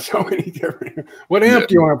 He's got so many different. What amp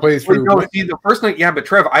do you want to play through? See, the first night, but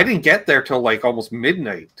Trev, I didn't get there till almost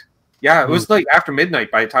midnight. Yeah, it was after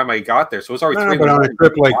midnight by the time I got there, so it was already 3. But on a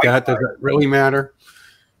trip like that, does it really matter?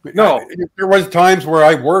 No, there was times where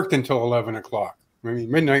I worked until 11 o'clock. I mean,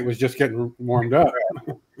 midnight was just getting warmed up.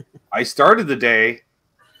 I started the day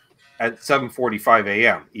at 7:45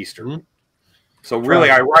 a.m. Eastern. So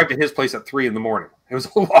really, I arrived at his place at 3 in the morning. It was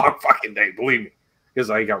a long fucking day, believe me. Because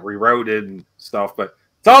I got rerouted and stuff, but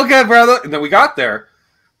it's all good, brother. And then we got there,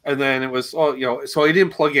 and then it was, so I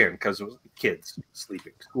didn't plug in because it was kids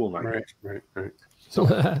sleeping, school night. Right.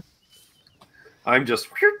 So I'm just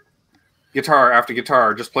guitar after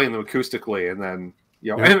guitar, just playing them acoustically, and then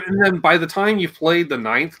and then by the time you've played the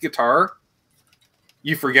 9th guitar,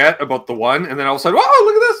 you forget about the one, and then all of a sudden, oh,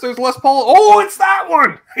 look at this, there's Les Paul. Oh, it's that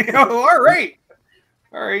one. All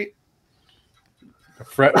right.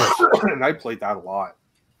 And I played that a lot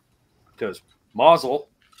because Mazel.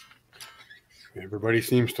 Everybody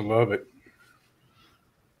seems to love it.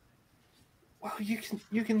 Well, you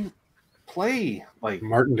can play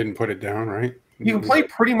Martin didn't put it down, right? You can play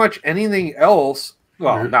pretty much anything else.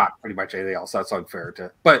 Well, not pretty much anything else. That's unfair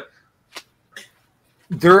but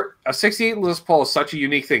a 68 Les Paul is such a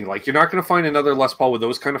unique thing. You're not going to find another Les Paul with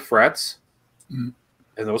those kind of frets and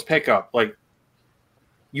those pickup.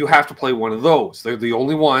 You have to play one of those. They're the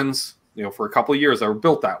only ones, for a couple of years that were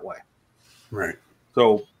built that way. Right.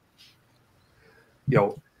 So,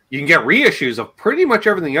 you can get reissues of pretty much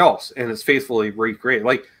everything else, and it's faithfully recreated.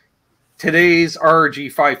 Today's RG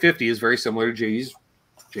 550 is very similar to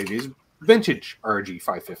JJ's vintage RG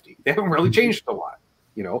 550. They haven't really changed a lot.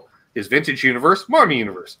 His vintage universe, modern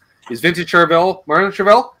universe. Is vintage Chevelle Marlin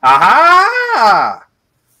Chevelle? Aha!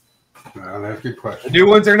 Well, that's a good question. The new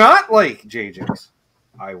ones are not like JJ's.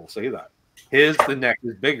 I will say that. The neck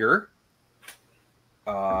is bigger,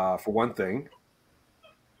 for one thing.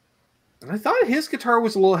 And I thought his guitar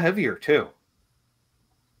was a little heavier, too.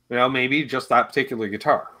 Maybe just that particular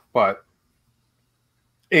guitar.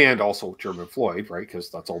 And also German Floyd, right? Because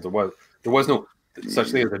that's all there was. There was no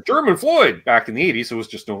such thing as a German Floyd back in the 80s. It was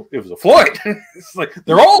just it was a Floyd. It's like,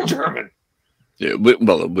 they're all German. Yeah,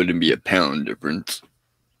 well, it wouldn't be a pound difference.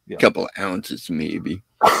 Yeah. A couple of ounces, maybe.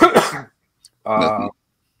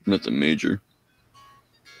 Nothing major.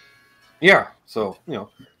 Yeah, so,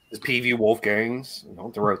 his PV Wolfgangs,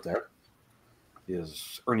 they're out there.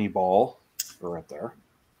 His Ernie Ball, they're out there.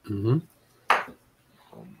 Mm-hmm.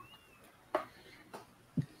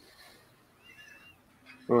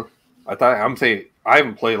 I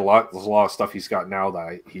haven't played a lot. There's a lot of stuff he's got now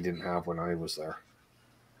that he didn't have when I was there.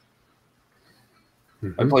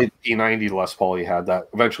 Mm-hmm. I played the P90 Les Paul he had that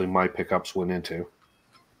eventually my pickups went into.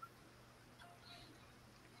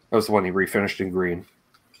 That was the one he refinished in green.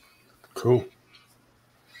 Cool.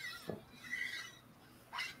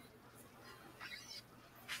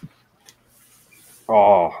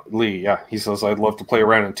 Oh, Lee, yeah. He says, I'd love to play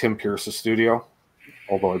around in Tim Pierce's studio.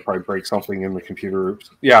 Although I'd probably break something in the computer. Oops.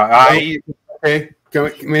 Yeah, Okay.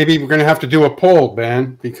 Maybe we're going to have to do a poll,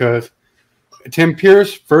 Ben, because Tim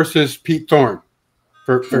Pierce versus Pete Thorne.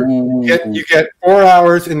 You get 4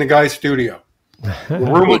 hours in the guy's studio.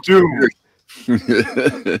 Room of doom.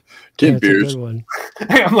 Tim Pierce.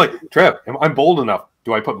 Hey, I'm like, Trev, I'm bold enough.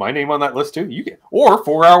 Do I put my name on that list too? You get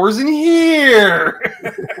 4 hours in here.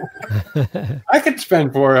 I could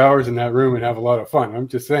spend 4 hours in that room and have a lot of fun. I'm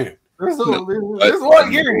just saying. There's a lot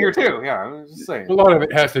of gear in here too. Yeah, I'm just saying. A lot of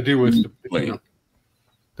it has to do with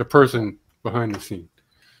the person behind the scene.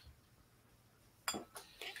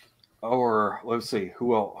 Or let's see,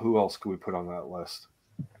 who else could we put on that list?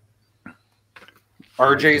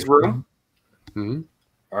 RJ's room. Mm-hmm.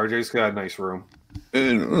 RJ's got a nice room.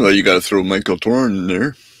 And you got to throw Michael Torn in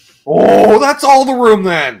there. Oh, that's all the room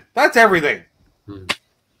then. That's everything. Mm-hmm.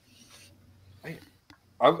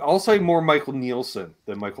 I'll say more Michael Nielsen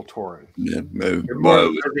than Michael Torrin. Yeah, more as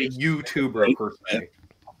a YouTuber per se.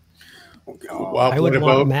 Well, I would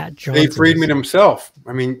want Matt Johnson. Dave Friedman himself.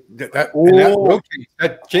 I mean, that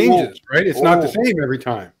changes, right? It's not the same every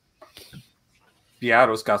time.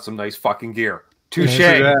 Beato's got some nice fucking gear. Touche.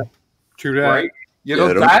 True that. Right? You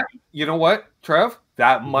know what, Trev?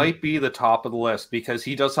 That might be the top of the list because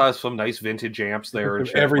he does have some nice vintage amps there. And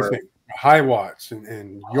everything. High Watts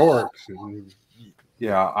and Yorks and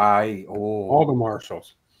all the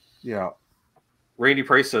Marshalls. Yeah. Randy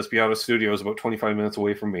Price says Beato Studio is about 25 minutes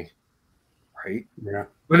away from me. Right? Yeah.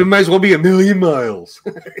 But it might as well be a million miles.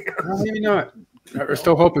 Well, maybe not. We're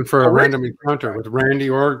still hoping for a random encounter with Randy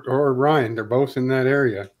or Ryan. They're both in that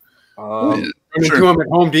area. Running to them at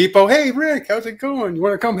Home Depot. Hey, Rick, how's it going? You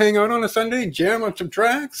want to come hang out on a Sunday and jam on some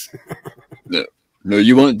tracks? No,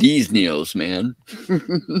 you want these nails, man.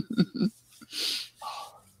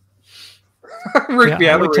 Rick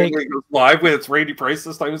Beato goes live when it's Randy Price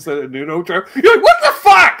this time instead of Nuno. Trev. You're like, what the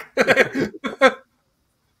fuck?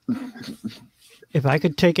 If I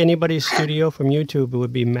could take anybody's studio from YouTube, it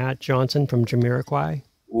would be Matt Johnson from Jamiroquai.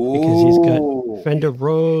 Because he's got Fender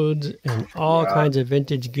Rhodes and all kinds of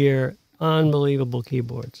vintage gear. Unbelievable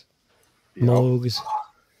keyboards. Moogs.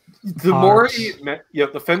 The more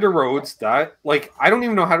the Fender Rhodes, that, like, I don't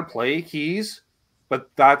even know how to play keys,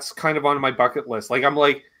 but that's kind of on my bucket list. Like, I'm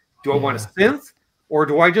like, do I want a synth or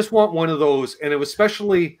do I just want one of those? And it was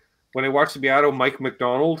especially when I watched the Beato Mike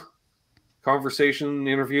McDonald conversation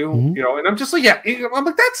interview, and I'm just like, I'm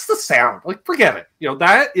like, that's the sound. Like, forget it.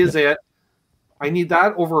 That is it. I need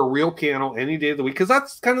that over a real piano any day of the week because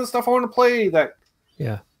that's kind of the stuff I want to play. There's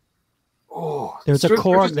a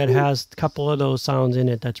Korg that has a couple of those sounds in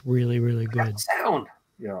it that's really, really good. That sound.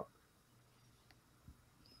 Yeah.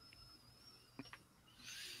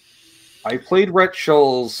 I played Rhett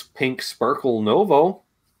Shull's Pink Sparkle Novo.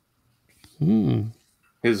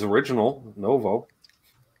 His original Novo.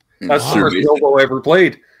 That's the first Novo I ever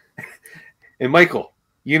played. And Michael,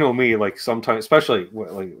 you know me, like sometimes, especially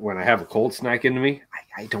when I have a cold snack into me,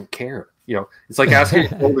 I don't care. It's like asking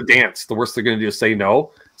people to dance. The worst they're going to do is say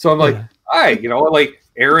no. So I'm like, hi, like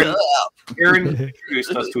Aaron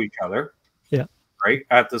introduced us to each other. Yeah. Right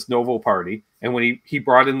at this Novo party, and when he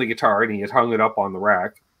brought in the guitar and he had hung it up on the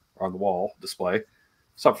rack, on the wall display.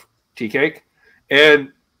 What's up, tea cake?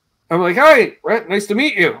 And I'm like, hi, Rhett, nice to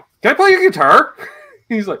meet you. Can I play your guitar?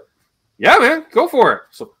 He's like, yeah, man, go for it.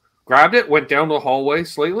 So grabbed it, went down the hallway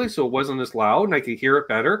slightly so it wasn't as loud and I could hear it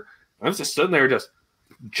better. I was just sitting there just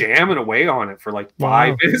jamming away on it for like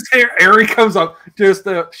 5 minutes. Harry comes up, just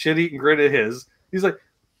a shit-eating grin at his. He's like,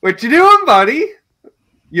 "What you doing, buddy?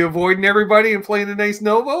 You avoiding everybody and playing a nice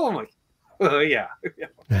Novo?" I'm like, "Oh yeah."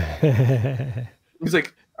 He's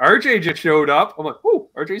like, "RJ just showed up." I'm like, "Oh,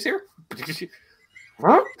 RJ's here."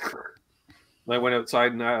 Huh? I went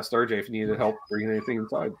outside and asked RJ if he needed help bringing anything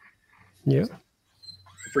inside. Yeah.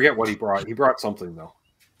 I forget what he brought. He brought something though.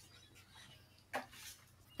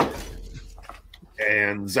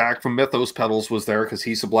 And Zach from Mythos Pedals was there because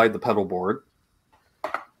he supplied the pedal board.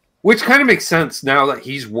 Which kind of makes sense now that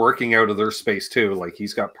he's working out of their space too. Like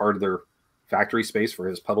he's got part of their factory space for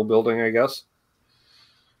his pedal building, I guess.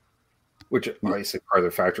 Which I say part of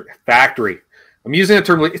their factory. Factory. I'm using a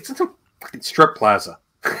term like it's a fucking strip plaza.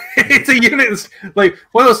 It's a unit. It's like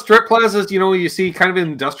one of those strip plazas, you know, you see kind of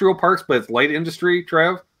in industrial parks, but it's light industry,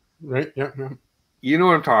 Trev. Right. Yeah. You know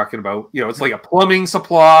what I'm talking about. You know, it's like a plumbing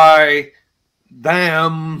supply.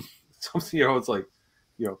 Them. Something, you know, it's like,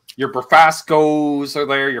 you know, your Brafascos are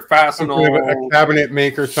there, your Fastenal. A cabinet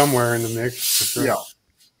maker somewhere in the mix. Sure. Yeah.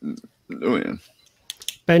 Oh, yeah.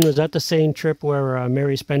 Ben, was that the same trip where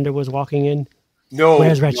Mary Spender was walking in? No.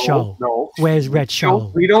 Where's Red Show? No. Where's Red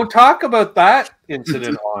Show? We don't talk about that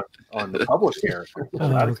incident on the published here.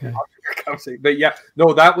 Okay. But yeah,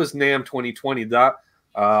 no, that was NAMM 2020. That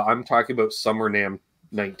I'm talking about Summer NAMM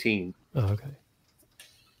 19. Oh, okay.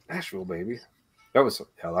 Nashville, baby. That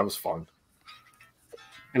was fun.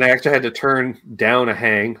 And I actually had to turn down a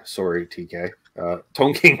hang. Sorry, TK.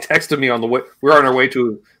 Tone King texted me on the way. We were on our way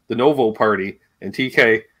to the Novo party, and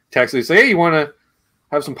TK texted me, say, "Hey, you want to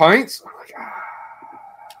have some pints?" I'm like,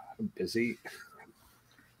 I'm busy.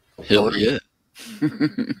 Hell yeah.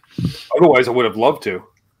 Otherwise, I would have loved to.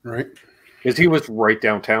 Right. Because he was right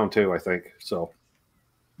downtown, too, I think. So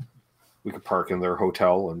we could park in their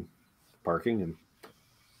hotel and parking and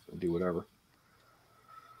do whatever.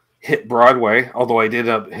 Hit Broadway, although I did end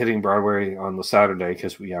up hitting Broadway on the Saturday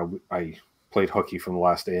because I played hooky from the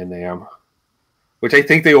last day in NAMM, which I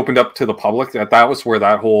think they opened up to the public. That was where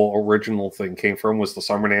that whole original thing came from. Was the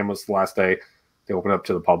Summer NAMM was the last day they opened up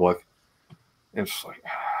to the public, and it's just like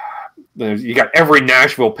you got every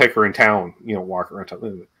Nashville picker in town, you know, walking around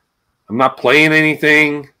town. I'm not playing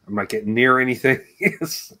anything. I'm not getting near anything.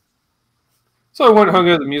 So I went and hung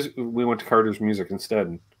out at the music. We went to Carter's Music instead,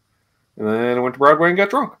 and then I went to Broadway and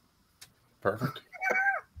got drunk. Perfect.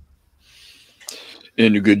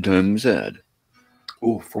 And a good time was had.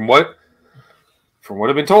 Ooh, from what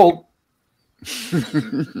I've been told.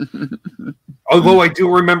 Although I do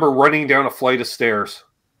remember running down a flight of stairs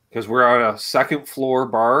because we're at a second floor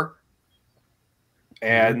bar,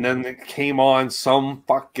 and then it came on some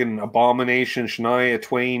fucking abomination Shania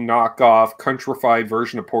Twain knockoff countrified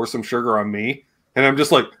version of Pour Some Sugar on Me, and I'm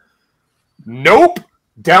just like, nope,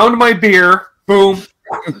 down to my beer, boom.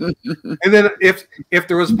 And then if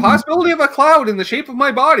there was a possibility of a cloud in the shape of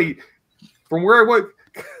my body from where I was,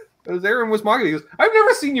 as Aaron was mocking, he goes, "I've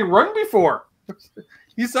never seen you run before."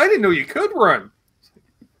 He said, "I didn't know you could run."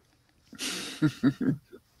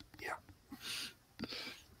 Yeah.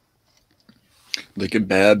 Like a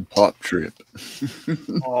bad pop trip.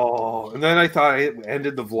 Oh, and then I thought I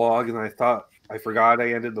ended the vlog, and I forgot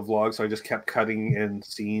I ended the vlog, so I just kept cutting in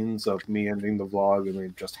scenes of me ending the vlog, and I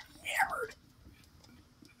just hammered.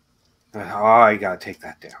 I gotta take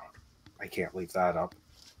that down. I can't leave that up.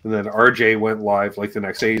 And then RJ went live like the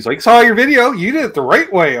next day. He's like, "Saw your video. You did it the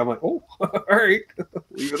right way." I'm like, "Oh, all right,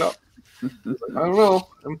 leave it up." Like, I don't know.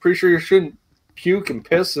 I'm pretty sure you shouldn't puke and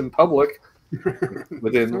piss in public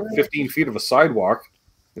within 15 feet of a sidewalk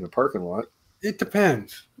in a parking lot. It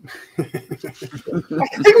depends. I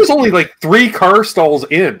think it was only like 3 car stalls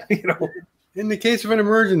in. You know, In the case of an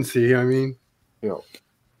emergency, I mean, you know.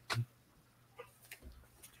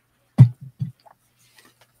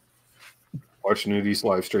 Watch Nudi's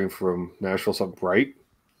live stream from Nashville, something bright.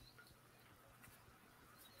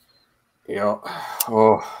 Yeah.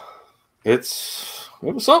 Oh, it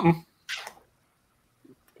was something.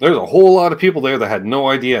 There's a whole lot of people there that had no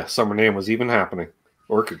idea Summer NAMM was even happening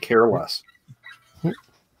or could care less.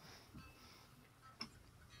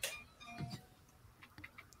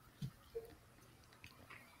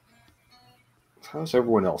 How's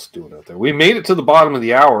everyone else doing out there? We made it to the bottom of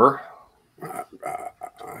the hour. I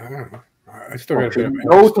don't know. I still got to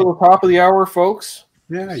go to the top of the hour, folks.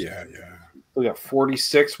 Yeah. We got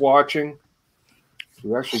 46 watching.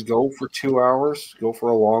 We actually go for 2 hours. Go for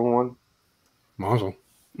a long one. Mazel.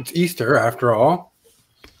 It's Easter after all.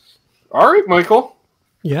 All right, Michael.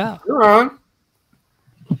 Yeah. You're on.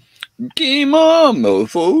 Game on,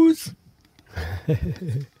 mofos.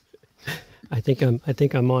 I think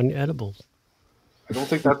I'm on edibles. I don't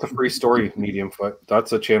think that's a free story, Medium Foot.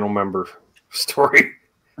 That's a channel member story.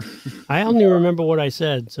 I only remember what I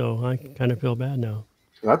said, so I kind of feel bad now.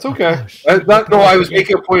 That's okay. Gosh. No, I was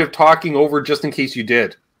making a point of talking over just in case you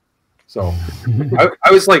did. So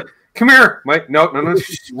I was like, "Come here, Mike." No. That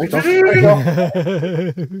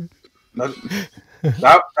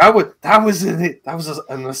was an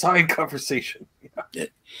aside conversation. Yeah.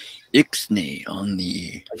 Ixnay on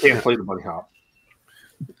the. I can't play the bunny hop.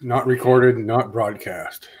 Not recorded, not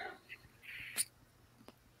broadcast.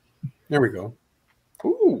 There we go.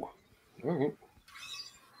 Ooh. All right.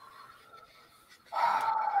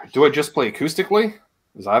 Do I just play acoustically?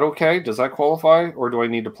 Is that okay? Does that qualify, or do I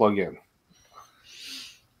need to plug in?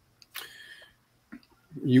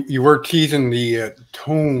 You were teasing the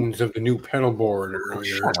tones of the new pedal board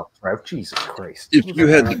earlier. Shut up, Trev. Jesus Christ. If you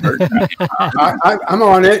had the I'm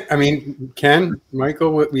on it. I mean, Ken,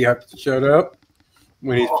 Michael, we have to shut up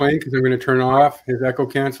when he's playing because I'm going to turn off his echo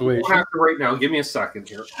cancellation. I don't have to right now. Give me a second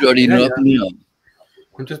here. shutting up now.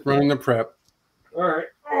 I'm just running the prep. All right.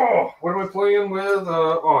 Oh, what am I playing with?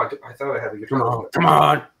 I thought I had a guitar. Come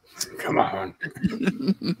on.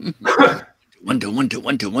 1 2 1 2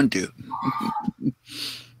 1 2 1 2.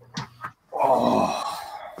 Oh,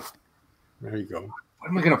 There you go. what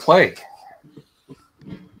am I gonna play?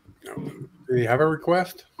 Do you have a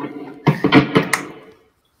request?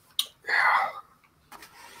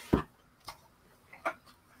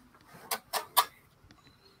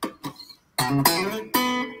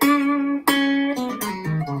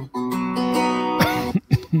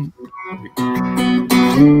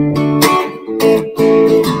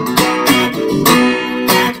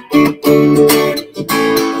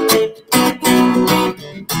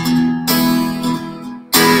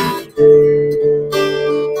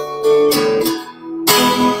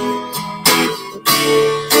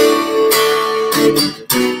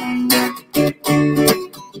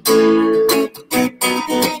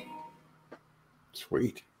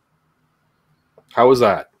 Sweet. How was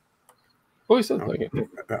that? Oh, he said like it.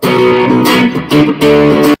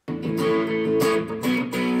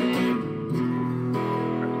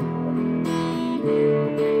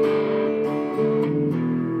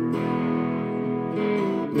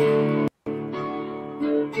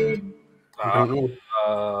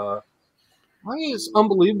 Why is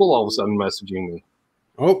Unbelievable all of a sudden messaging me?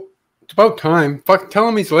 Oh, it's about time. Fuck, tell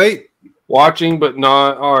him he's late. Watching, but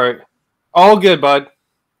not. All right. All good, bud.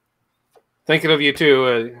 Thinking of you,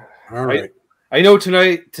 too. All right. I know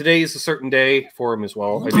today is a certain day for him as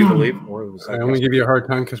well. I do believe. Or it was I only give you a hard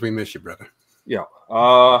time because we miss you, brother. Yeah.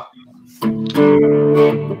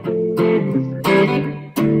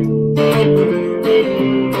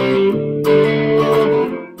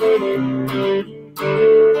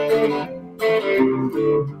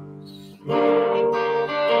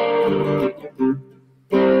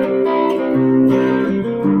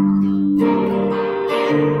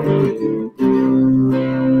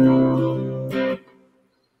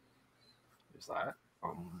 Is that?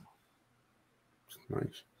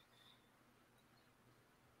 Nice.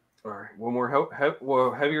 All right. One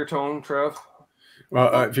more heavier tone, Trev.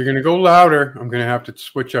 Well, if you're going to go louder, I'm going to have to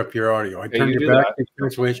switch up your audio. I Hey, turned you your do back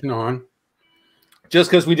cancellation on. Just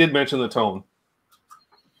because we did mention the tone.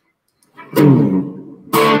 He's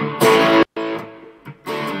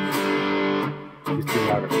too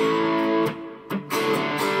louder.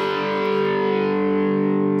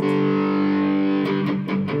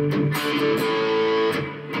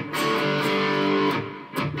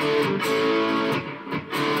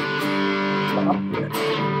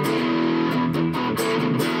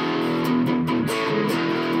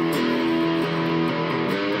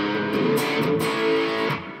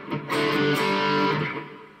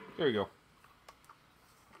 There you go.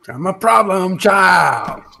 I'm a problem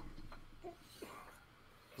child. I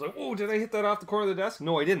was like, oh, did I hit that off the corner of the desk?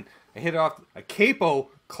 No, I didn't. I hit it off a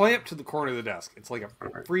capo clamped to the corner of the desk. It's like a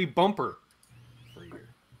free bumper for your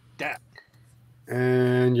desk.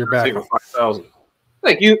 And you're back. Save 5,000.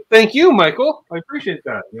 Thank you, Michael. I appreciate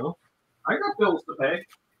that. You know, I got bills to pay.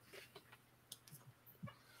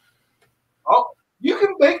 Oh, you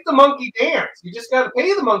can make the monkey dance. You just got to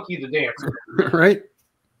pay the monkey to dance. Right?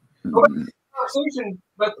 Conversation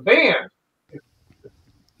about the band.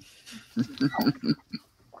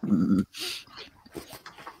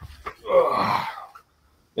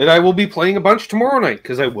 And I will be playing a bunch tomorrow night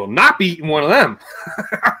because I will not be eating one of them.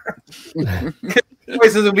 Ken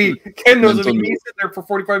knows it'll be me sitting there for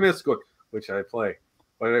 45 minutes going, which I play.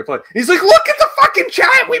 Why did I play? He's like, look at the fucking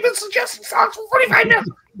chat. We've been suggesting songs for 45 minutes.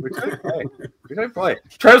 Which I play. Which I play.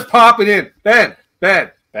 Trev's popping in. Ben.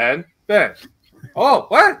 Oh,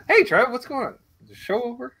 what? Hey, Trev, what's going on? Is the show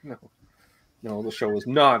over? No. No, the show is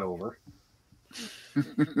not over.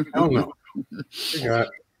 Hell no. We got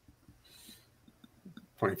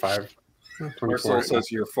 25. 24. Marcel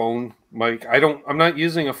says your phone, Mike. I'm not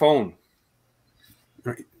using a phone.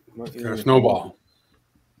 Right. Got a snowball.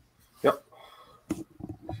 Yep.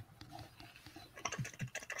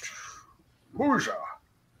 Booyah.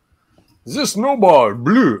 This snowball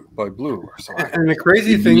blue by blue. Sorry. And the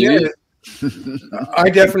crazy thing is, I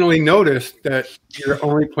definitely noticed that you're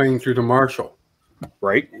only playing through the Marshall.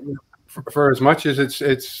 Right. For as much as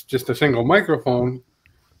it's just a single microphone,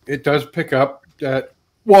 it does pick up that.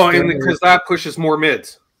 Well, and because that pushes more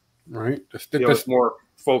mids. Right. It's more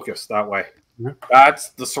focused that way. Yeah. That's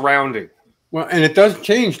the surrounding. Well, and it does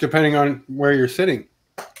change depending on where you're sitting.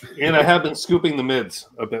 And I have been scooping the mids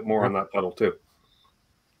a bit more on that pedal too.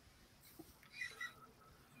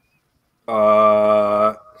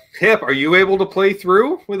 Hip, are you able to play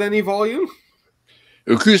through with any volume?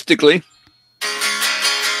 Acoustically.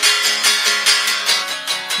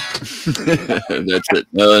 That's it.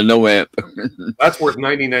 No amp. That's worth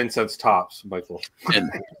 99 cents tops, Michael.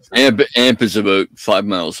 And amp is about 5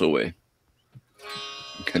 miles away.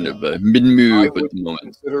 Kind of a mid-move at the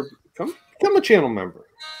moment. Become a channel member.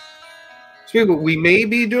 We may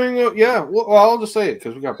be doing well, I'll just say it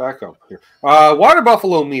because we got backup here. Water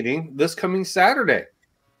Buffalo meeting this coming Saturday.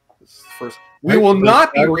 This is the first. We will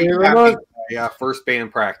not be recapping first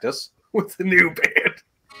band practice with the new band.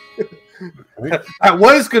 Right. That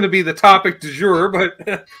was going to be the topic du jour,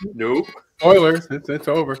 but nope. Spoilers, it's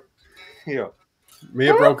over. Yeah. May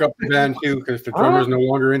have broke up the band too because the drummer's no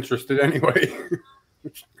longer interested anyway.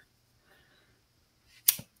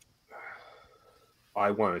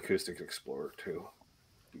 I want Acoustic Explorer too.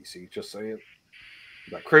 DC, just saying.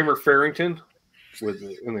 That Kramer Farrington with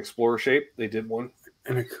an Explorer shape, they did one.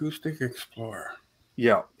 An Acoustic Explorer.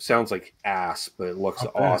 Yeah, sounds like ass, but it looks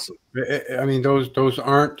awesome. I mean, those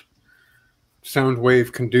aren't sound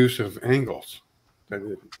wave conducive angles.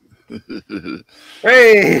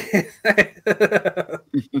 Hey!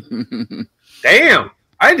 Damn!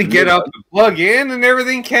 I had to get up and plug in and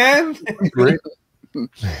everything, Ken. Right.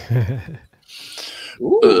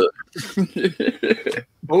 Ooh. I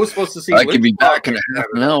was supposed to see. I could be back in half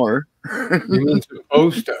an hour. You mean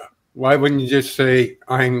supposed to? Why wouldn't you just say,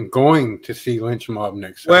 I'm going to see Lynch Mob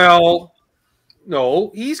next Saturday? Well,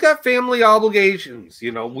 no, he's got family obligations.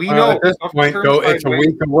 You know, we know. At this point, though, it's a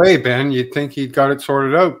week away, Ben. You'd think he'd got it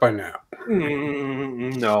sorted out by now.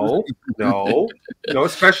 No.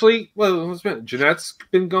 Especially, Jeanette's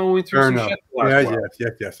been going through some shit.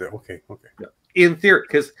 Yes. Okay. Yeah. In theory,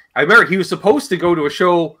 because I remember he was supposed to go to a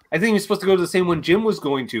show. I think he was supposed to go to the same one Jim was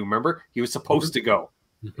going to. Remember, he was supposed to go,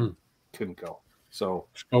 couldn't go. So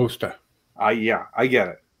supposed to. I get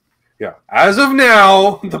it. Yeah, as of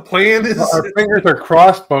now, the plan is our fingers are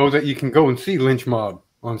crossed, Bo, that you can go and see Lynch Mob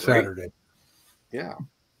on Saturday. Right. Yeah.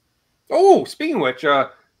 Oh, speaking of which,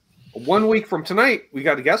 1 week from tonight, we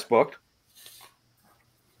got a guest booked.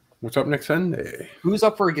 What's up next Sunday? Who's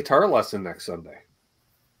up for a guitar lesson next Sunday?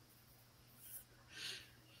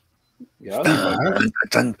 Yeah.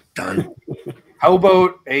 Dun, dun. How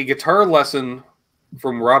about a guitar lesson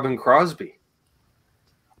from Robin Crosby?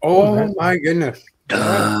 Oh my goodness.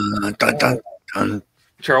 Dun, dun, dun, dun.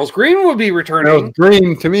 Charles Green will be returning. Charles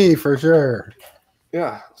Green to me for sure.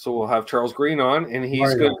 Yeah, so we'll have Charles Green on, and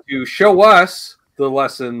he's going to show us the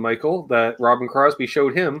lesson, Michael, that Robin Crosby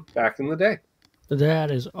showed him back in the day.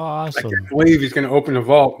 That is awesome. I can't believe he's going to open the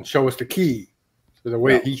vault and show us the key. So the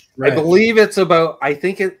way he shreds. I believe it's about, I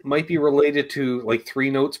think it might be related to like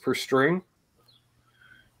 3 notes per string.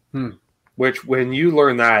 Which, when you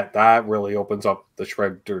learn that really opens up the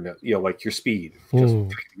shredder, like your speed. Just,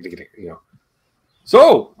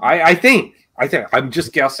 So I think I'm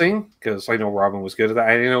just guessing because I know Robin was good at that.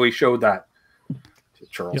 I know he showed that to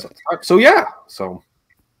Charles. Yep. So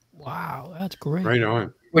wow, that's great. Right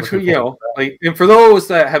on. Which and for those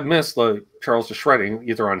that have missed Charles the Shredding,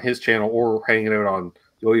 either on his channel or hanging out on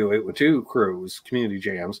Yo-Yo 812 Crew's community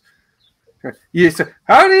jams, you say,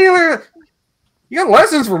 how do you learn? You got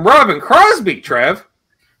lessons from Robin Crosby, Trev.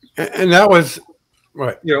 And that was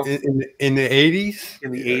what, in the 80s?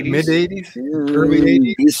 In the 80s? Mid 80s? Early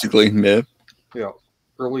 80s? Basically, mid. Yeah.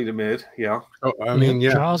 Early to mid, yeah. Oh, I mean,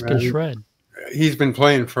 Charles can shred. He's been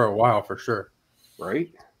playing for a while for sure.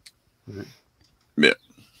 Right? Yeah.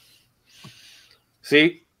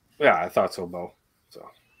 See? Yeah, I thought so, Bo. So.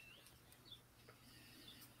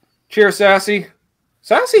 Cheers, Sassy.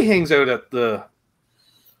 Sassy hangs out at the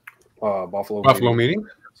Buffalo meeting.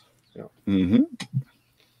 Yeah. Mm-hmm.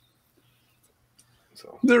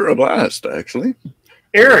 So they're a blast, actually.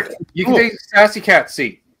 Eric, you can take Sassy Cat's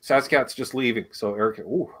seat. Sassy Cat's just leaving, so Eric.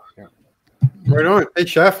 Ooh, yeah. Right on. Hey,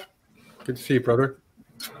 Chef. Good to see you, brother.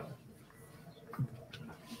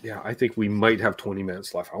 Yeah, I think we might have 20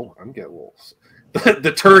 minutes left. Oh, I'm getting a little...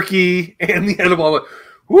 the turkey and the edible.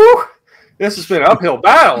 Woo! This has been an uphill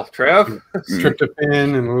battle, Trev.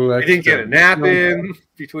 Tryptophan and a little extra. I didn't get a nap in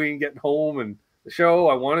between getting home and the show.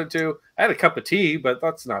 I wanted to. I had a cup of tea, but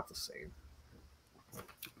that's not the same.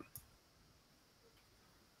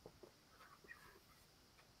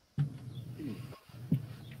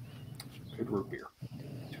 Good root beer.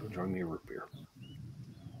 Enjoying me a root beer.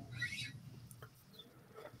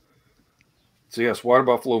 So yes, Water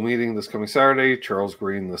Buffalo meeting this coming Saturday. Charles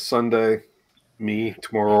Green this Sunday. Me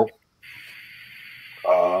tomorrow.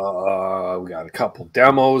 We got a couple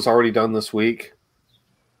demos already done this week.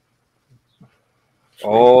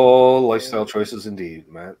 Oh, lifestyle choices indeed,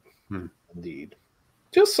 Matt. Indeed.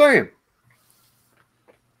 Just saying.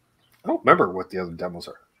 I don't remember what the other demos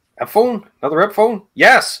are. Epiphone? Another Epiphone?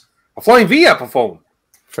 Yes. A Flying V Epiphone.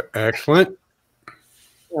 Excellent.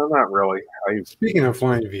 No, not really. Speaking of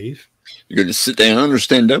Flying Vs. You're going to sit down or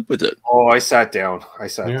stand up with it? Oh, I sat down. I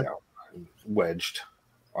sat down. Wedged.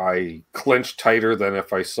 I clenched tighter than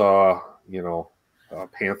if I saw, a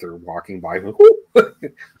panther walking by.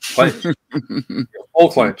 Clench. Full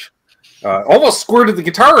clench. Almost squirted the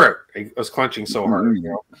guitar out. I was clenching so hard.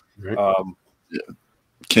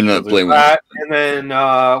 Cannot blame that. And then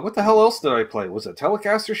what the hell else did I play? Was it a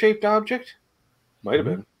Telecaster shaped object? Might have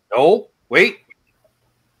been. No. Wait.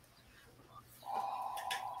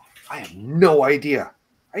 I have no idea.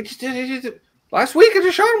 I just did it last week. I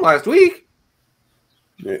just shot him last week.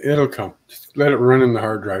 It'll come. Just let it run in the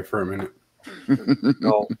hard drive for a minute.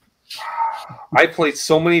 No. I played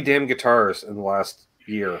so many damn guitars in the last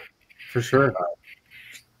year. For sure.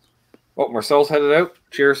 Marcel's headed out.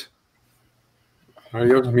 Cheers.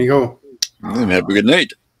 Adios, amigo. And have a good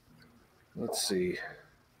night. Let's see.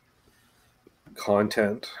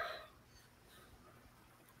 Content.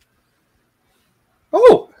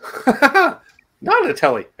 Oh! Not a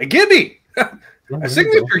telly. A Gibby. A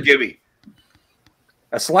signature Gibby.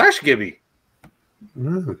 A slash Gibby.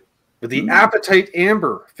 With the Appetite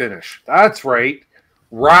Amber finish. That's right.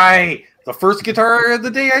 Right. The first guitar of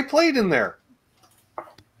the day I played in there.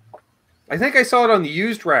 I think I saw it on the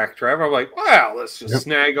used rack, Trevor. I'm like, wow, let's just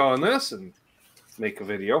snag on this and make a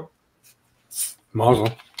video. Mazel.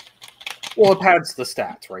 Well, it pads the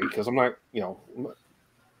stats, right? Because I'm not,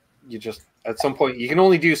 you just, at some point, you can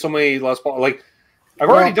only do so many Les Paul. Like, I've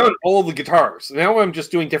already done all the guitars. Now I'm just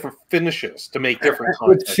doing different finishes to make different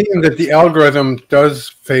content. It would seem that the algorithm does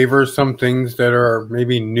favor some things that are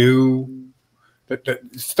maybe new, that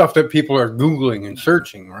stuff that people are Googling and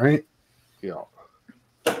searching, right? Yeah.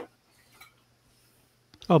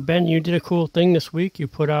 Oh, Ben, you did a cool thing this week. You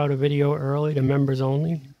put out a video early to members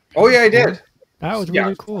only. Oh, yeah, I did. That was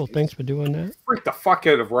really cool. Thanks for doing that. Freaked the fuck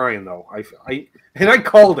out of Ryan, though. I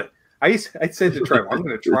called it. I said to Trevor, I'm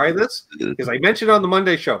going to try this because I mentioned on the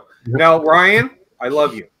Monday show. Now, Ryan, I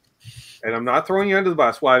love you. And I'm not throwing you under the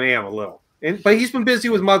bus. Well, I am a little. But he's been busy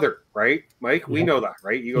with Mother, right? Mike, we know that,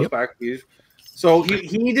 right? He goes back. So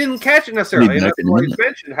he didn't catch it necessarily. And that's why I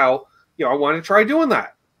mentioned how, I want to try doing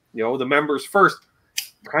that. The members first.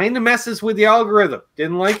 Kind of messes with the algorithm.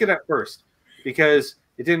 Didn't like it at first because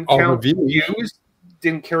it didn't count views,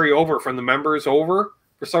 didn't carry over from the members over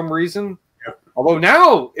for some reason. Yep. Although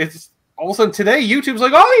now it's all of a sudden today, YouTube's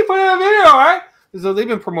like, oh, you put out a video, right? So they've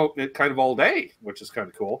been promoting it kind of all day, which is kind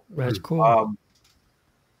of cool. That's cool.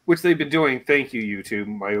 Which they've been doing. Thank you, YouTube,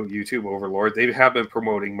 my YouTube overlord. They have been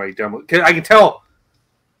promoting my demo. I can tell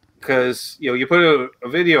because you put a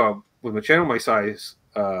video up with a channel my size,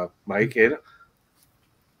 Mike, and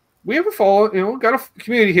we have a follow, got a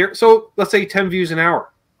community here. So let's say 10 views an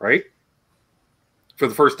hour, right? For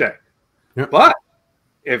the first day. Yep. But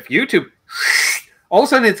if YouTube, all of a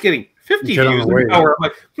sudden it's getting 50 views an hour, I'm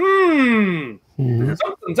like,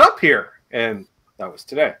 something's up here. And that was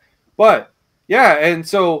today. But yeah, and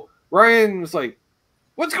so Ryan was like,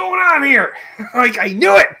 what's going on here? Like, I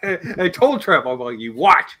knew it. And I told Trev, I'm like, you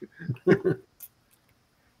watch.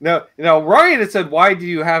 Now Ryan had said, why do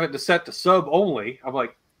you have it set to sub only? I'm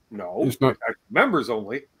like, no, it's not members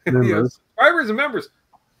only. Subscribers and members,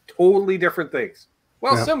 totally different things.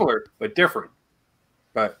 Well, similar but different.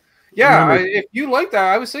 But yeah, if you like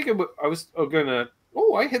that, I was thinking I was gonna.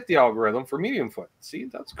 Oh, I hit the algorithm for medium foot. See,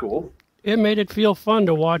 that's cool. It made it feel fun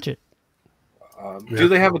to watch it. Do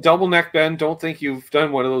they have a double neck bend? Don't think you've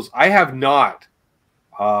done one of those. I have not.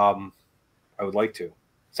 I would like to.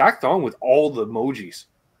 Zach Thong with all the emojis.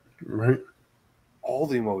 Right. All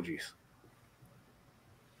the emojis.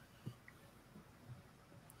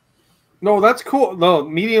 No, that's cool. No,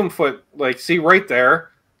 medium foot, like, see right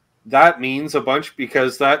there. that means a bunch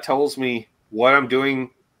because that tells me what I'm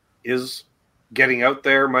doing is getting out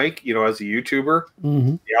there, Mike, you know, as a YouTuber.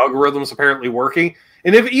 Mm-hmm. The algorithm's apparently working.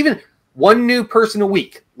 And if even one new person a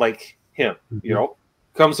week, like him, you know,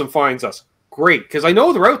 comes and finds us, great. Because I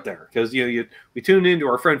know they're out there. Because we tuned into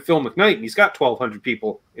our friend Phil McKnight, and he's got 1,200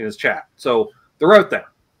 people in his chat. So they're out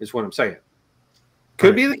there, is what I'm saying.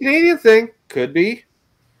 Could be the Canadian thing. Could be.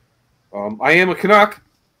 I am a Canuck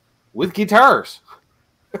with guitars.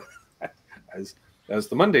 As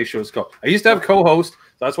the Monday show is called. I used to have a co-host.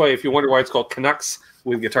 So that's why if you wonder why it's called Canucks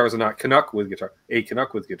with Guitars and not Canuck with Guitar, a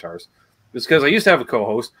Canuck with Guitars. It's because I used to have a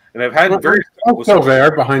co-host, and I've had very also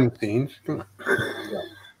there behind the scenes.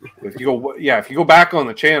 If you go back on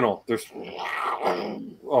the channel, there's a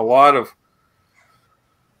lot of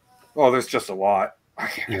there's just a lot. I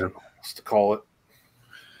don't know what else to call it.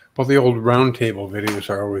 Well, the old roundtable videos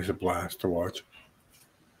are always a blast to watch.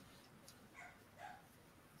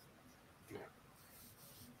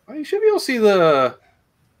 You should be able to see the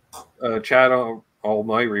chat on all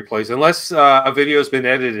my replays, unless a video has been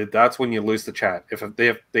edited. That's when you lose the chat. If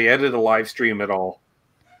they edit a live stream at all.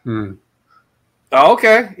 Hmm. Oh,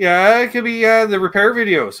 okay, yeah, it could be the repair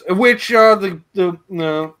videos, which the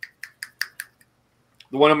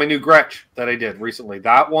one of my new Gretsch that I did recently.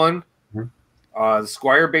 That one, the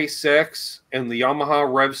Squire Bass 6, and the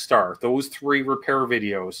Yamaha Rev Star. Those 3 repair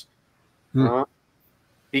videos.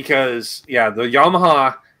 Because the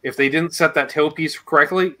Yamaha, if they didn't set that tailpiece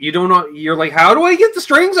correctly, you don't know. You're like, how do I get the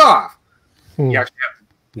strings off? You actually have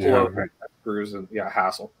to pull out screws and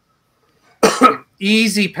hassle.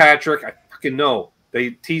 Easy, Patrick. I fucking know. They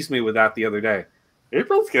teased me with that the other day.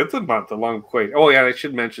 April's Gibson month along Quaid. Oh yeah, I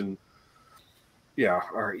should mention. Yeah,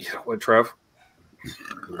 all right. You know what, Trev?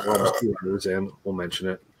 We'll mention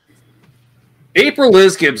it. April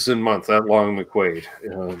is Gibson month at Long McQuaid,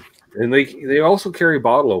 and they also carry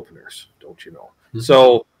bottle openers, don't you know?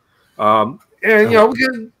 So,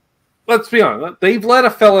 let's be honest, they've let a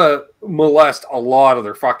fella molest a lot of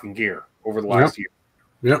their fucking gear over the last year.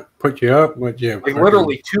 Yep, put you up. Like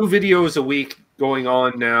literally 2 videos a week going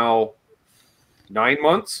on now, 9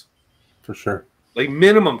 months for sure. Like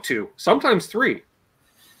minimum 2, sometimes 3.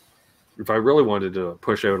 If I really wanted to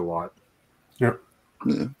push out a lot. Yep.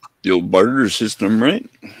 Yeah. The old barter system, right?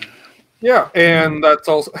 Yeah, and that's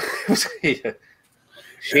also shameless.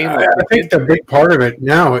 I think the big part of it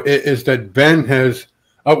now is that Ben has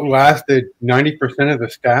outlasted 90% of the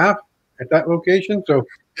staff at that location. So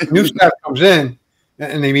new staff comes in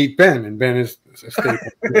and they meet Ben, and Ben is a staple.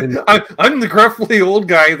 I'm the gruffly old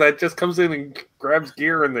guy that just comes in and grabs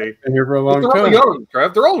gear, and they've been here for a long time. They're all young,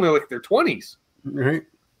 Trev. They're all in like their 20s. Right.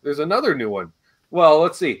 There's another new one. Well,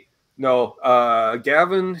 let's see. No,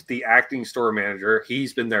 Gavin, the acting store manager,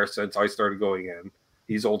 he's been there since I started going in.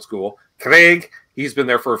 He's old school. Craig, he's been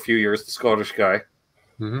there for a few years, the Scottish guy.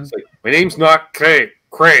 It's like, my name's not Craig.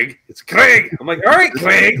 It's Craig. I'm like, all right,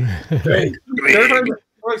 Craig. Craig.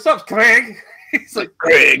 What's up, Craig? He's like,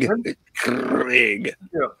 Craig.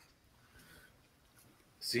 Yeah.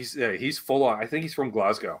 So he's full on. I think he's from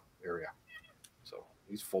Glasgow area. So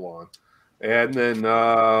he's full on. And then,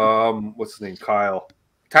 what's his name? Kyle.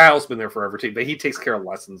 Kyle's been there forever too, but he takes care of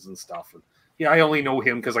lessons and stuff. And I only know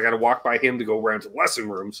him because I got to walk by him to go around to lesson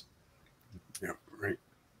rooms. Yeah, right.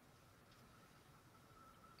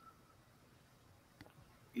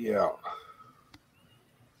 Yeah.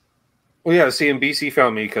 Well, yeah, CNBC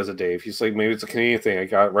found me because of Dave. He's like, maybe it's a Canadian thing. I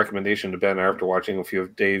got a recommendation to Ben after watching a few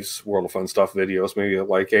of Dave's World of Fun Stuff videos. Maybe I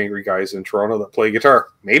like angry guys in Toronto that play guitar.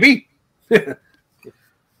 Maybe. I'm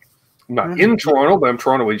not in Toronto, but I'm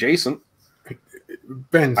Toronto adjacent.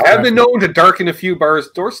 Ben, I have been known to darken a few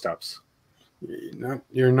bars' doorsteps.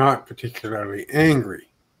 You're not particularly angry.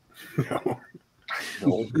 No,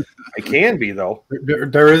 I can be though.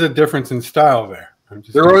 There is a difference in style there.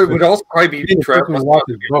 There would also probably be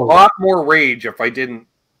a lot more rage if I didn't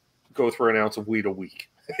go through an ounce of weed a week.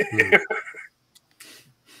 There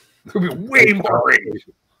would be way more rage,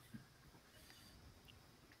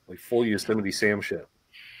 like full Yosemite Sam shit.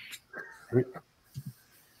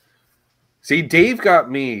 See, Dave got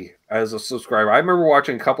me as a subscriber. I remember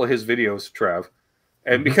watching a couple of his videos, Trev,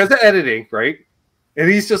 and because of editing, right? And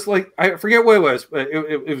he's just like, I forget what it was, but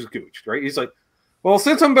it was Gooch, right? He's like, well,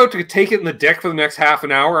 since I'm about to take it in the dick for the next half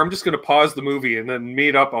an hour, I'm just going to pause the movie and then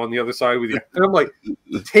meet up on the other side with you. And I'm like,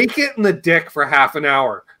 take it in the dick for half an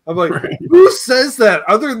hour. I'm like, who says that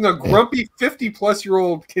other than the grumpy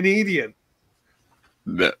 50-plus-year-old Canadian?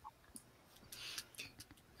 That.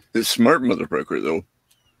 It's smart motherfucker, though.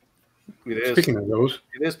 It is. Speaking of those.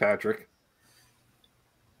 It is, Patrick.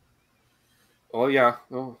 Oh, yeah.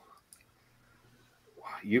 Oh.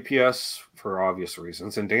 UPS for obvious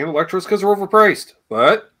reasons, and Dan Electros because they're overpriced.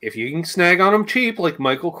 But if you can snag on them cheap, like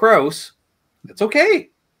Michael Krause, it's okay.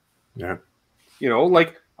 Yeah. You know,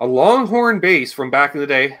 like a Longhorn bass from back in the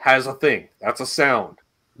day has a thing. That's a sound.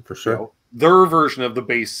 For sure. You know, their version of the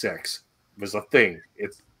Bass 6 was a thing.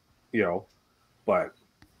 It's, you know, but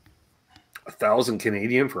 1,000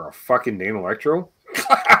 Canadian for a fucking Dan Electro?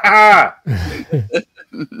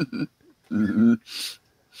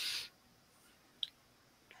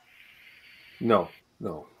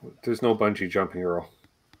 No. There's no bungee jumping, Earl.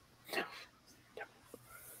 No.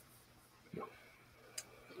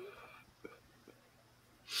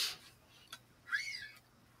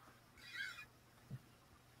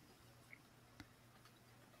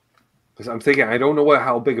 Because I'm thinking, I don't know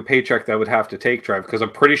how big a paycheck that would have to take, Trev, because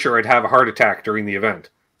I'm pretty sure I'd have a heart attack during the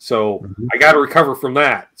event. So I got to recover from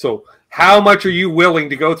that. So how much are you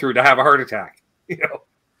willing to go through to have a heart attack? You know?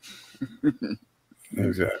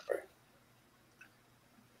 Exactly.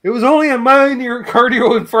 It was only a minor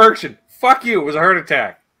cardio infarction. Fuck you. It was a heart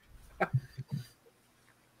attack.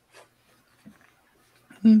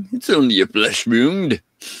 It's only a flesh wound.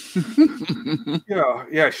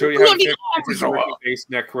 Yeah. Show you how to fix the bass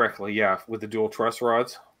neck correctly. Yeah, with the dual truss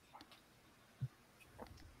rods.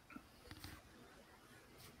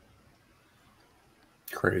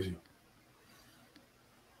 Crazy.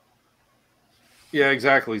 Yeah,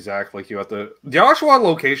 exactly, Zach. Like you at the Oshawa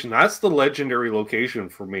location, that's the legendary location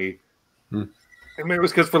for me. I mean, it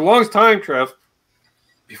was because for the longest time, Trev,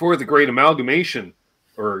 before the great amalgamation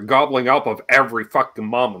or gobbling up of every fucking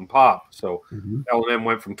mom and pop. So L&M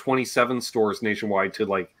went from 27 stores nationwide to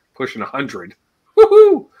like pushing 100.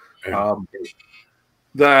 Woohoo!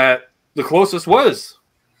 That the closest was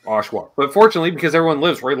Oshawa. But fortunately, because everyone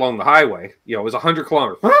lives right along the highway, you know, it was 100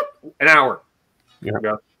 kilometers an hour. Yeah.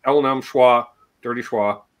 L&M, Schwa, Dirty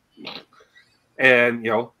Schwa. And,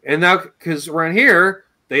 you know, and now because around here,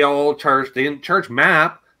 they didn't charge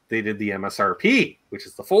MAP, they did the MSRP, which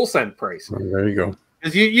is the full cent price. Oh, there you go.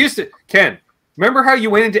 Because you used to, Ken, remember how you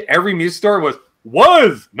went into every music store was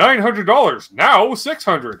 $900, now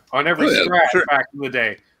 $600 on every Strat back in the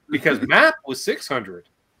day, because MAP was $600.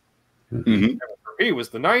 MSRP was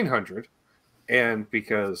the $900. And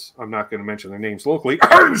because I'm not going to mention their names locally,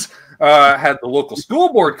 had the local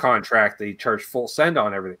school board contract, they charged full send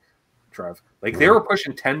on everything. Trev, like they were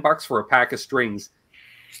pushing $10 for a pack of strings.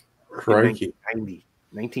 Crikey.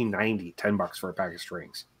 1990, $10 for a pack of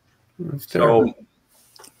strings. That's so, terrible.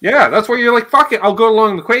 yeah, that's where you're like, fuck it, I'll go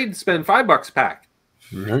along McQuaid and spend $5 a pack.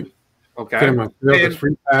 Right. Okay. Get them on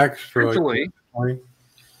 3 packs for like 20.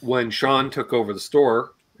 When Sean took over the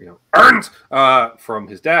store, you know, Arden's from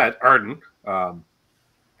his dad, Arden,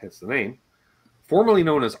 hence the name, formerly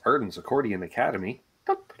known as Arden's Accordion Academy.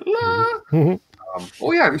 Oh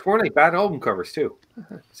yeah, there's more like bad album covers too.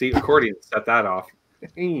 See, accordion set that off.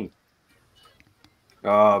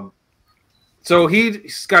 So he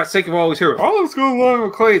got sick of always hearing, "Oh, let's go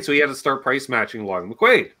along McQuaid." So he had to start price matching along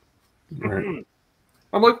McQuaid. Right.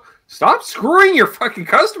 I'm like, stop screwing your fucking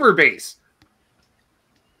customer base.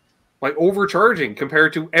 Like overcharging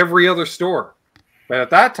compared to every other store. But at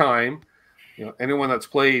that time, you know, anyone that's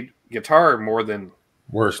played guitar more than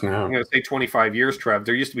worse now, I'm going to say 25 years, Trev,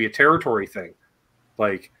 there used to be a territory thing.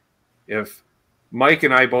 Like if Mike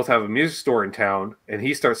and I both have a music store in town and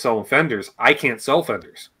he starts selling Fenders, I can't sell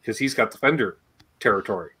Fenders because he's got the Fender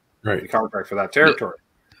territory, right? The contract for that territory.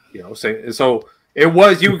 You know, so it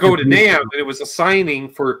was, you would go to NAMM and it was assigning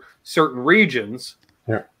for certain regions.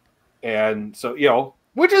 Yeah. And so, you know,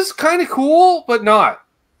 which is kind of cool, but not.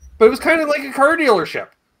 But it was kind of like a car dealership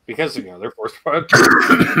because, you know, they're forced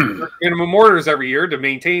to minimum orders every year to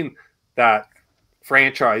maintain that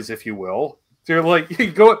franchise, if you will. So you're like,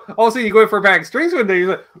 you go, all of a sudden you go in for a bag of strings one day, you're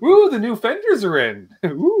like, ooh, the new Fenders are in.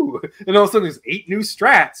 Ooh. And all of a sudden there's 8 new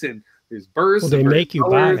Strats and there's Burrs. Well, they make you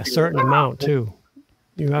buy a certain amount too.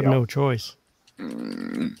 You have no choice.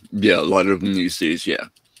 Yeah, a lot of them these days, yeah.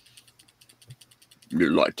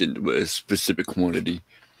 You're locked into a specific quantity.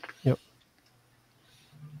 Yep.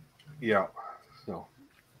 Yeah. So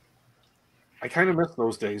I kind of miss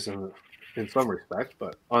those days in some respect,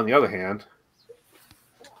 but on the other hand,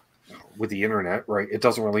 with the internet, right, it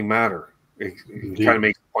doesn't really matter. It kind of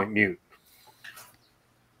makes the point mute.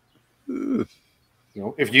 You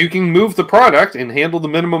know, if you can move the product and handle the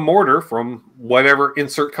minimum order from whatever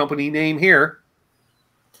insert company name here,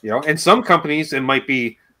 you know, and some companies it might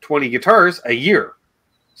be 20 guitars a year.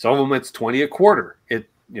 Some of them it's 20 a quarter. It,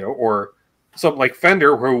 you know, or something like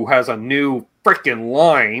Fender who has a new freaking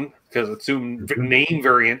line because it's a name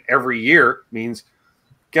variant every year means,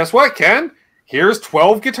 guess what, Ken? Here's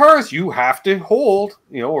 12 guitars you have to hold,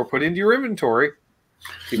 you know, or put into your inventory.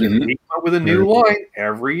 Because we come up with a new line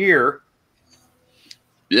every year.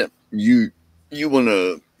 Yeah, you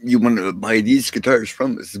wanna buy these guitars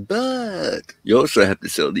from us, but you also have to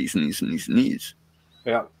sell these and these and these and these.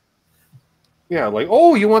 Yeah. Yeah, like,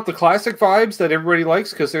 oh, you want the classic vibes that everybody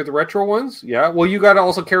likes because they're the retro ones? Yeah, well, you got to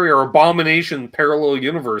also carry our Abomination Parallel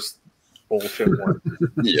Universe bullshit one.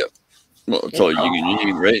 Yeah. Well, it's all you can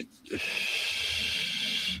need, right?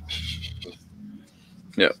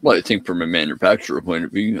 Yeah, well, I think from a manufacturer point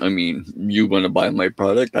of view, I mean, you want to buy my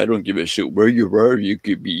product, I don't give a shit where you are. You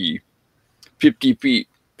could be 50 feet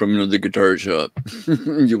from another guitar shop.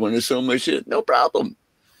 You want to sell my shit? No problem.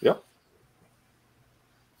 Yep.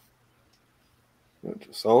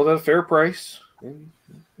 Just sell it at a fair price. Fair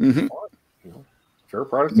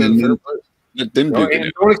product at a fair price. Let them do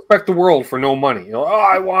it. Don't expect the world for no money. Oh,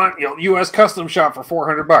 I want U.S. custom shop for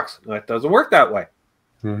 $400. That doesn't work that way.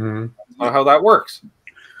 That's not how that works.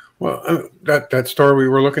 Well, that store we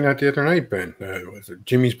were looking at the other night, Ben, was it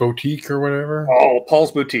Jimmy's Boutique or whatever? Oh,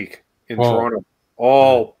 Paul's Boutique in Toronto.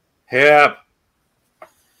 Oh, hip.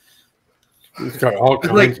 It's got all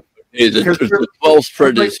kinds. The 12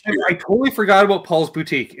 spread is here. I totally forgot about Paul's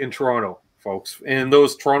Boutique in Toronto, folks, and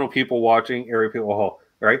those Toronto people watching, area people,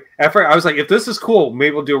 right? After I was like, if this is cool,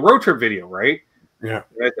 maybe we'll do a road trip video, right? Yeah.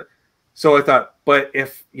 Right? So I thought, but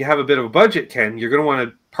if you have a bit of a budget, Ken, you're going to want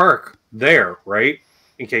to park there, right?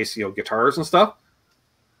 In case, guitars and stuff.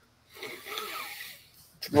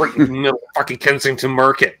 Right in the middle of fucking Kensington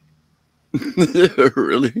Market.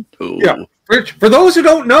 Really? Oh. Yeah. Rich, for those who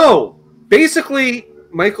don't know, basically,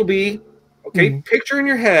 Michael B., picture in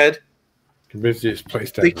your head the busiest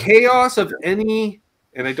place the chaos of any,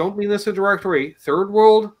 and I don't mean this in a direct way, third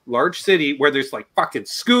world, large city where there's like fucking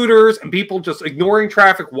scooters and people just ignoring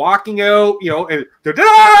traffic, walking out, and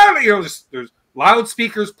there's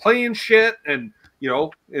loudspeakers playing shit and,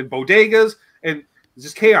 in bodegas, and it's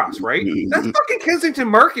just chaos, right? That's fucking Kensington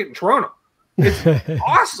Market in Toronto. It's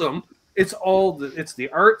awesome. It's it's the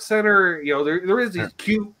art center, there is these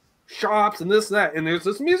cute shops and this and that, and there's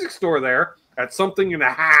this music store there at something and a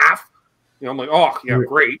half. I'm like, oh yeah,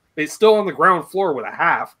 great. It's still on the ground floor with a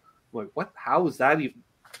half. I'm like, what? How is that even?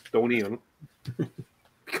 Don't even.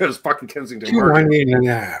 Because fucking Kensington Market. And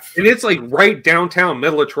a half. And it's like right downtown,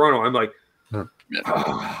 middle of Toronto. I'm like,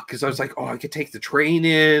 because I was like, I could take the train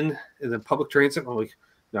in and then public transit. I'm like,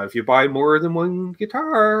 now if you buy more than one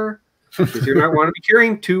guitar, because you're not want to be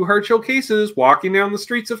carrying 2 hard shell cases walking down the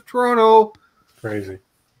streets of Toronto. Crazy.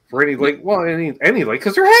 For any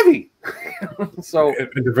because they're heavy. So at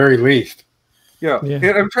the very least. Yeah. And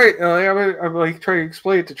I'm trying. I'm like trying to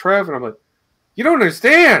explain it to Trev, and I'm like, you don't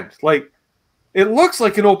understand. Like, it looks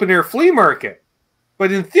like an open air flea market,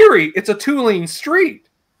 but in theory, it's a 2-lane street,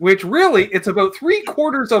 which really it's about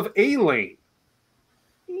 3/4 of a lane.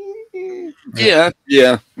 Yeah.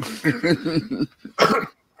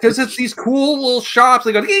 Because it's these cool little shops.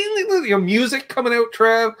 They got music coming out,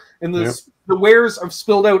 Trev, and the wares have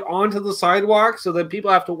spilled out onto the sidewalk, so then people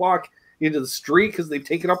have to walk into the street because they've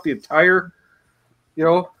taken up the entire,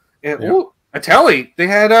 a telly. They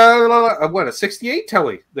had a 68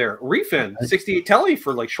 telly there, refin 68 telly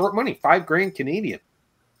for like short money, $5,000 Canadian.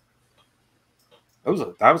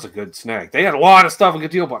 That was a good snag. They had a lot of stuff, a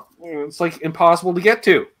good deal, but it's like impossible to get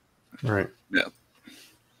to. Right. Yeah.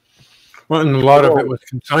 Well, and a lot of it was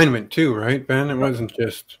consignment too, right, Ben? It wasn't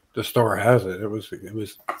just the store has it. It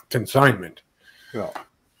was consignment. Yeah.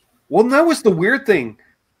 Well, and that was the weird thing.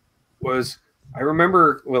 Was I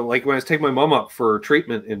remember like when I was taking my mom up for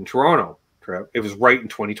treatment in Toronto, Trev, it was right in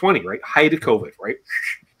 2020, right? Height of COVID, right?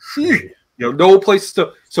 No place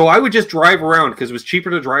to. So I would just drive around because it was cheaper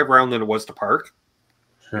to drive around than it was to park.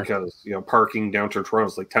 Sure. Because parking downtown Toronto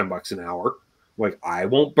is like $10 an hour. Like, I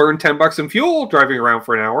won't burn $10 in fuel driving around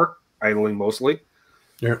for an hour, idling mostly.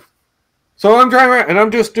 Yeah. So I'm driving around, and I'm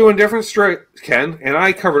just doing different streets, Ken, and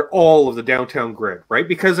I covered all of the downtown grid, right?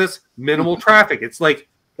 Because it's minimal traffic. It's like,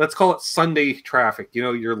 let's call it Sunday traffic,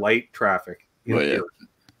 your light traffic. It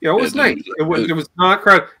was nice. It was not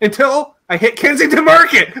crowded until I hit Kensington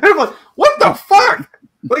Market. And I'm like, what the fuck?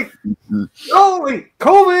 Like,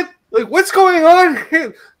 COVID. Like, what's going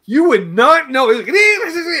on? You would not know.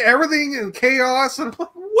 Everything in chaos. And I'm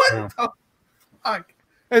like, what the fuck?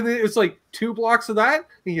 And then it's like 2 blocks of that,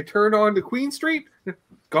 and you turn on to Queen Street,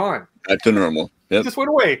 gone. Back to normal. Yep. It just went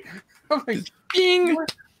away. I'm like, bing.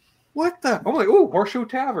 What the? I'm like, ooh, Horseshoe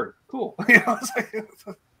Tavern. Cool.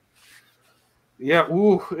 Yeah,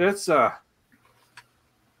 ooh, it's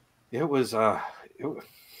it was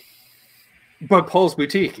but Paul's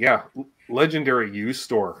Boutique, yeah, legendary used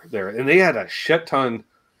store there, and they had a shit ton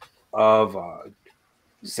of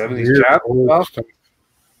 70s Jap stuff.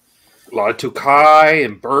 A lot of Tokai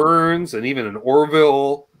and Burns and even an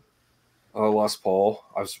Orville Les Paul,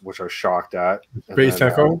 which I was shocked at. Bass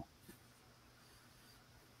Echo.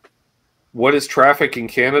 What is traffic in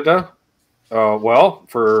Canada? Well,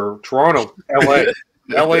 for Toronto, LA.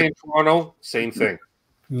 LA and Toronto, same thing.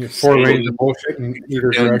 4 lanes of bullshit in either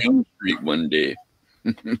direction. Street one day.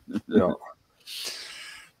 Yeah.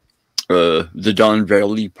 The Don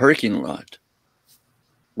Valley parking lot.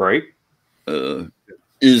 Right.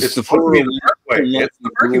 Is the 401 it's the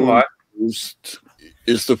parking lot.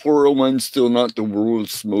 Is the 401 still not the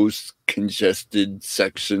world's most congested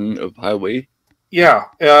section of highway? Yeah.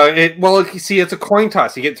 Well, you see, it's a coin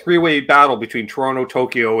toss. You get 3-way battle between Toronto,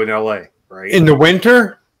 Tokyo, and LA. Right. In the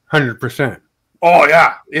winter, 100%. Oh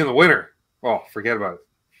yeah, in the winter. Oh, forget about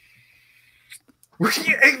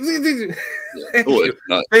it.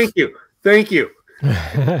 Thank you.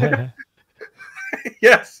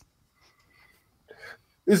 Yes.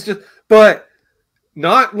 It's just, but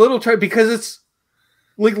not little try because it's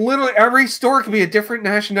like literally every store can be a different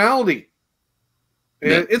nationality.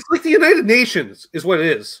 Yeah. It's like the United Nations is what it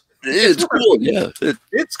is. It's cool, yeah.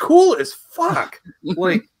 It's cool as fuck.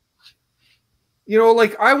 Like, you know,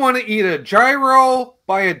 like I want to eat a gyro,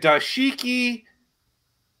 buy a dashiki,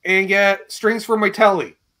 and get strings for my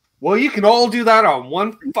telly. Well, you can all do that on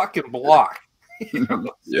one fucking block. You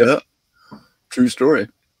know? Yeah. True story.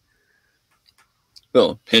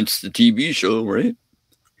 Well, hence the TV show, right?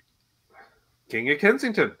 King of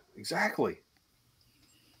Kensington. Exactly.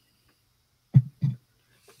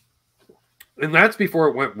 And that's before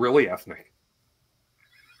it went really ethnic.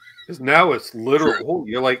 Because now it's literal.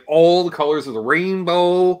 You're like all the colors of the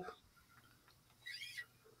rainbow.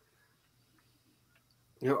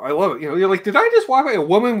 You know, I love it. You know, you're like, did I just walk by a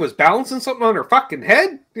woman was balancing something on her fucking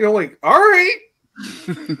head? You know, like, all right.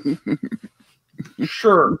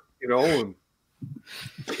 Sure. You know, and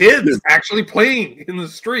kids actually playing in the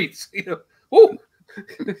streets. You know, oh,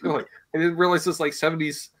 like, I didn't realize this like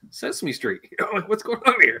 70s Sesame Street. You know, like, what's going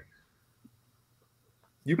on here?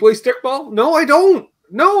 You play stickball? No, I don't.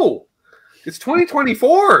 No, it's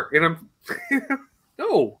 2024, and I'm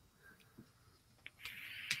no.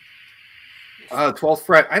 12th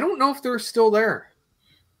fret. I don't know if they're still there.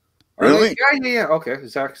 Really? Yeah. Okay,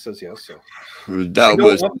 Zach says yes. So that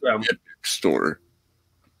was an epic store.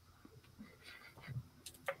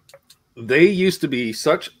 They used to be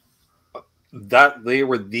such that they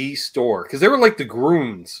were the store because they were like the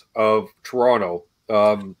Grooms of Toronto.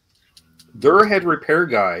 Their head repair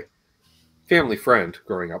guy, family friend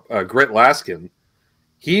growing up, Grit Laskin,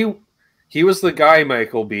 he was the guy,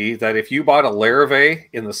 Michael B, that if you bought a Larrivee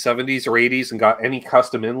in the 70s or 80s and got any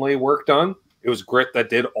custom inlay work done, it was Grit that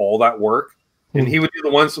did all that work. And he would do the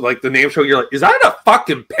ones like the name show. You're like, is that a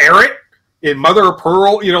fucking parrot in mother of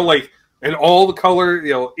pearl? You know, like, and all the color,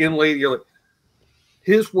 you know, inlay. You're like,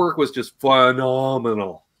 his work was just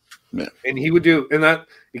phenomenal. Yeah. And he would do, and that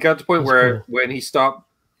it got to the point where when he stopped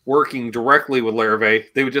working directly with Larrivee,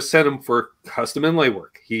 they would just send him for custom inlay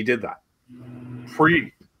work. He did that.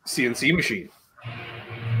 Free CNC machine.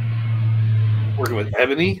 Working with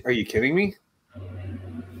Ebony? Are you kidding me?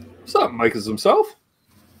 What's up, Mike is himself?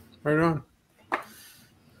 Right on.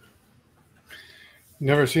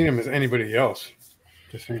 Never seen him as anybody else.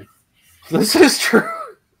 Just saying. This is true.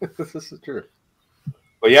 This is true.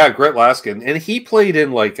 But yeah, Grit Laskin. And he played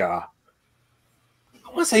in like I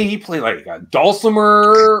want to say he played like a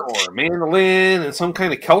dulcimer or a mandolin and some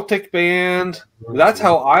kind of Celtic band. That's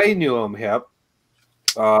how I knew him, Hip.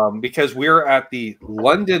 Because we were at the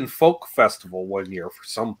London Folk Festival one year for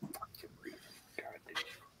some fucking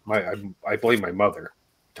reason. I blame my mother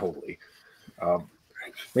totally.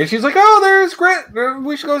 And she's like, "Oh, there's Grit.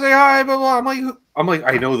 We should go say hi." Blah blah. I'm like,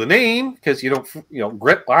 I know the name because you don't,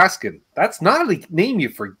 Grit Laskin. That's not a name you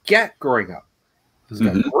forget growing up. He's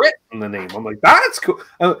got Grit in the name. I'm like, that's cool.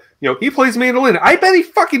 He plays mandolin. I bet he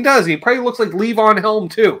fucking does. He probably looks like Levon Helm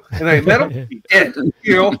too. And I met him. He did.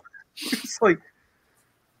 It's like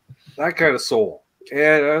that kind of soul.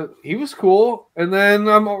 And he was cool. And then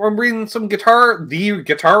I'm reading the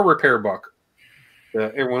guitar repair book.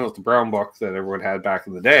 Everyone with the brown book that everyone had back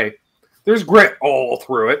in the day. There's Grit all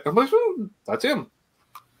through it. I'm like, that's him.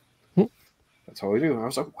 That's all we do. And I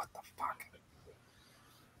was like, what the fuck?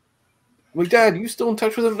 I'm like, Dad, you still in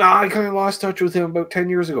touch with him? Nah, I kind of lost touch with him about 10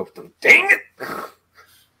 years ago. Dang it!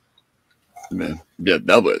 Man, yeah,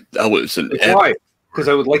 that was an why? Because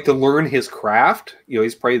I would like to learn his craft.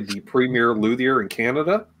 He's probably the premier luthier in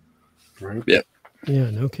Canada. Right. Yeah.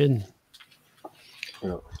 Yeah, no kidding.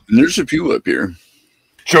 Yeah. And there's a few up here.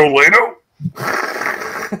 Joe Lato?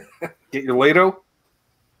 Get your Lato?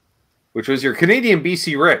 Which was your Canadian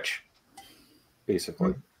BC Rich,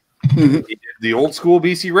 basically. He did the old school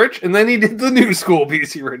BC Rich, and then he did the new school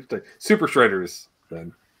BC Rich Super Shredders.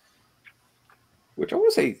 Then, which I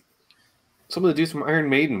want to say, some of the dudes from Iron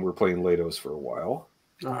Maiden were playing Lados for a while.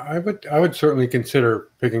 I would certainly consider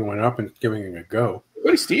picking one up and giving it a go.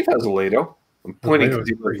 Buddy Steve has a Lado. I'm pointing because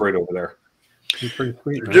he's right over there. He's pretty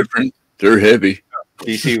sweet. They're different. They're heavy.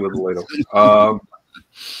 DC with a Lado.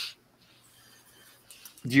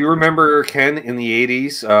 Do you remember, Ken, in the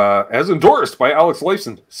 80s, as endorsed by Alex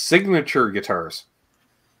Lifeson, Signature Guitars?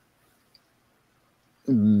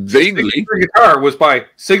 Vaguely. Signature Guitar was by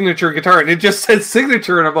Signature Guitar, and it just said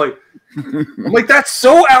Signature, and I'm like, that's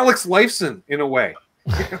so Alex Lifeson in a way.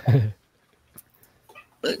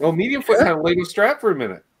 Well, Medium Foot had a Lego Strat for a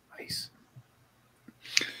minute. Nice.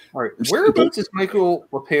 All right, whereabouts is Michael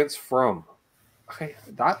LaPants from? Okay,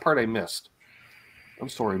 that part I missed. I'm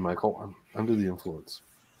sorry, Michael. I'm under the influence.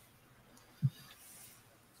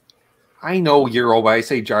 I know Euro, but I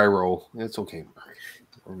say gyro. It's okay.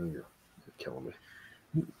 You're killing me.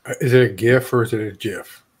 Is it a GIF or is it a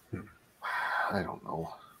GIF? I don't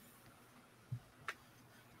know.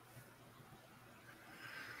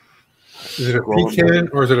 Is it a pecan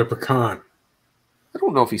or is it a pecan? I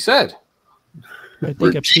don't know if he said. I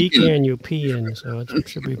think a pecan you pee in, so it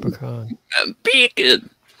should be pecan. A pecan.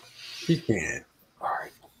 Pecan. All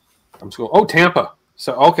right. I'm just going. Oh, Tampa.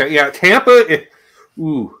 So okay, yeah, Tampa.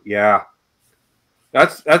 Ooh, yeah.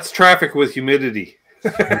 That's traffic with humidity.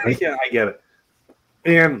 Yeah, I get it.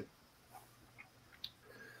 And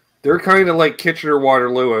they're kind of like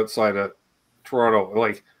Kitchener-Waterloo outside of Toronto.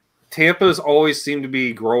 Like Tampa's always seemed to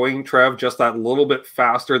be growing, Trev, just that little bit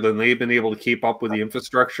faster than they've been able to keep up with the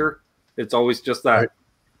infrastructure. It's always just that,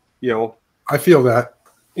 you know. I feel that.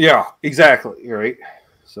 Yeah, exactly. Right.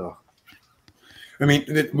 So. I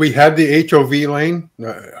mean, we had the HOV lane,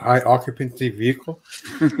 high occupancy vehicle,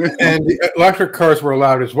 and the electric cars were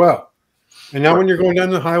allowed as well. And now when you're going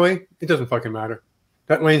down the highway, it doesn't fucking matter.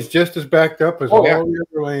 That lane's just as backed up as all the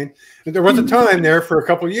other lane. And there was a time there for a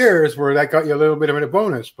couple of years where that got you a little bit of a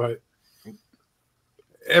bonus, but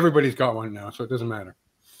everybody's got one now, so it doesn't matter.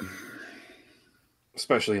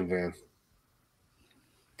 Especially in van.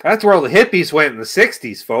 That's where all the hippies went in the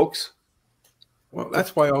 60s, folks. Well,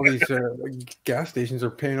 that's why all these gas stations are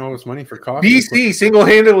paying all this money for coffee. BC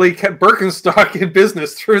single-handedly kept Birkenstock in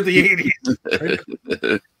business through the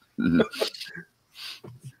 80s.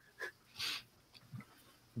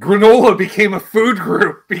 Granola became a food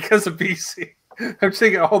group because of BC. I'm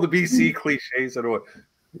taking all the BC cliches out of it.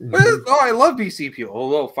 Oh, I love BC peel.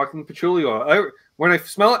 Although fucking patchouli oil. When I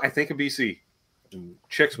smell it, I think of BC. And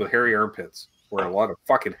chicks with hairy armpits wear a lot of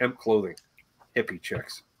fucking hemp clothing. Hippie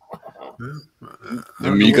chicks.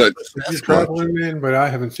 You got traveling in, but I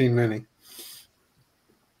haven't seen many.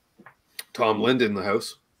 Tom Lind in the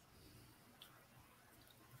house.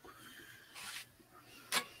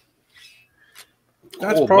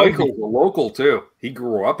 That's probably Michael's a local too. He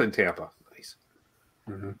grew up in Tampa. Nice.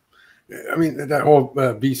 Mm-hmm. I mean, that whole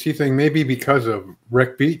BC thing may be because of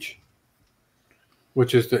Wreck Beach,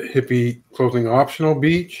 which is the hippie clothing optional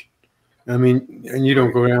beach. I mean, and you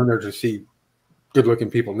don't go down there to see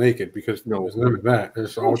good-looking people naked because there's none of that.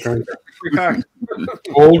 There's all kinds of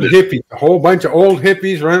old hippies, a whole bunch of old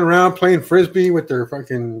hippies running around playing frisbee with their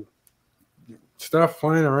fucking stuff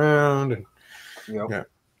flying around, and yeah.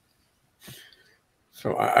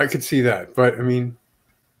 So I could see that, but I mean,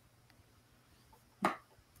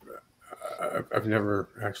 I've never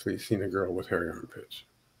actually seen a girl with hairy armpits.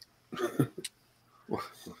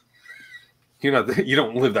 You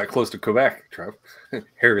don't live that close to Quebec, Trev.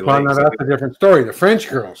 Hairy legs. Well, no, that's a different story. The French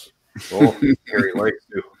girls. Oh, hairy legs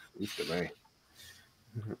too. Used to me.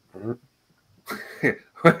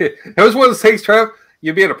 It was one of those things, Trev.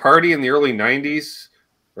 You'd be at a party in the early '90s,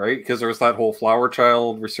 right? Because there was that whole flower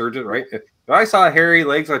child resurgence, right? If I saw hairy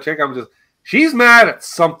legs on a chick, I'm just, she's mad at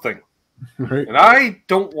something, right? And I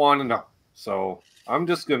don't want to know. So I'm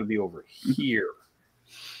just going to be over here.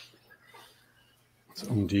 So,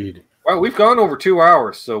 indeed. Well, we've gone over 2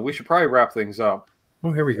 hours, so we should probably wrap things up.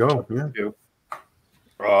 Oh, here we go.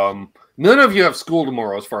 Yeah. None of you have school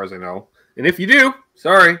tomorrow, as far as I know. And if you do,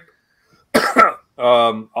 sorry.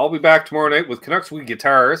 I'll be back tomorrow night with Canucks Week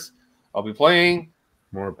Guitars. I'll be playing.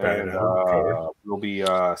 More bad. We'll be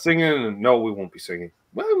singing. And no, we won't be singing.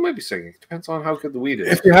 Well, we might be singing. It depends on how good the weed is.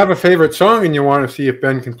 If you have a favorite song and you want to see if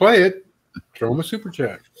Ben can play it, throw him a super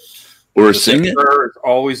chat. Or sing it. It's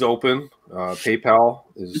always open. PayPal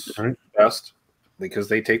is best because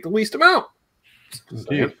they take the least amount.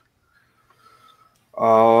 Indeed.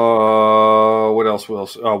 What else?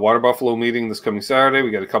 Water Buffalo meeting this coming Saturday.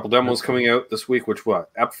 We got a couple demos coming out this week. Which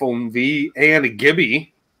what? Epiphone V and a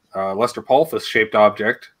Gibby, Lester Palfus shaped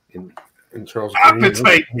object And Charles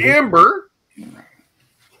Appetite Amber.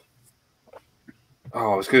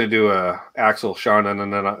 Oh, I was going to do a Axel Sean,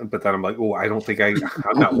 but then I'm like, oh, I'm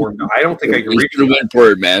not warmed up. I don't think I can reach went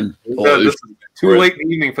for it, man. This is too late in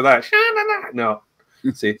the evening for that. No.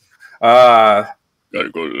 Let's see. Gotta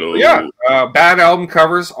go low. Yeah, bad album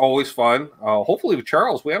covers, always fun. Hopefully with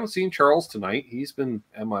Charles. We haven't seen Charles tonight. He's been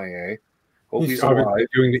MIA. Hope he's alive.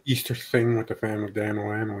 Doing the Easter thing with the family, Dan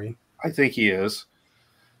Lamley. I think he is.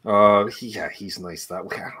 He's nice that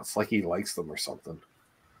way. It's like he likes them or something.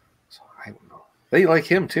 So I don't know. They like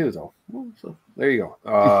him too, though. So there you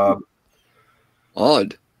go.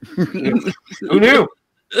 Odd. Who knew?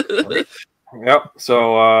 Yep.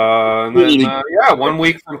 So and then 1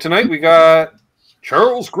 week from tonight we got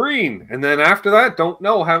Charles Green, and then after that, don't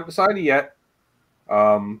know, haven't decided yet.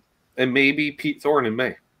 And maybe Pete Thorne in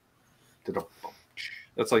May.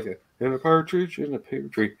 That's like a partridge in a pear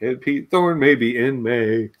tree, and Pete Thorne maybe in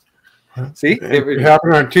May. See, it could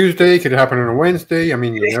happen on Tuesday, could happen on a Wednesday. I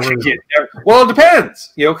mean, you never know. Well, it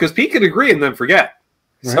depends, because Pete could agree and then forget.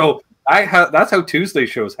 Right. So that's how Tuesday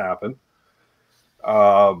shows happen.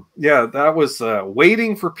 That was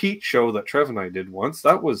Waiting for Pete show that Trev and I did once.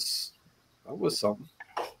 That was something.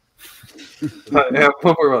 We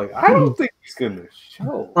were like, I don't think he's gonna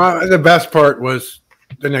show. The best part was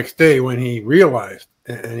the next day when he realized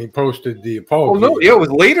and he posted the apology. Oh no, it was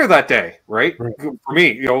later that day, right? For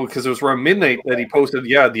me, because it was around midnight that he posted,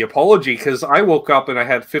 the apology. Because I woke up and I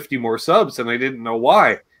had 50 more subs and I didn't know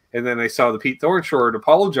why. And then I saw the Pete Thorne short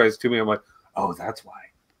apologize to me. I'm like, oh, that's why.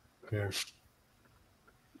 Yeah.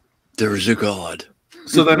 There is a God.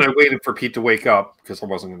 So then I waited for Pete to wake up because I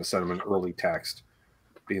wasn't going to send him an early text,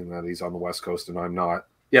 being that he's on the West Coast and I'm not.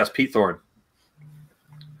 Yes, Pete Thorne.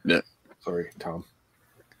 Yeah. Sorry, Tom.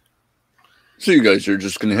 So you guys are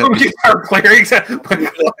just going to have guitar player, exactly.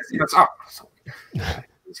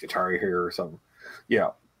 His guitar here or something. Yeah.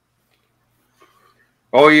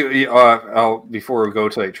 Oh, before we go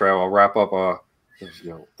tonight, Trav, I'll wrap up.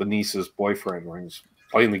 The niece's boyfriend when he's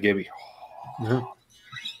playing the Gibby.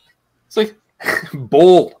 It's like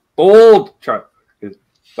bold. I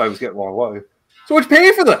was getting long. What? So what'd you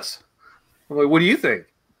pay for this? I'm like, what do you think?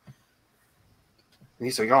 And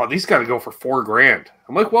he's like, oh, these got to go for $4,000.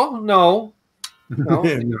 I'm like, well, no.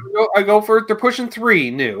 I go for it. They're pushing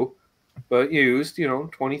 3 new, but used,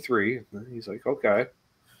 23. And he's like, okay.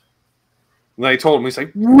 And I told him, he's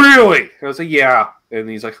like, really? I was like, yeah. And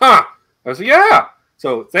he's like, huh? I was like, yeah.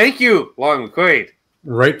 So thank you, Long McQuaid.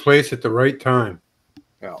 Right place at the right time.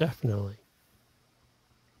 Yeah. Definitely.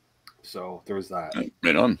 So there was that.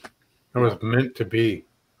 Right on. That was meant to be.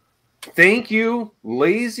 Thank you,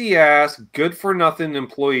 lazy ass, good for nothing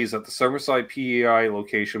employees at the Summerside PEI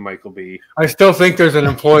location, Michael B. I still think there's an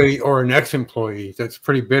employee or an ex-employee that's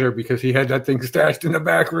pretty bitter because he had that thing stashed in the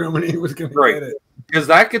back room and he was going to get it. Because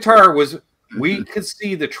that guitar was, we could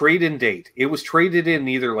see the trade-in date. It was traded in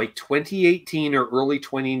either like 2018 or early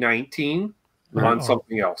 2019 on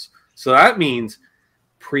something else. So that means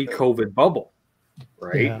pre-COVID bubble,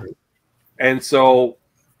 right? Yeah. And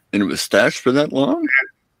it was stashed for that long?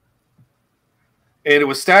 And it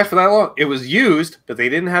was stashed for that long. It was used, but they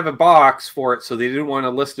didn't have a box for it, so they didn't want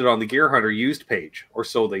to list it on the Gear Hunter used page, or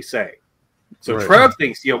so they say. So Trev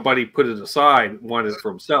thinks, Buddy put it aside, wanted it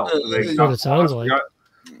for himself. That's what it sounds like.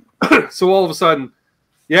 So all of a sudden,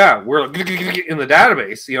 we're in the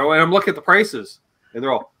database, and I'm looking at the prices, and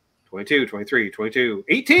they're all 22, 23, 22,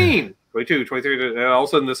 18, 22, 23, and all of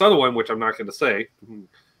a sudden this other one, which I'm not going to say, and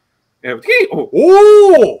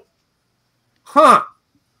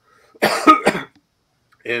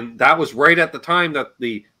and that was right at the time that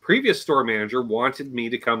the previous store manager wanted me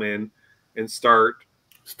to come in and start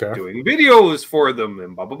doing videos for them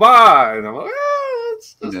and blah, blah, blah. And I'm like,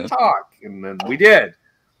 let's talk. And then we did.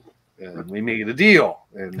 And we made a deal.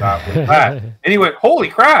 And that was that. And he went, holy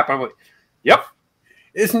crap. I'm like, yep.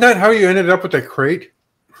 Isn't that how you ended up with that crate?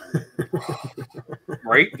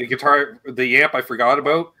 Right? The guitar, the amp I forgot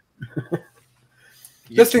about.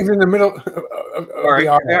 This thing's in the middle of all right.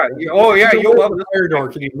 You'll love this. Fire door.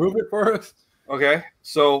 Can you move it for us? Okay.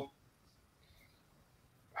 So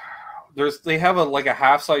they have a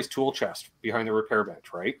half-size tool chest behind the repair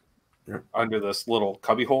bench, right? Yeah. Under this little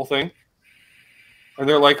cubby hole thing. And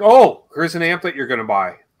they're like, oh, here's an amp that you're going to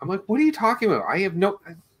buy. I'm like, what are you talking about? I'm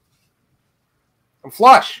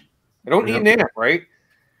flush. I don't need an amp, right?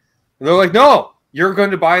 And they're like, no, you're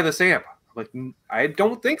going to buy this amp. I'm like, I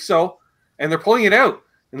don't think so. And they're pulling it out.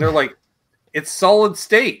 And they're like, it's solid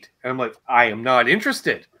state. And I'm like, I am not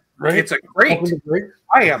interested. Right? It's a crate.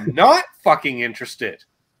 I am not fucking interested.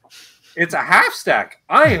 It's a half stack.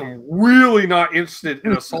 I am really not interested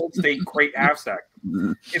in a solid state crate half stack.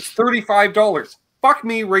 It's $35. Fuck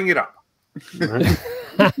me, ring it up.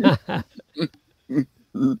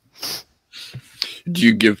 Do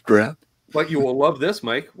you gift wrap? But you will love this,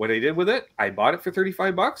 Mike. What I did with it, I bought it for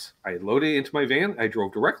 $35. I loaded it into my van. I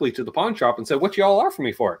drove directly to the pawn shop and said, "What y'all offer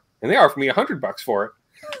me for it?" And they offered me $100 for it.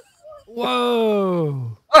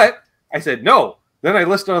 Whoa! But I said no. Then I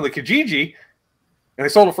listed on the Kijiji, and I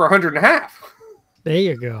sold it for $150. There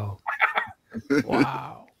you go.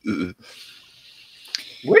 Wow.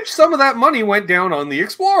 Which some of that money went down on the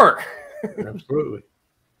Explorer. Absolutely.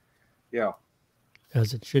 Yeah.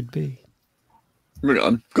 As it should be.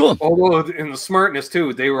 Cool. Although in the smartness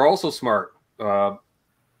too, they were also smart. A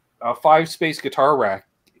 5-space guitar rack,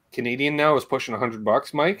 Canadian now, is pushing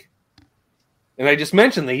 $100, Mike. And I just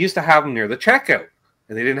mentioned they used to have them near the checkout,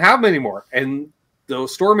 and they didn't have them anymore. And the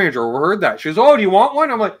store manager overheard that. She goes, "Oh, do you want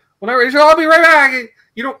one?" I'm like, "Well, I'll be right back.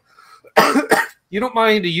 You don't, you don't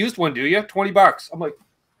mind a used one, do you? $20." I'm like,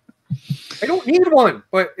 "I don't need one,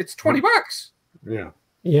 but it's $20." Yeah.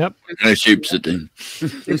 Yep. I shapes it in.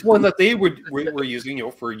 It's one that they were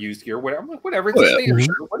using, for used gear. Whatever. I'm like, whatever. It's a standard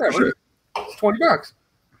shirt, whatever. Sure. It's $20.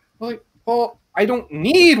 I'm like, well, I don't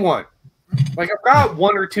need one. Like, I've got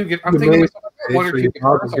one or two. I'm thinking I've got one or two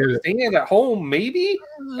guitars. I'm staying at home, maybe.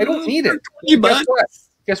 I don't need it. Guess what?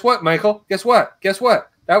 Guess what, Michael? Guess what? Guess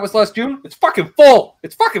what? That was last June. It's fucking full.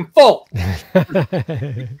 It's fucking full.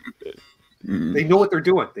 They know what they're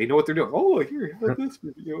doing. They know what they're doing. Oh, here, look at this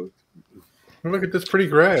video. Look at this pretty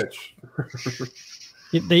garage.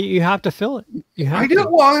 You have to fill it. You have I do.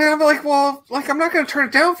 Well, I'm like, I'm not going to turn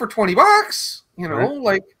it down for $20. You know,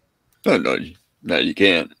 like. Oh, no, you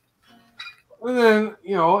can't. And then,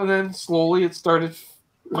 and then slowly it started.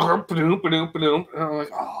 Ba-doom, ba-doom, ba-doom, and I'm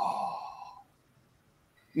like, oh.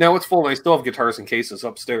 Now it's full, and I still have guitars and cases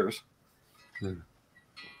upstairs.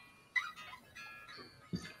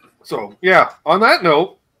 So, yeah, on that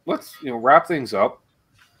note, let's, wrap things up.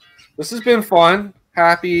 This has been fun.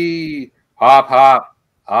 Happy hop, hop,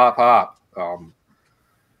 hop, hop.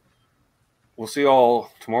 We'll see you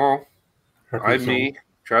all tomorrow. I'm me,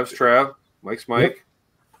 Trav's Trav, Mike's Mike.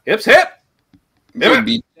 Hips hip. We'll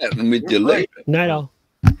be chatting with you later. Night all.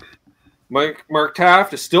 Mark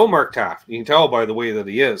Taft is still Mark Taft. You can tell by the way that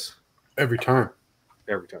he is. Every time.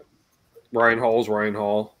 Every time. Ryan Hall's Ryan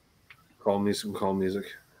Hall. Call music.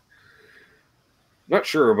 Not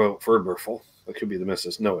sure about Ferdberfel. That could be the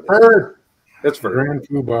missus. No, it isn't. It's Ferd. Grand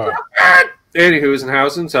Poobah. Anywho's and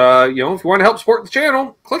housings. If you want to help support the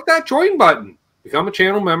channel, click that join button. Become a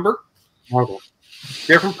channel member.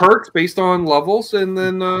 Different perks based on levels, and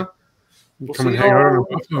then we'll come and see hang out on a how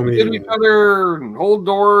Buffalo we get meeting. each other and hold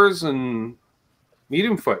doors and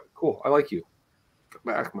medium foot. Cool. I like you. Come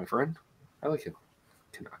back, my friend. I like you.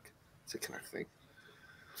 Canuck. It's a Canuck thing.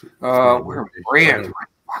 We're brand. I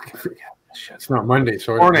fucking forget this shit. It's not Monday,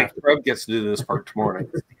 so Tomorrow night. Rob gets to do this part tomorrow night.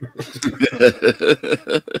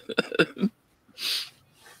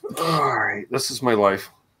 All right. This is my life.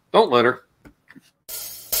 Don't let her.